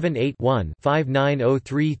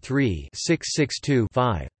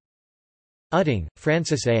 978-1-59033-662-5. Utting,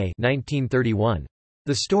 Francis A. 1931.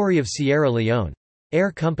 The Story of Sierra Leone.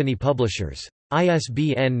 Air Company Publishers.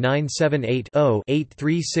 ISBN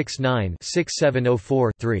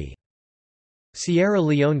 978-0-8369-6704-3. Sierra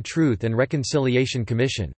Leone Truth and Reconciliation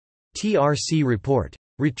Commission. TRC Report.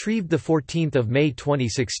 Retrieved 14 May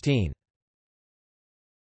 2016.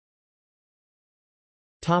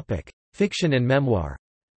 Fiction and memoir.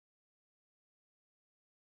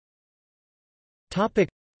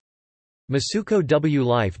 Masuko W.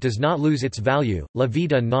 Life Does Not Lose Its Value, La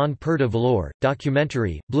Vida Non Perda Valor,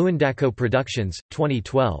 documentary, Bluendaco Productions,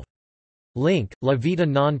 2012. Link, La Vida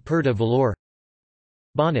Non Perda Valor.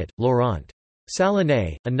 Bonnet, Laurent.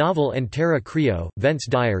 Salonet, A Novel en Terra Creo, Vents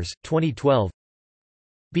Dyers, 2012.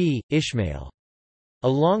 B. Ishmael. A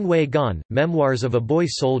Long Way Gone, Memoirs of a Boy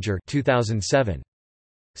Soldier, 2007.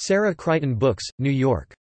 Sarah Crichton Books, New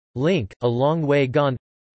York. Link, A Long Way Gone.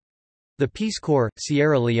 The Peace Corps,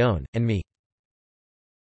 Sierra Leone, and Me.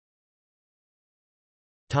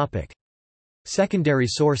 Secondary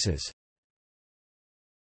sources.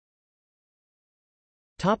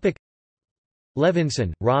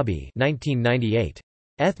 Levinson, Robbie 1998.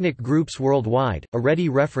 Ethnic Groups Worldwide, a Ready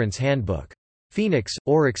Reference Handbook. Phoenix,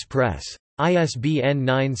 Oryx Press. ISBN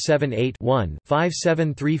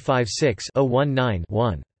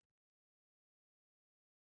 978-1-57356-019-1.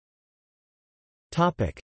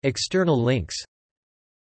 External links.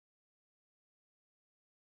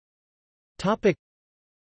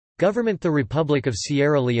 Government. The Republic of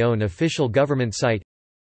Sierra Leone official government site.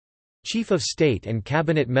 Chief of State and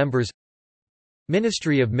Cabinet members.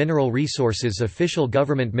 Ministry of Mineral Resources official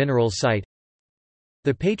government minerals site.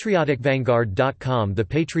 ThePatrioticVanguard.com. The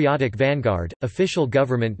Patriotic Vanguard, official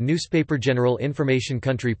government newspaper. General information.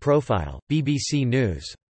 Country profile, BBC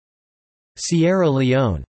News. Sierra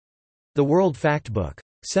Leone. The World Factbook.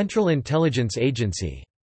 Central Intelligence Agency.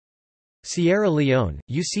 Sierra Leone,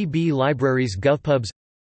 UCB Libraries. GovPubs.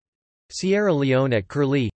 Sierra Leone at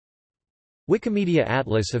Curlie. Wikimedia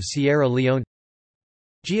Atlas of Sierra Leone.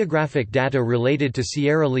 Geographic data related to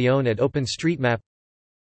Sierra Leone at OpenStreetMap.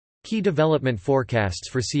 Key development forecasts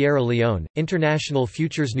for Sierra Leone, International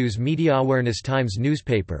Futures News Media Awareness Times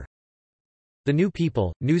newspaper. The New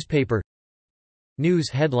People, newspaper. News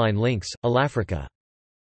headline links, Alafrica.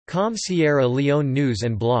 Sierra Leone News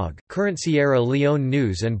and Blog, current Sierra Leone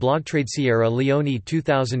News and Blog. Trade Sierra Leone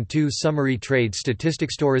 2002 Summary Trade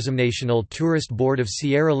Statistics. Tourism. National Tourist Board of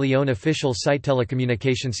Sierra Leone official site.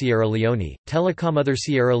 Telecommunication. Sierra Leone, Telecom. Other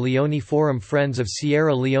Sierra Leone Forum. Friends of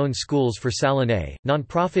Sierra Leone Schools for Salonet,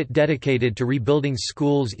 non-profit dedicated to rebuilding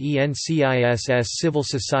schools. ENCISS Civil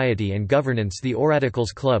Society and Governance. The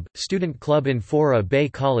Oradicals Club, Student Club in Fora Bay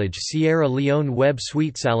College. Sierra Leone Web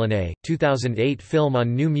Suite. Salonet, 2008 Film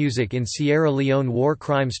on New Music in Sierra Leone. War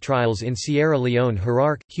Crimes Trials in Sierra Leone.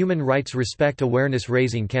 Hierarch, Human Rights Respect Awareness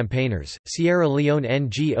Raising Campaigners, Sierra Leone.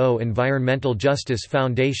 NGO Environmental Justice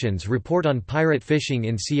Foundations report on pirate fishing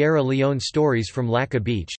in Sierra Leone. Stories from Laka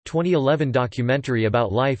Beach, 2011 documentary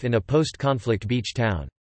about life in a post-conflict beach town.